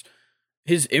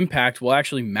 his impact will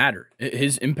actually matter.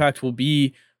 His impact will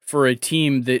be for a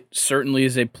team that certainly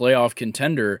is a playoff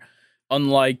contender,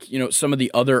 unlike, some of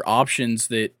the other options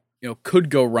that, could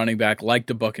go running back, like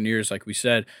the Buccaneers, like we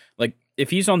said. Like, if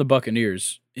he's on the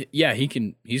Buccaneers,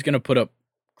 he's going to put up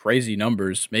crazy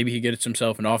numbers. Maybe he gets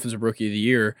himself an Offensive Rookie of the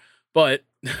Year, but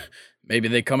maybe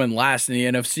they come in last in the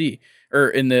NFC or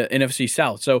in the NFC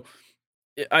South. So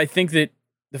I think that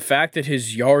the fact that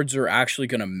his yards are actually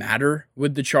going to matter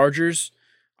with the Chargers,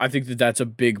 I think that that's a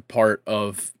big part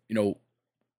of,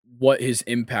 what his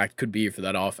impact could be for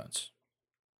that offense.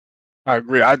 I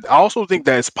agree. I also think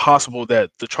that it's possible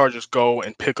that the Chargers go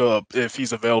and pick up, if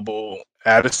he's available,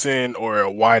 Addison or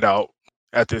a wideout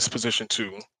at this position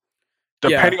too,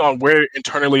 depending on where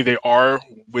internally they are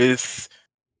with.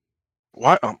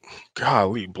 Why?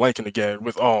 Golly, blanking again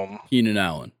with Keenan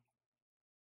Allen.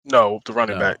 No, the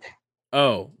running back.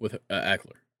 Oh, with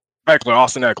Eckler.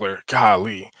 Austin Eckler.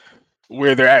 Golly,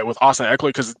 where they're at with Austin Eckler,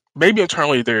 because maybe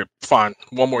internally they're fine.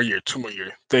 1 more year, 2 more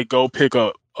year. They go pick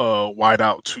up a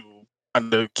wideout to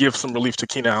give some relief to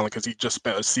Keenan Allen, because he just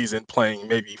spent a season playing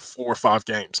maybe 4 or 5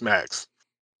 games max.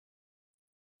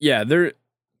 Yeah, the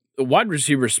wide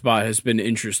receiver spot has been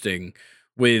interesting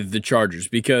with the Chargers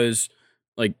because,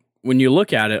 like, when you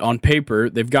look at it on paper,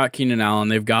 they've got Keenan Allen,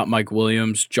 they've got Mike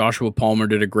Williams, Joshua Palmer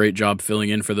did a great job filling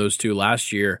in for those two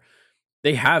last year.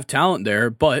 They have talent there,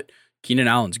 but Keenan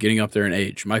Allen's getting up there in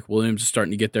age. Mike Williams is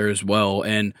starting to get there as well,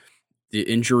 and the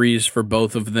injuries for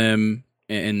both of them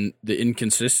and the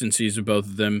inconsistencies of both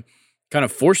of them kind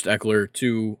of forced Eckler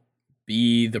to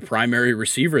be the primary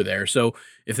receiver there. So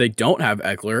if they don't have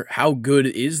Eckler, how good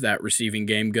is that receiving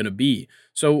game going to be?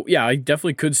 So yeah, I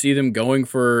definitely could see them going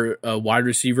for a wide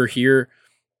receiver here.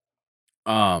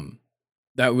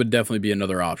 That would definitely be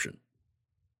another option.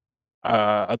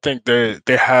 I think they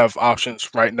have options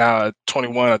right now at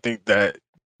 21. I think that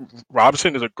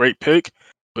Robinson is a great pick,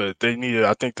 but they need.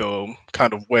 I think they'll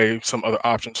kind of weigh some other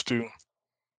options too.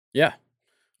 Yeah.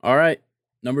 All right.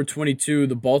 Number 22,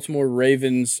 the Baltimore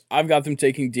Ravens. I've got them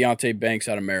taking Deontay Banks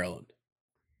out of Maryland.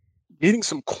 Getting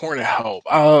some corner help.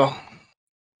 I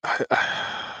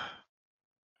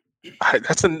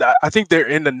think they're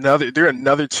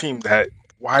another team that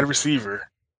wide receiver.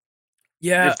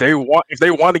 Yeah. If they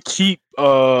want to keep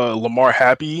Lamar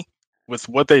happy with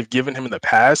what they've given him in the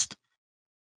past,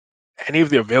 any of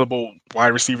the available wide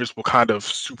receivers will kind of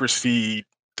supersede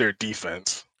their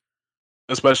defense.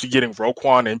 Especially getting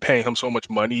Roquan and paying him so much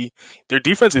money. Their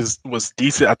defense was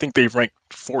decent. I think they ranked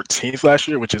 14th last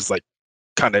year, which is like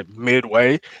kind of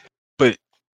midway. But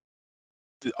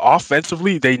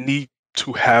offensively, they need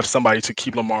to have somebody to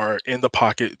keep Lamar in the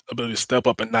pocket, ability to step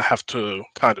up and not have to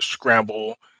kind of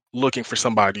scramble looking for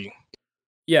somebody.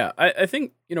 Yeah, I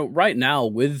think, right now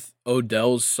with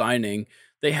Odell's signing,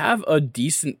 they have a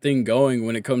decent thing going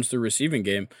when it comes to receiving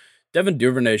game. Devin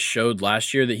Duvernay showed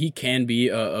last year that he can be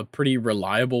a pretty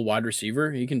reliable wide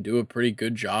receiver. He can do a pretty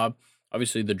good job.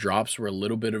 Obviously, the drops were a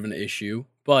little bit of an issue,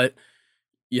 but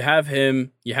you have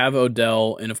him, you have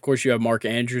Odell, and of course you have Mark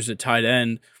Andrews at tight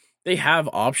end. They have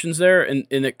options there, and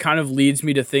it kind of leads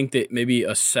me to think that maybe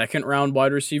a second round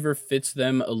wide receiver fits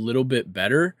them a little bit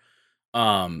better.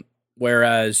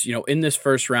 Whereas, in this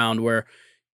first round where,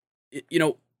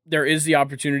 there is the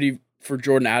opportunity for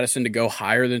Jordan Addison to go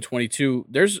higher than 22,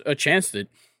 there's a chance that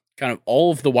kind of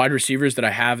all of the wide receivers that I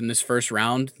have in this first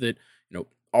round that,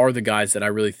 are the guys that I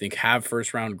really think have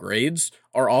first round grades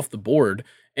are off the board.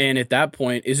 And at that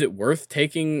point, is it worth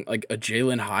taking like a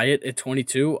Jalen Hyatt at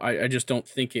 22? I just don't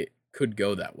think it could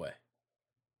go that way.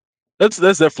 That's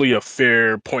definitely a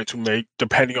fair point to make,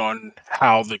 depending on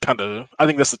how the kind of. I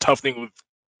think that's the tough thing with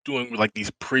doing with like these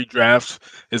pre-drafts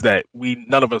is that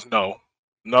none of us know.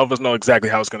 None of us know exactly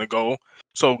how it's going to go.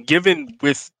 So, given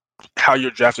with how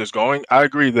your draft is going, I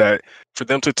agree that for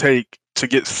them to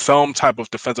get some type of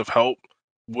defensive help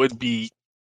would be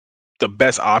the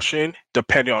best option,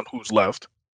 depending on who's left.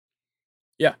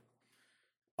 Yeah.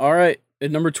 All right.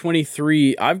 At number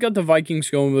 23, I've got the Vikings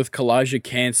going with Kalijah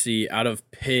Kancey out of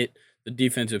Pitt, the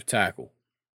defensive tackle.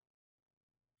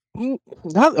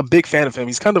 Not a big fan of him.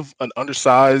 He's kind of an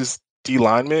undersized D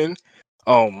lineman.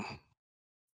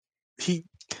 He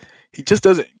just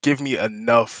doesn't give me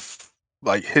enough.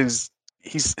 Like his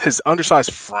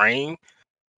undersized frame,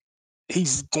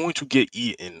 he's going to get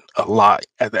eaten a lot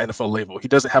at the NFL level. He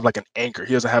doesn't have like an anchor.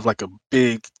 He doesn't have like a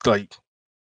big like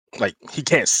he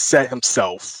can't set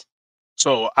himself.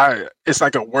 So it's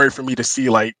like a worry for me to see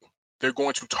like they're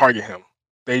going to target him.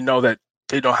 They know that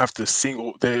they don't have to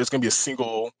there's going to be a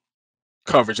single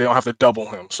coverage. They don't have to double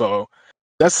him. So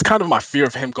that's kind of my fear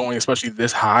of him going, especially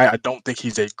this high. I don't think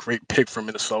he's a great pick for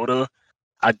Minnesota.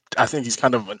 I think he's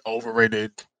kind of an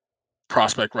overrated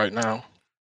prospect right now.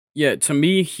 Yeah, to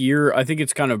me here, I think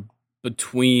it's kind of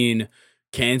between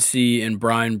Kancey and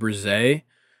Brian Brzee.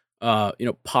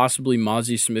 Possibly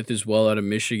Mozzie Smith as well out of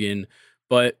Michigan.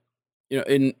 But,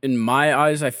 in my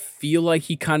eyes, I feel like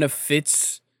he kind of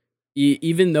fits,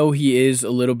 even though he is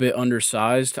a little bit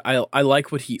undersized. I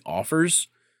like what he offers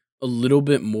a little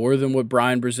bit more than what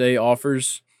Brian Brzee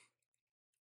offers,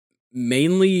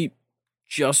 mainly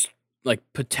just like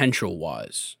potential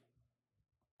wise.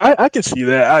 I can see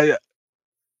that.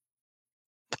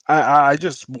 I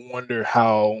just wonder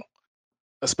how,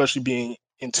 especially being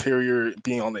interior,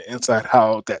 being on the inside,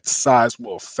 how that size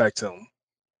will affect him.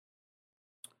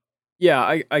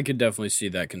 Yeah, I could definitely see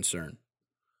that concern.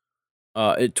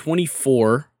 At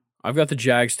 24, I've got the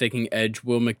Jags taking edge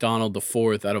Will McDonald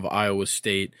IV out of Iowa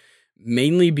State,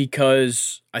 mainly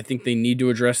because I think they need to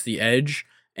address the edge,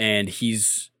 and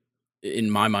he's,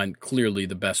 in my mind, clearly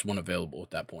the best one available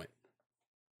at that point.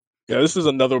 Yeah, this is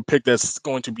another pick that's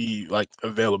going to be like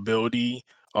availability.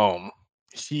 I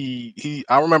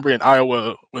remember in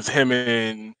Iowa with him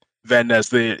and Van Ness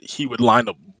that he would line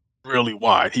up really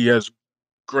wide. He has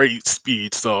great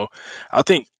speed, so I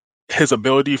think his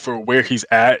ability for where he's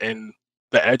at and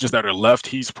the edges that are left,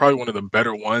 he's probably one of the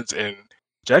better ones. And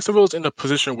Jacksonville's in a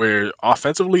position where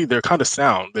offensively they're kind of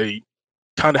sound. They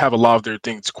kind of have a lot of their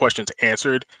questions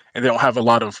answered, and they don't have a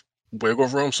lot of wiggle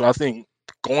room. So I think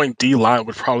going D line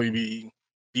would probably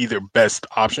be their best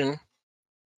option.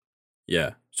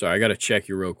 Yeah, Sorry, I got to check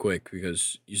you real quick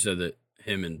because you said that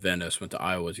him and Van Ness went to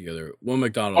Iowa together. Will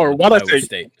McDonald Or went to what I Iowa say?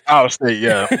 State. Iowa State,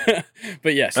 yeah.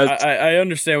 But yes, That's I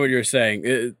understand what you're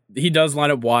saying. He does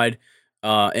line up wide,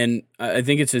 and I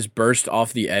think it's his burst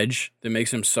off the edge that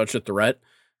makes him such a threat.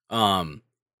 Um,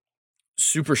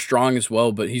 Super strong as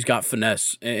well, but he's got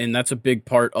finesse, and that's a big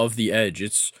part of the edge.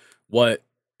 It's what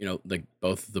like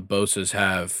both the Bosas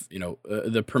have.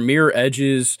 The premier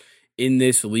edges in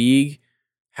this league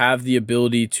have the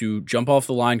ability to jump off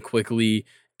the line quickly,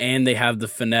 and they have the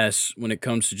finesse when it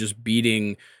comes to just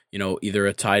beating either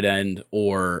a tight end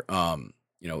or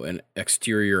an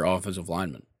exterior offensive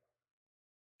lineman.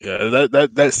 Yeah,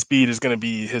 that speed is going to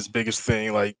be his biggest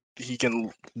thing. Like he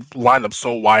can line up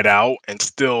so wide out, and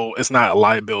still it's not a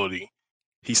liability.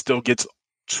 He still gets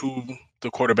to the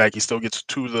quarterback. He still gets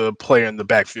to the player in the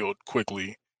backfield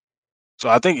quickly. So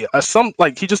I think some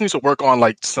like he just needs to work on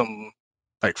like some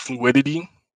like fluidity.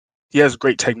 He has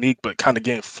great technique, but kind of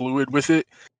getting fluid with it,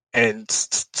 and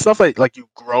stuff like you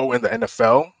grow in the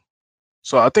NFL.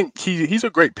 So I think he's a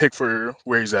great pick for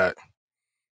where he's at.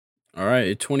 All right,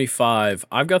 at 25,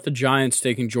 I've got the Giants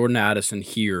taking Jordan Addison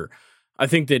here. I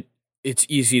think that it's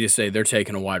easy to say they're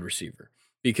taking a wide receiver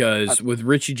because with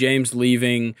Richie James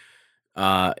leaving,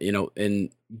 and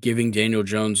giving Daniel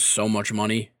Jones so much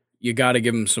money, you got to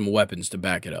give him some weapons to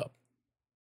back it up.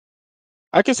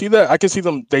 I can see that. I can see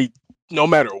them. They no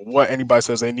matter what anybody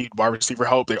says, they need wide receiver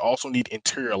help. They also need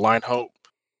interior line help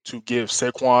to give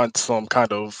Saquon some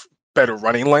kind of better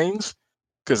running lanes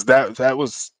because that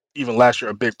was even last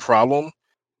year a big problem.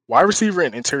 Wide receiver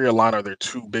and interior line are their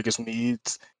two biggest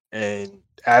needs, and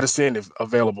Addison, if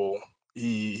available,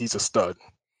 he's a stud.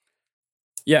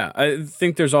 Yeah, I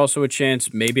think there's also a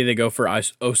chance maybe they go for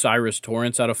Osiris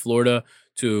Torrance out of Florida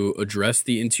to address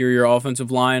the interior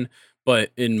offensive line.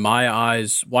 But in my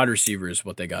eyes, wide receiver is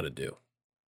what they got to do.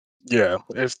 Yeah,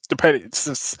 it's depending.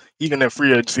 Since even in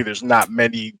free agency, there's not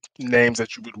many names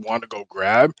that you would want to go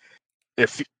grab.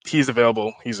 If he's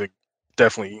available, he's a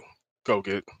definitely go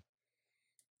get.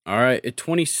 All right, at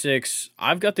 26,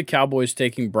 I've got the Cowboys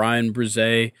taking Brian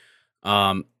Brzee.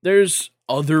 There's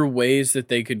other ways that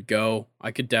they could go.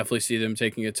 I could definitely see them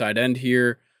taking a tight end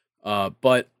here,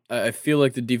 but I feel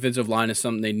like the defensive line is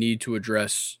something they need to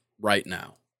address right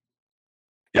now.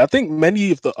 Yeah, I think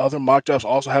many of the other mock drafts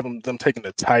also have them taking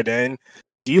the tight end.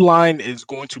 D line is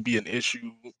going to be an issue,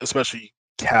 especially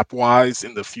cap wise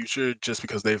in the future, just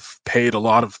because they've paid a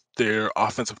lot of their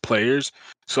offensive players.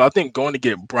 So I think going to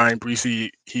get Brian Breesy,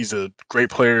 he's a great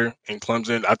player in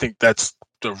Clemson. I think that's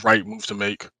the right move to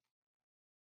make.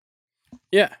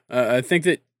 Yeah, I think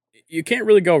that you can't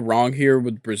really go wrong here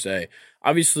with Brzee.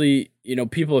 Obviously,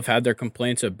 people have had their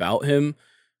complaints about him,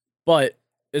 but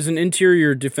as an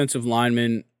interior defensive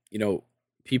lineman,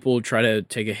 people try to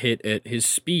take a hit at his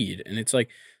speed, and it's like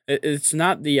it's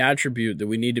not the attribute that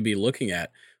we need to be looking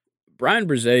at. Brian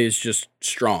Brzee is just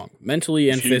strong, mentally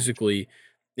He's and huge. physically.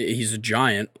 He's a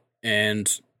giant,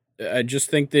 and I just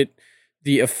think that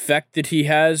the effect that he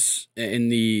has in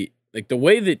the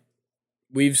way that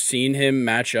we've seen him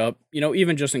match up,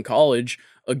 even just in college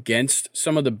against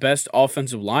some of the best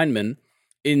offensive linemen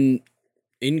in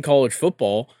college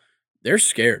football, they're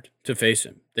scared to face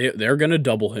him. They're going to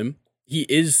double him. He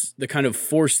is the kind of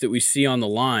force that we see on the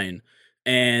line,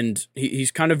 and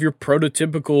he's kind of your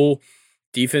prototypical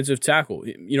defensive tackle.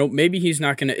 Maybe he's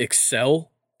not going to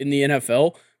excel in the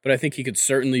NFL, but I think he could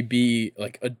certainly be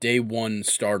like a day one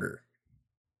starter.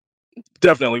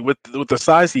 Definitely with the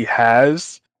size he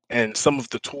has and some of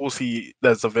the tools he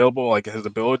that's available, like his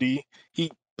ability,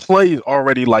 he plays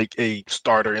already like a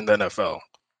starter in the NFL.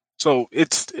 So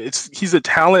it's he's a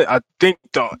talent. I think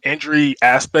the injury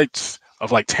aspects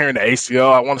of like tearing the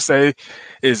ACL, I want to say,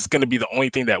 is going to be the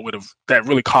only thing that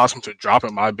really caused him to drop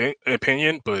in my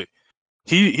opinion. But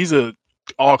he's a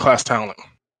all class talent.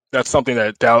 That's something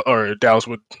that Dallas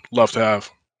would love to have.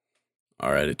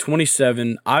 All right, at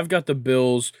 27, I've got the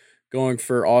Bills going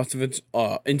for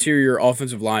interior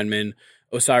offensive lineman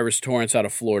Osiris Torrance out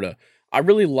of Florida. I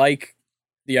really like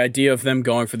the idea of them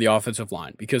going for the offensive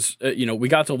line because we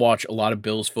got to watch a lot of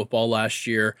Bills football last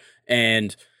year,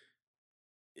 and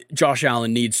Josh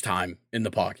Allen needs time in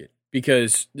the pocket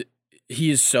because he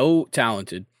is so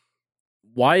talented.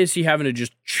 Why is he having to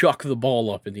just chuck the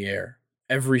ball up in the air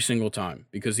every single time?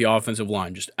 Because the offensive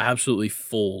line just absolutely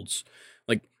folds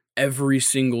like every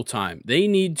single time. They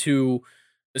need to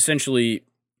essentially,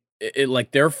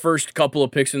 like their first couple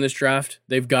of picks in this draft,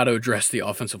 they've got to address the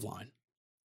offensive line.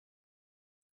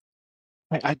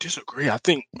 I disagree. I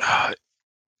think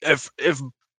if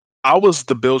I was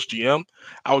the Bills GM,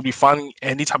 I would be finding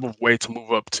any type of way to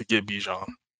move up to get Bijan.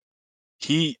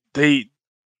 He they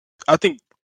I think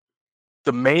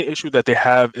the main issue that they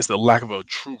have is the lack of a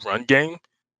true run game.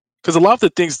 Because a lot of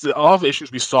the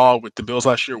issues we saw with the Bills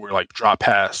last year were like drop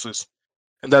passes,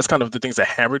 and that's kind of the things that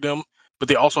hammered them. But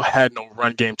they also had no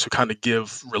run game to kind of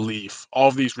give relief. All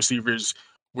of these receivers,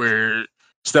 where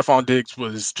Stephon Diggs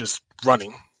was just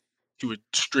running, he would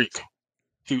streak.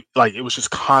 It was just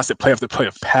constant play after play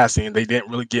of passing, and they didn't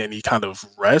really get any kind of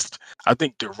rest. I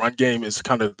think the run game is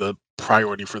kind of the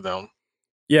priority for them.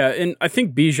 Yeah, and I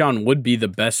think Bijan would be the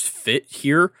best fit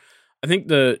here. I think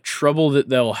the trouble that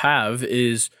they'll have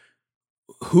is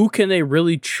who can they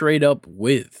really trade up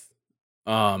with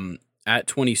at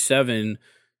 27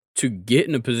 to get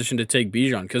in a position to take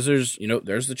Bijan? Because there's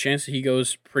the chance that he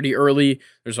goes pretty early.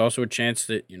 There's also a chance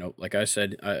that, like I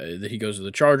said, that he goes to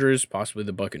the Chargers, possibly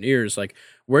the Buccaneers. Like,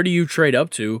 where do you trade up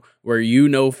to where you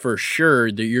know for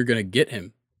sure that you're going to get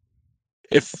him?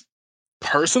 If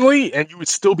personally, and you would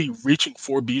still be reaching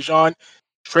for Bijan,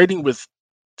 trading with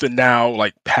the now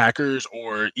like Packers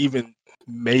or even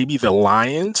maybe the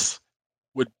Lions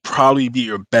would probably be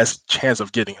your best chance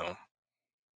of getting him.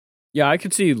 Yeah, I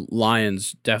could see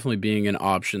Lions definitely being an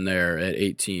option there at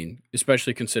 18,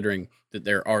 especially considering that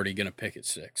they're already going to pick at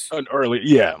 6. An early,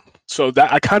 yeah. So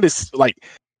that I kind of like,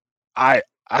 I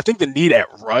think the need at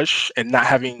rush and not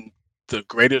having the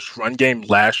greatest run game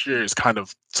last year is kind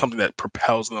of something that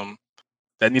propels them.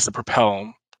 That needs to propel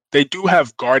them. They do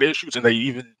have guard issues, and they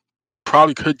even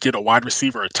probably could get a wide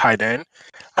receiver or a tight end.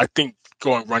 I think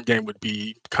going run game would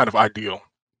be kind of ideal.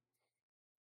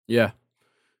 Yeah.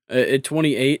 At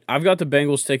 28, I've got the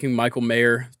Bengals taking Michael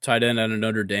Mayer, tight end out of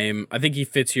Notre Dame. I think he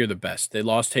fits here the best. They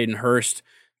lost Hayden Hurst.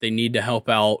 They need to help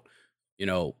out,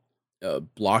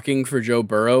 blocking for Joe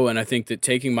Burrow. And I think that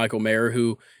taking Michael Mayer,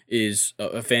 who is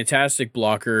a fantastic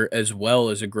blocker as well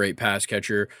as a great pass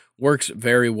catcher, works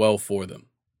very well for them.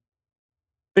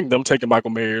 I think them taking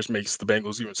Michael Mayers makes the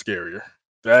Bengals even scarier.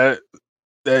 That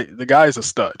the guy is a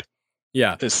stud.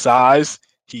 Yeah. His size,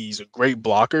 he's a great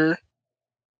blocker.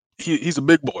 He's a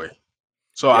big boy.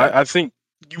 So Yeah. I think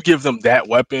you give them that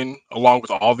weapon along with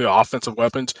all the offensive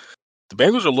weapons, the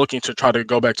Bengals are looking to try to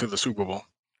go back to the Super Bowl.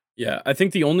 Yeah, I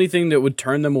think the only thing that would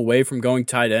turn them away from going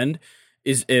tight end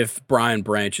is if Brian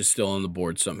Branch is still on the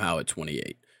board somehow at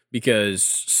 28, because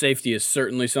safety is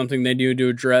certainly something they need to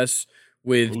address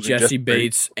with Losing Jesse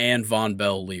Bates and Von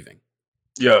Bell leaving.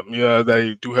 Yeah,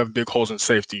 they do have big holes in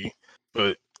safety,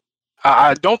 but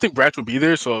I don't think Branch will be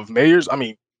there. So if Mayers, I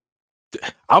mean,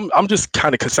 I'm just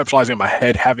kind of conceptualizing in my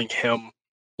head having him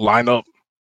line up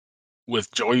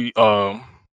with Joe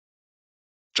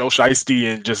Shiesty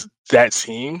and just that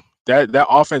team. That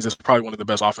offense is probably one of the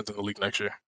best offenses in the league next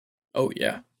year. Oh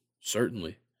yeah,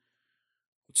 certainly.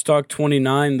 Let's talk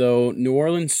 29 though. New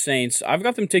Orleans Saints. I've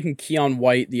got them taking Keon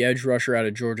White, the edge rusher out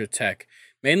of Georgia Tech,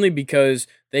 mainly because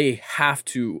they have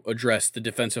to address the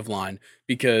defensive line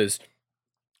because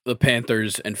the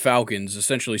Panthers and Falcons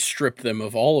essentially stripped them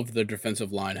of all of their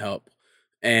defensive line help,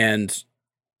 and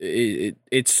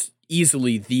it's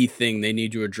easily the thing they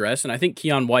need to address. And I think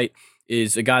Keon White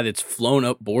is a guy that's flown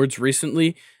up boards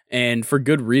recently, and for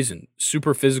good reason.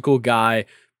 Super physical guy,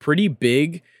 pretty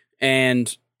big,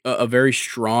 and a very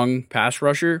strong pass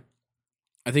rusher.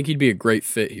 I think he'd be a great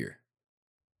fit here.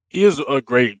 He is a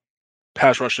great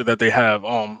pass rusher that they have.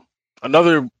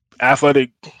 Another athletic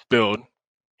build.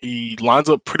 He lines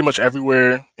up pretty much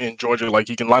everywhere in Georgia. Like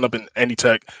he can line up in any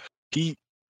tech.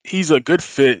 He's a good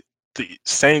fit. The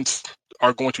Saints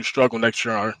are going to struggle next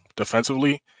year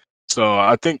defensively, so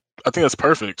I think that's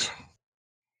perfect.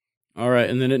 All right,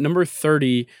 and then at number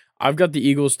 30, I've got the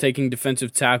Eagles taking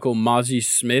defensive tackle Mozzie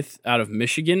Smith out of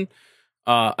Michigan.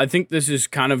 I think this is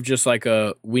kind of just like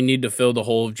we need to fill the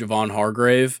hole of Javon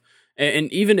Hargrave.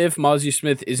 And even if Mozzie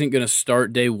Smith isn't going to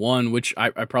start day one, which I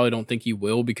probably don't think he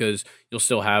will because you'll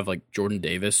still have like Jordan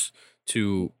Davis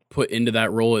to put into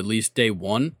that role at least day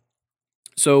one.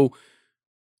 So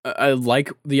I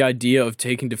like the idea of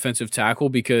taking defensive tackle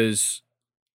because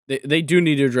they do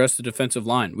need to address the defensive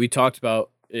line. We talked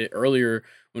about it earlier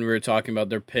when we were talking about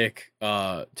their pick,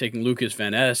 taking Lucas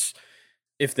Van Ness.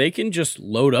 If they can just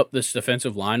load up this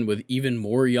defensive line with even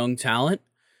more young talent,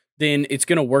 then it's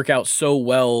going to work out so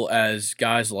well as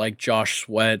guys like Josh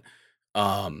Sweat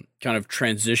kind of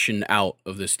transition out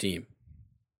of this team.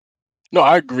 No,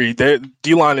 I agree. That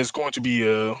D-line is going to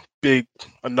be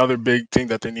another big thing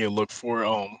that they need to look for.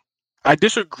 I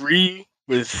disagree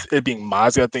with it being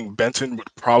Mozzie. I think Benson would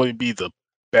probably be the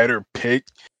better pick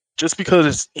just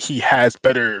because he has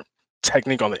better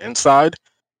technique on the inside,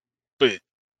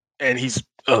 and he's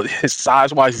his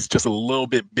size wise, he's just a little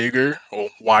bit bigger or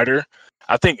wider.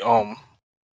 I think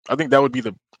that would be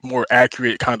the more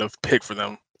accurate kind of pick for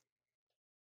them.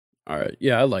 All right.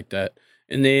 Yeah, I like that.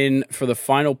 And then for the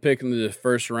final pick in the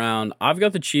first round, I've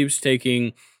got the Chiefs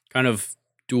taking kind of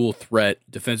dual threat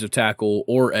defensive tackle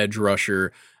or edge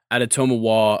rusher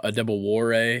Adetomiwa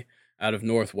Adebawore out of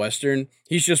Northwestern.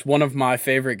 He's just one of my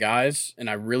favorite guys, and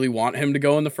I really want him to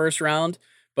go in the first round.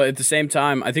 But at the same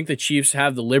time, I think the Chiefs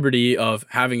have the liberty of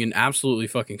having an absolutely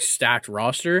fucking stacked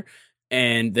roster,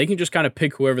 and they can just kind of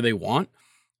pick whoever they want.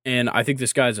 And I think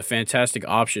this guy is a fantastic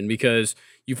option because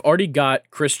you've already got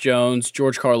Chris Jones,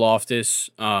 George Karlaftis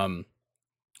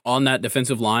on that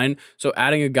defensive line. So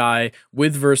adding a guy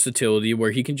with versatility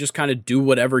where he can just kind of do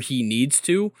whatever he needs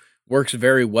to works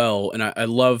very well. And I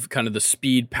love kind of the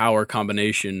speed power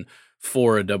combination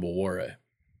for a double Warre.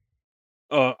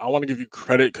 I want to give you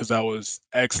credit because that was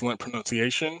excellent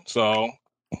pronunciation. So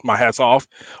my hat's off.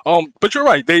 But you're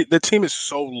right. The team is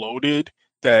so loaded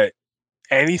that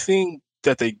anything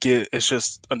that they get is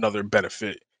just another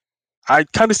benefit. I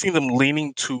kind of see them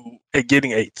leaning to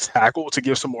getting a tackle to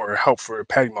give some more help for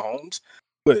Patty Mahomes,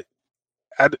 but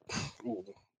Ad,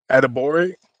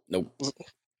 Adebore, Nope.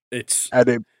 It's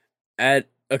Adebore.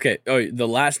 okay. Oh, the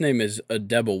last name is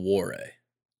Adebawore.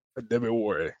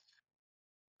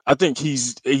 I think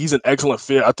he's an excellent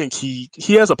fit. I think he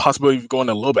has a possibility of going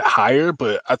a little bit higher,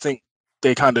 but I think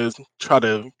they kind of try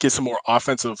to get some more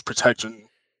offensive protection,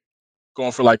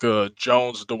 going for like a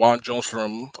Jones, DeJuan Jones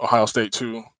from Ohio State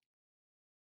too.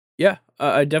 Yeah,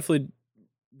 I definitely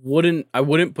wouldn't. I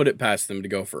wouldn't put it past them to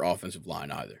go for offensive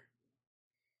line either.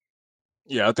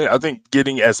 Yeah, I think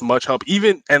getting as much help,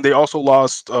 even and they also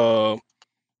lost.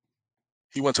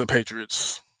 He went to the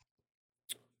Patriots.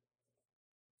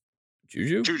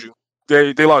 Juju.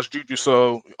 They lost Juju,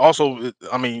 so also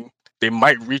I mean they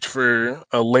might reach for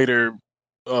a later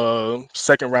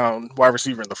second round wide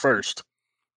receiver in the first.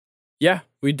 Yeah,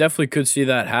 we definitely could see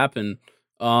that happen.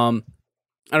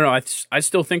 I don't know. I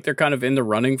still think they're kind of in the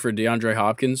running for DeAndre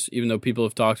Hopkins, even though people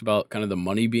have talked about kind of the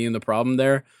money being the problem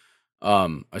there.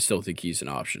 I still think he's an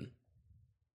option.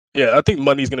 Yeah, I think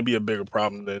money's going to be a bigger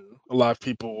problem than a lot of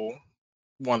people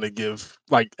want to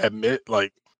admit.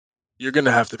 Like you're going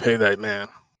to have to pay that man.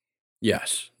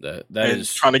 Yes, that and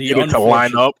is trying to get it to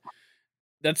line up.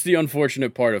 That's the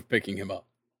unfortunate part of picking him up.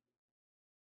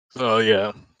 So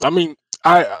yeah, I mean,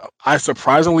 I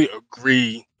surprisingly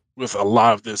agree with a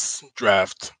lot of this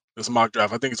draft, this mock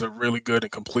draft. I think it's a really good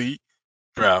and complete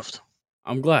draft.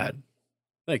 I'm glad.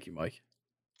 Thank you, Mike.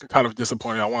 I'm kind of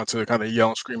disappointed. I want to kind of yell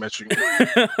and scream at you.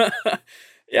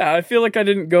 Yeah, I feel like I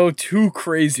didn't go too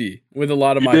crazy with a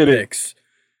lot of my picks.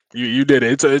 You did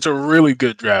it. It's a really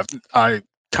good draft. I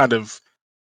kind of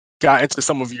got into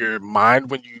some of your mind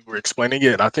when you were explaining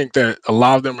it. I think that a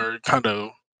lot of them are kind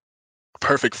of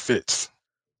perfect fits.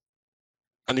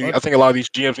 I think a lot of these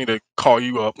GMs need to call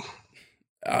you up.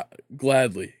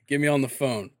 Gladly. Get me on the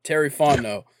phone. Terry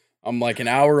Fontenot. I'm like an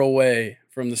hour away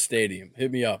from the stadium.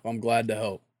 Hit me up. I'm glad to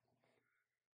help.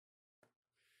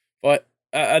 But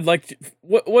I'd like to.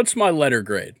 What's my letter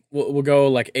grade? We'll go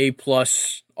like A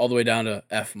plus all the way down to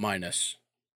F minus.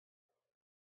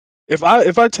 If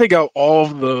I take out all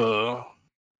of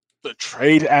the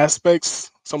trade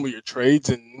aspects, some of your trades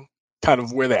and kind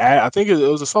of where they at, I think it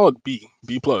was a solid B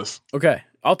plus. Okay,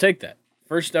 I'll take that.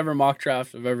 First ever mock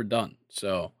draft I've ever done.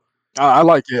 So I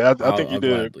like it. I think you did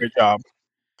gladly. a great job.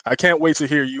 I can't wait to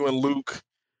hear you and Luke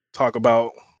talk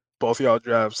about both y'all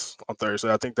drafts on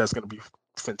Thursday. I think that's going to be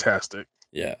fantastic.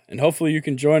 Yeah, and hopefully you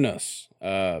can join us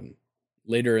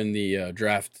later in the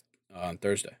draft on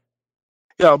Thursday.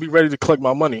 Yeah, I'll be ready to collect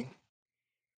my money.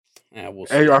 Yeah, we'll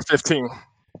see. AR-15.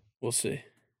 We'll see.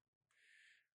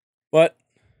 But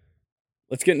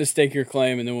let's get into Stake Your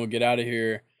Claim, and then we'll get out of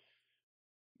here.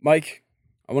 Mike,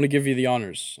 I want to give you the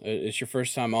honors. It's your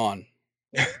first time on.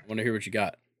 I want to hear what you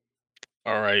got.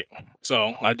 All right.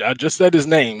 So I just said his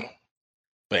name,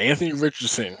 but Anthony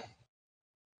Richardson,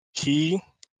 he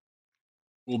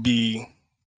will be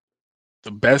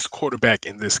the best quarterback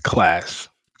in this class.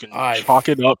 You can chalk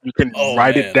it up. You can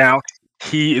write it down.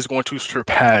 He is going to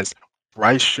surpass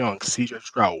Bryce Young, CJ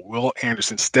Stroud, Will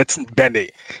Anderson, Stetson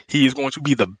Bennett. He is going to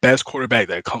be the best quarterback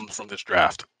that comes from this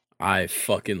draft. I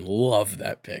fucking love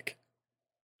that pick.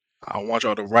 I want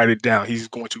y'all to write it down. He's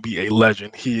going to be a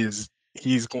legend. He's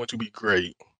going to be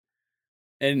great.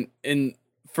 And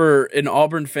for an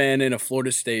Auburn fan and a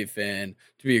Florida State fan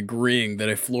to be agreeing that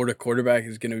a Florida quarterback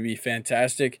is going to be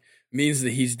fantastic means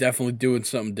that he's definitely doing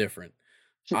something different.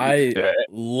 I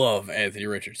love Anthony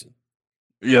Richardson.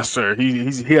 Yes, sir. He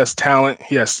has talent.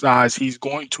 He has size. He's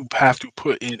going to have to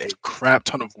put in a crap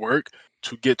ton of work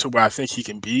to get to where I think he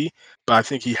can be, but I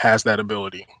think he has that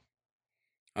ability.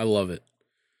 I love it.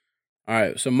 All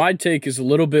right, so my take is a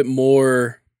little bit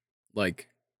more like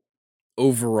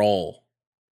overall.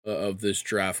 of this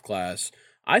draft class.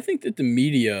 I think that the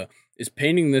media is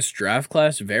painting this draft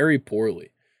class very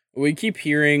poorly. We keep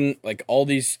hearing like all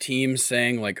these teams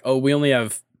saying like, "Oh, we only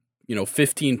have,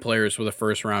 15 players with a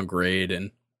first round grade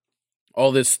and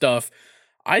all this stuff."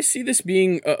 I see this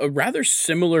being a rather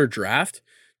similar draft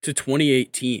to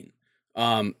 2018.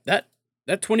 That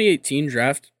 2018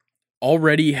 draft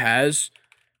already has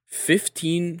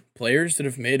 15 players that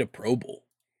have made a Pro Bowl.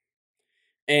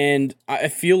 And I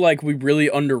feel like we really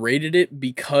underrated it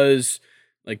because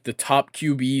like the top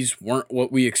QBs weren't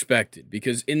what we expected.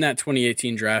 Because in that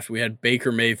 2018 draft, we had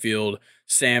Baker Mayfield,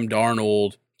 Sam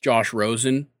Darnold, Josh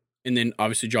Rosen, and then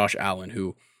obviously Josh Allen,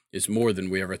 who is more than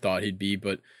we ever thought he'd be.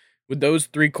 But with those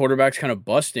three quarterbacks kind of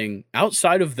busting,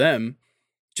 outside of them,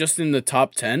 just in the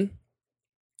top 10,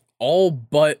 all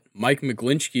but Mike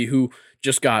McGlinchey, who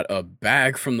just got a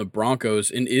bag from the Broncos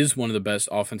and is one of the best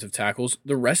offensive tackles.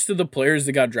 The rest of the players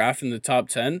that got drafted in the top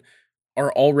 10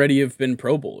 are already have been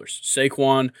Pro Bowlers.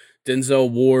 Saquon, Denzel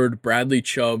Ward, Bradley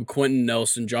Chubb, Quentin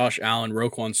Nelson, Josh Allen,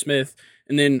 Roquan Smith.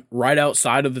 And then right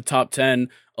outside of the top 10,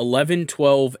 11,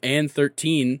 12, and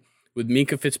 13 with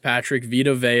Minkah Fitzpatrick,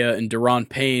 Vita Vea, and Daron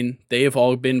Payne. They have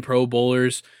all been Pro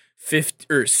Bowlers.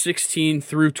 16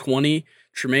 through 20,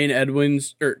 Tremaine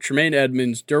Edmonds,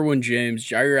 Derwin James,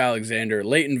 Jair Alexander,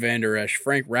 Leighton Vander Esch,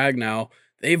 Frank Ragnow.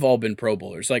 They've all been Pro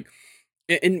Bowlers. Like,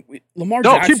 and Lamar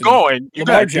Jackson. No, keep going. You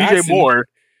got DJ Moore.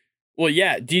 Well,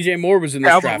 yeah, DJ Moore was in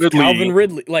this draft. Calvin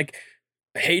Ridley. Like,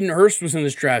 Hayden Hurst was in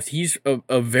this draft. He's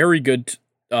a very good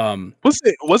Was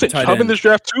it Chubb in this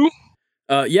draft too?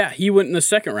 Yeah, he went in the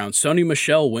second round. Sony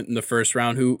Michel went in the first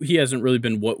round, who he hasn't really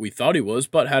been what we thought he was,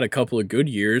 but had a couple of good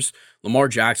years. Lamar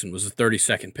Jackson was the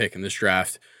 32nd pick in this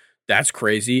draft. That's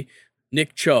crazy.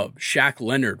 Nick Chubb, Shaq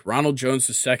Leonard, Ronald Jones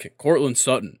II, Cortland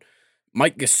Sutton,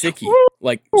 Mike Gesicki.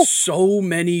 Like, so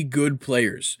many good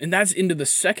players. And that's into the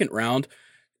second round.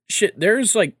 Shit,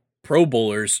 there's like Pro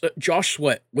Bowlers. Josh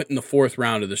Sweat went in the fourth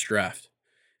round of this draft.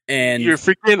 And you're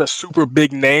freaking a super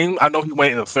big name. I know he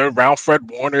went in the third round. Fred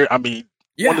Warner. I mean,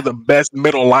 one of the best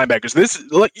middle linebackers. This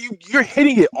is like you're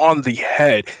hitting it on the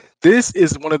head. This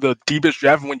is one of the deepest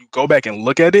drafts when you go back and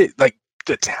look at it. Like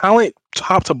the talent,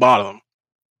 top to bottom,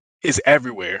 is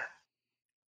everywhere.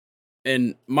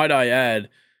 And might I add,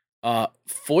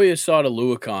 Foyesade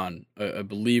Oluokun, I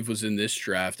believe, was in this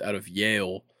draft out of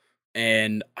Yale,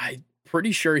 and I'm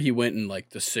pretty sure he went in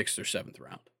like the 6th or 7th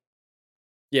round.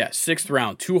 Yeah, 6th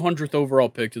round, 200th overall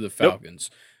pick to the Falcons.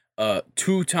 Yep.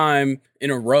 2-time in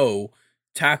a row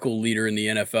tackle leader in the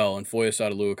NFL, and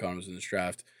Foyesade Oluokun was in this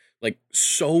draft. Like,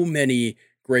 so many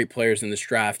great players in this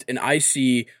draft, and I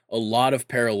see a lot of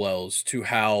parallels to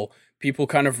how people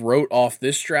kind of wrote off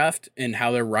this draft and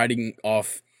how they're writing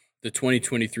off the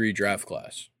 2023 draft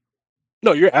class.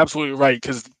 No, you're absolutely right,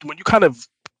 because when you kind of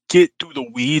get through the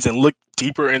weeds and look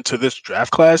deeper into this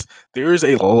draft class, there is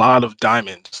a lot of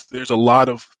diamonds. There's a lot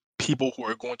of people who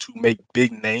are going to make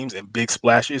big names and big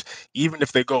splashes, even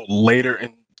if they go later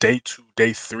in day 2,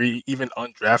 day 3, even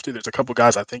undrafted. There's a couple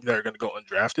guys I think that are going to go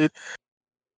undrafted.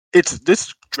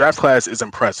 This draft class is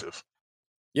impressive.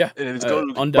 Yeah, and it's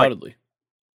undoubtedly.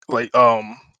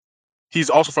 He's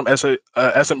also from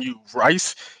SMU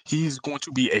Rice. He's going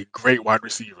to be a great wide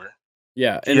receiver.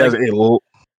 Yeah, and he has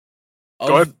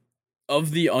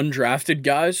of the undrafted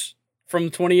guys from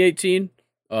 2018,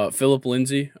 Philip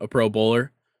Lindsay, a Pro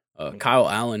Bowler, Kyle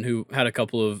Allen, who had had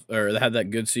that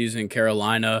good season in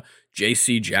Carolina,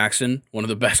 J.C. Jackson, one of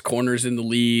the best corners in the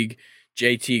league,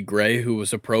 J.T. Gray, who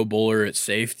was a Pro Bowler at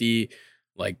safety,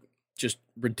 like just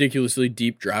ridiculously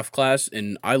deep draft class,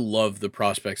 and I love the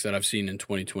prospects that I've seen in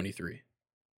 2023.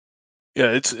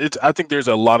 Yeah, it's. I think there's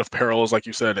a lot of parallels, like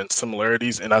you said, and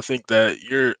similarities, and I think that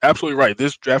you're absolutely right.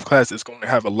 This draft class is going to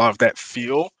have a lot of that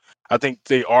feel. I think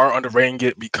they are underrating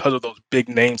it because of those big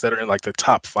names that are in like the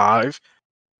top 5,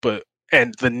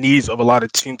 and the needs of a lot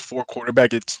of teams for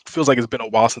quarterback. It feels like it's been a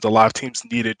while since a lot of teams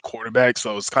needed quarterback,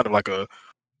 so it's kind of like a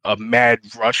mad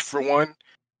rush for one.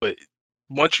 But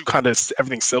once you kind of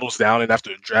everything settles down, and after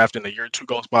the draft and a year or two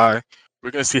goes by, we're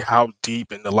going to see how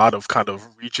deep and a lot of kind of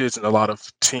reaches and a lot of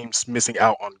teams missing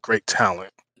out on great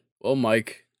talent. Well,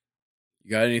 Mike,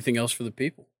 you got anything else for the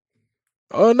people?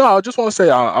 No, I just want to say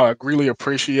I really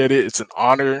appreciate it. It's an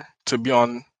honor to be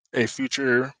on a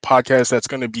future podcast that's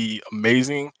going to be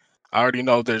amazing. I already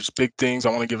know there's big things. I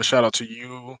want to give a shout out to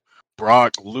you,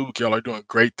 Brock, Luke. Y'all are doing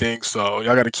great things. So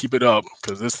y'all got to keep it up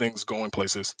because this thing's going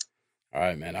places. All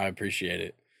right, man. I appreciate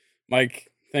it.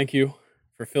 Mike, thank you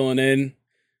for filling in.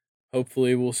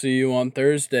 Hopefully we'll see you on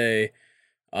Thursday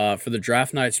for the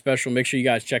draft night special. Make sure you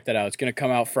guys check that out. It's going to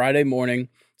come out Friday morning.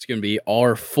 It's going to be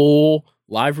our full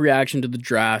live reaction to the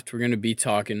draft. We're going to be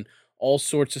talking all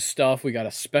sorts of stuff. We got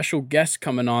a special guest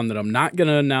coming on that I'm not going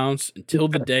to announce until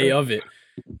the day of it.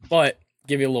 But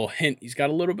give you a little hint. He's got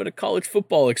a little bit of college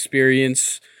football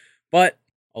experience. But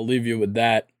I'll leave you with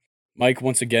that. Mike,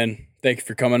 once again, thank you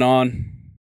for coming on.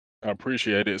 I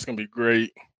appreciate it. It's going to be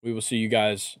great. We will see you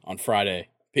guys on Friday.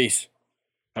 Peace.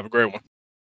 Have a great one.